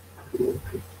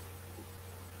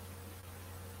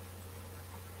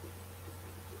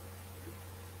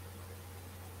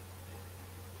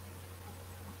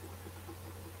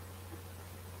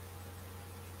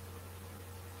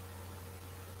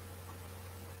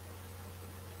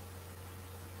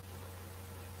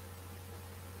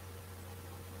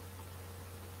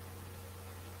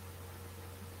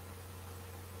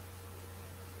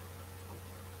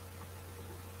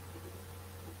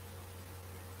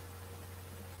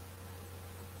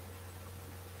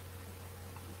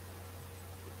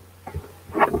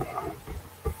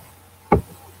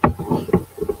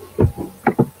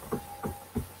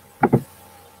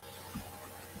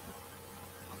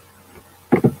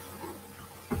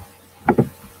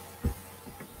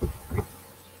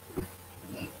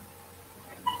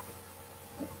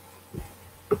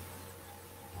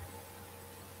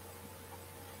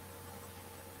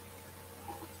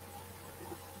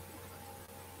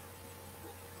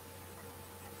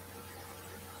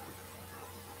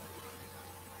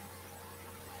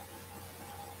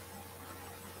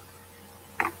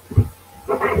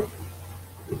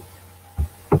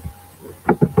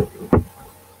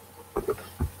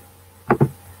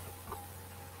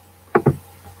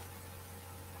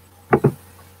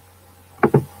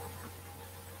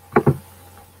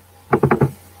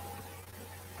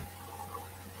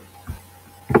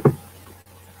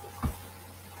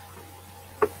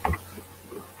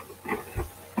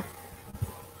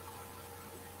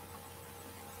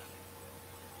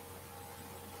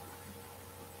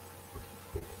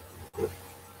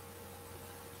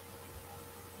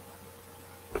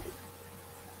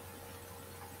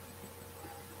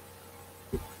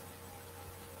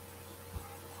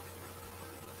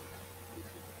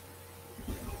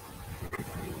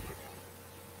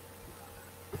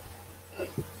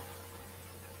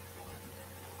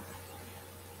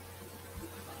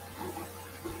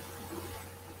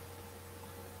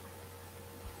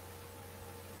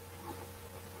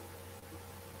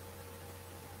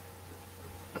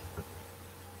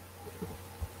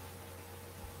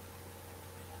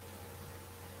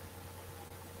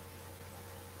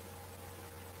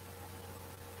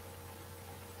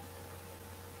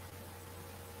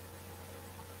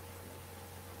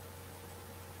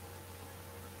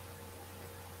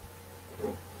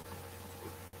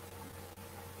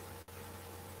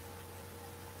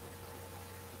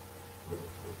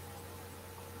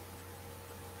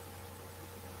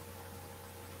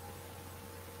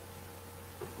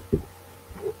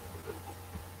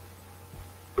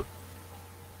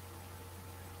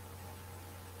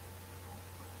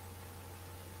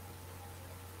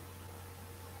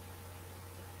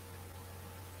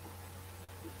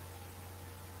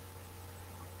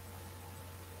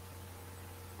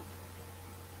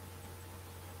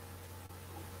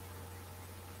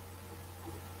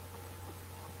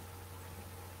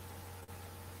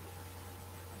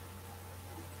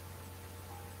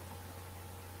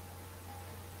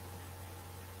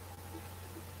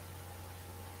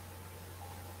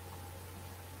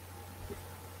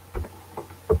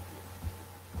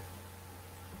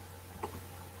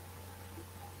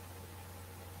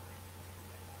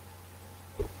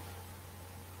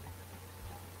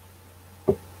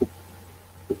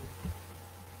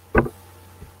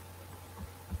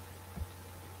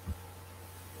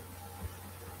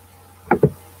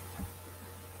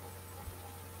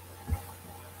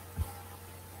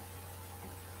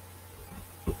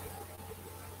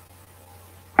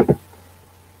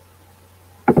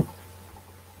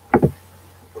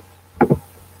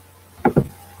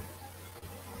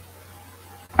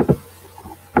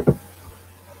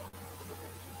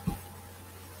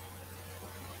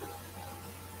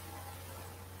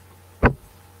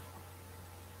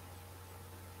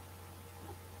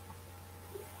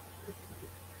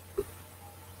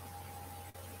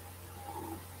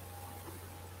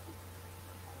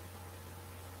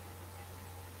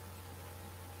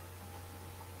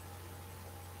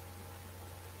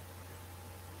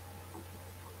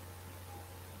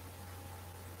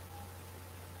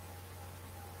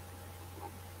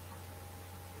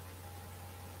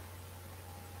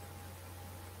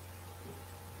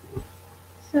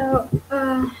 So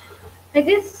I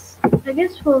guess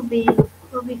we'll be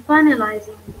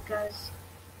finalizing because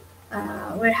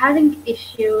we're having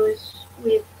issues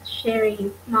with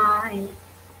sharing my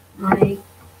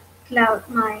cloud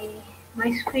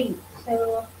my screen.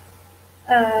 So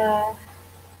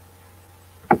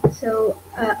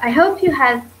I hope you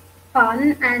had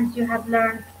fun and you have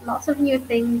learned lots of new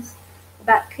things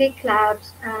about Click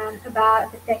Labs and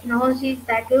about the technologies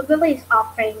that Google is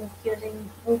offering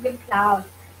using Google Cloud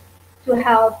to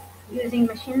help using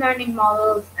machine learning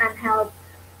models and help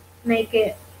make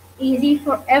it easy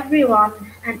for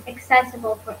everyone and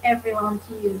accessible for everyone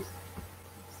to use.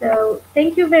 So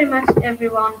thank you very much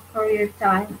everyone for your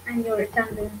time and your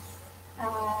attendance.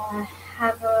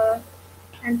 Have a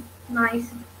nice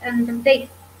end of day.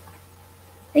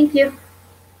 Thank you.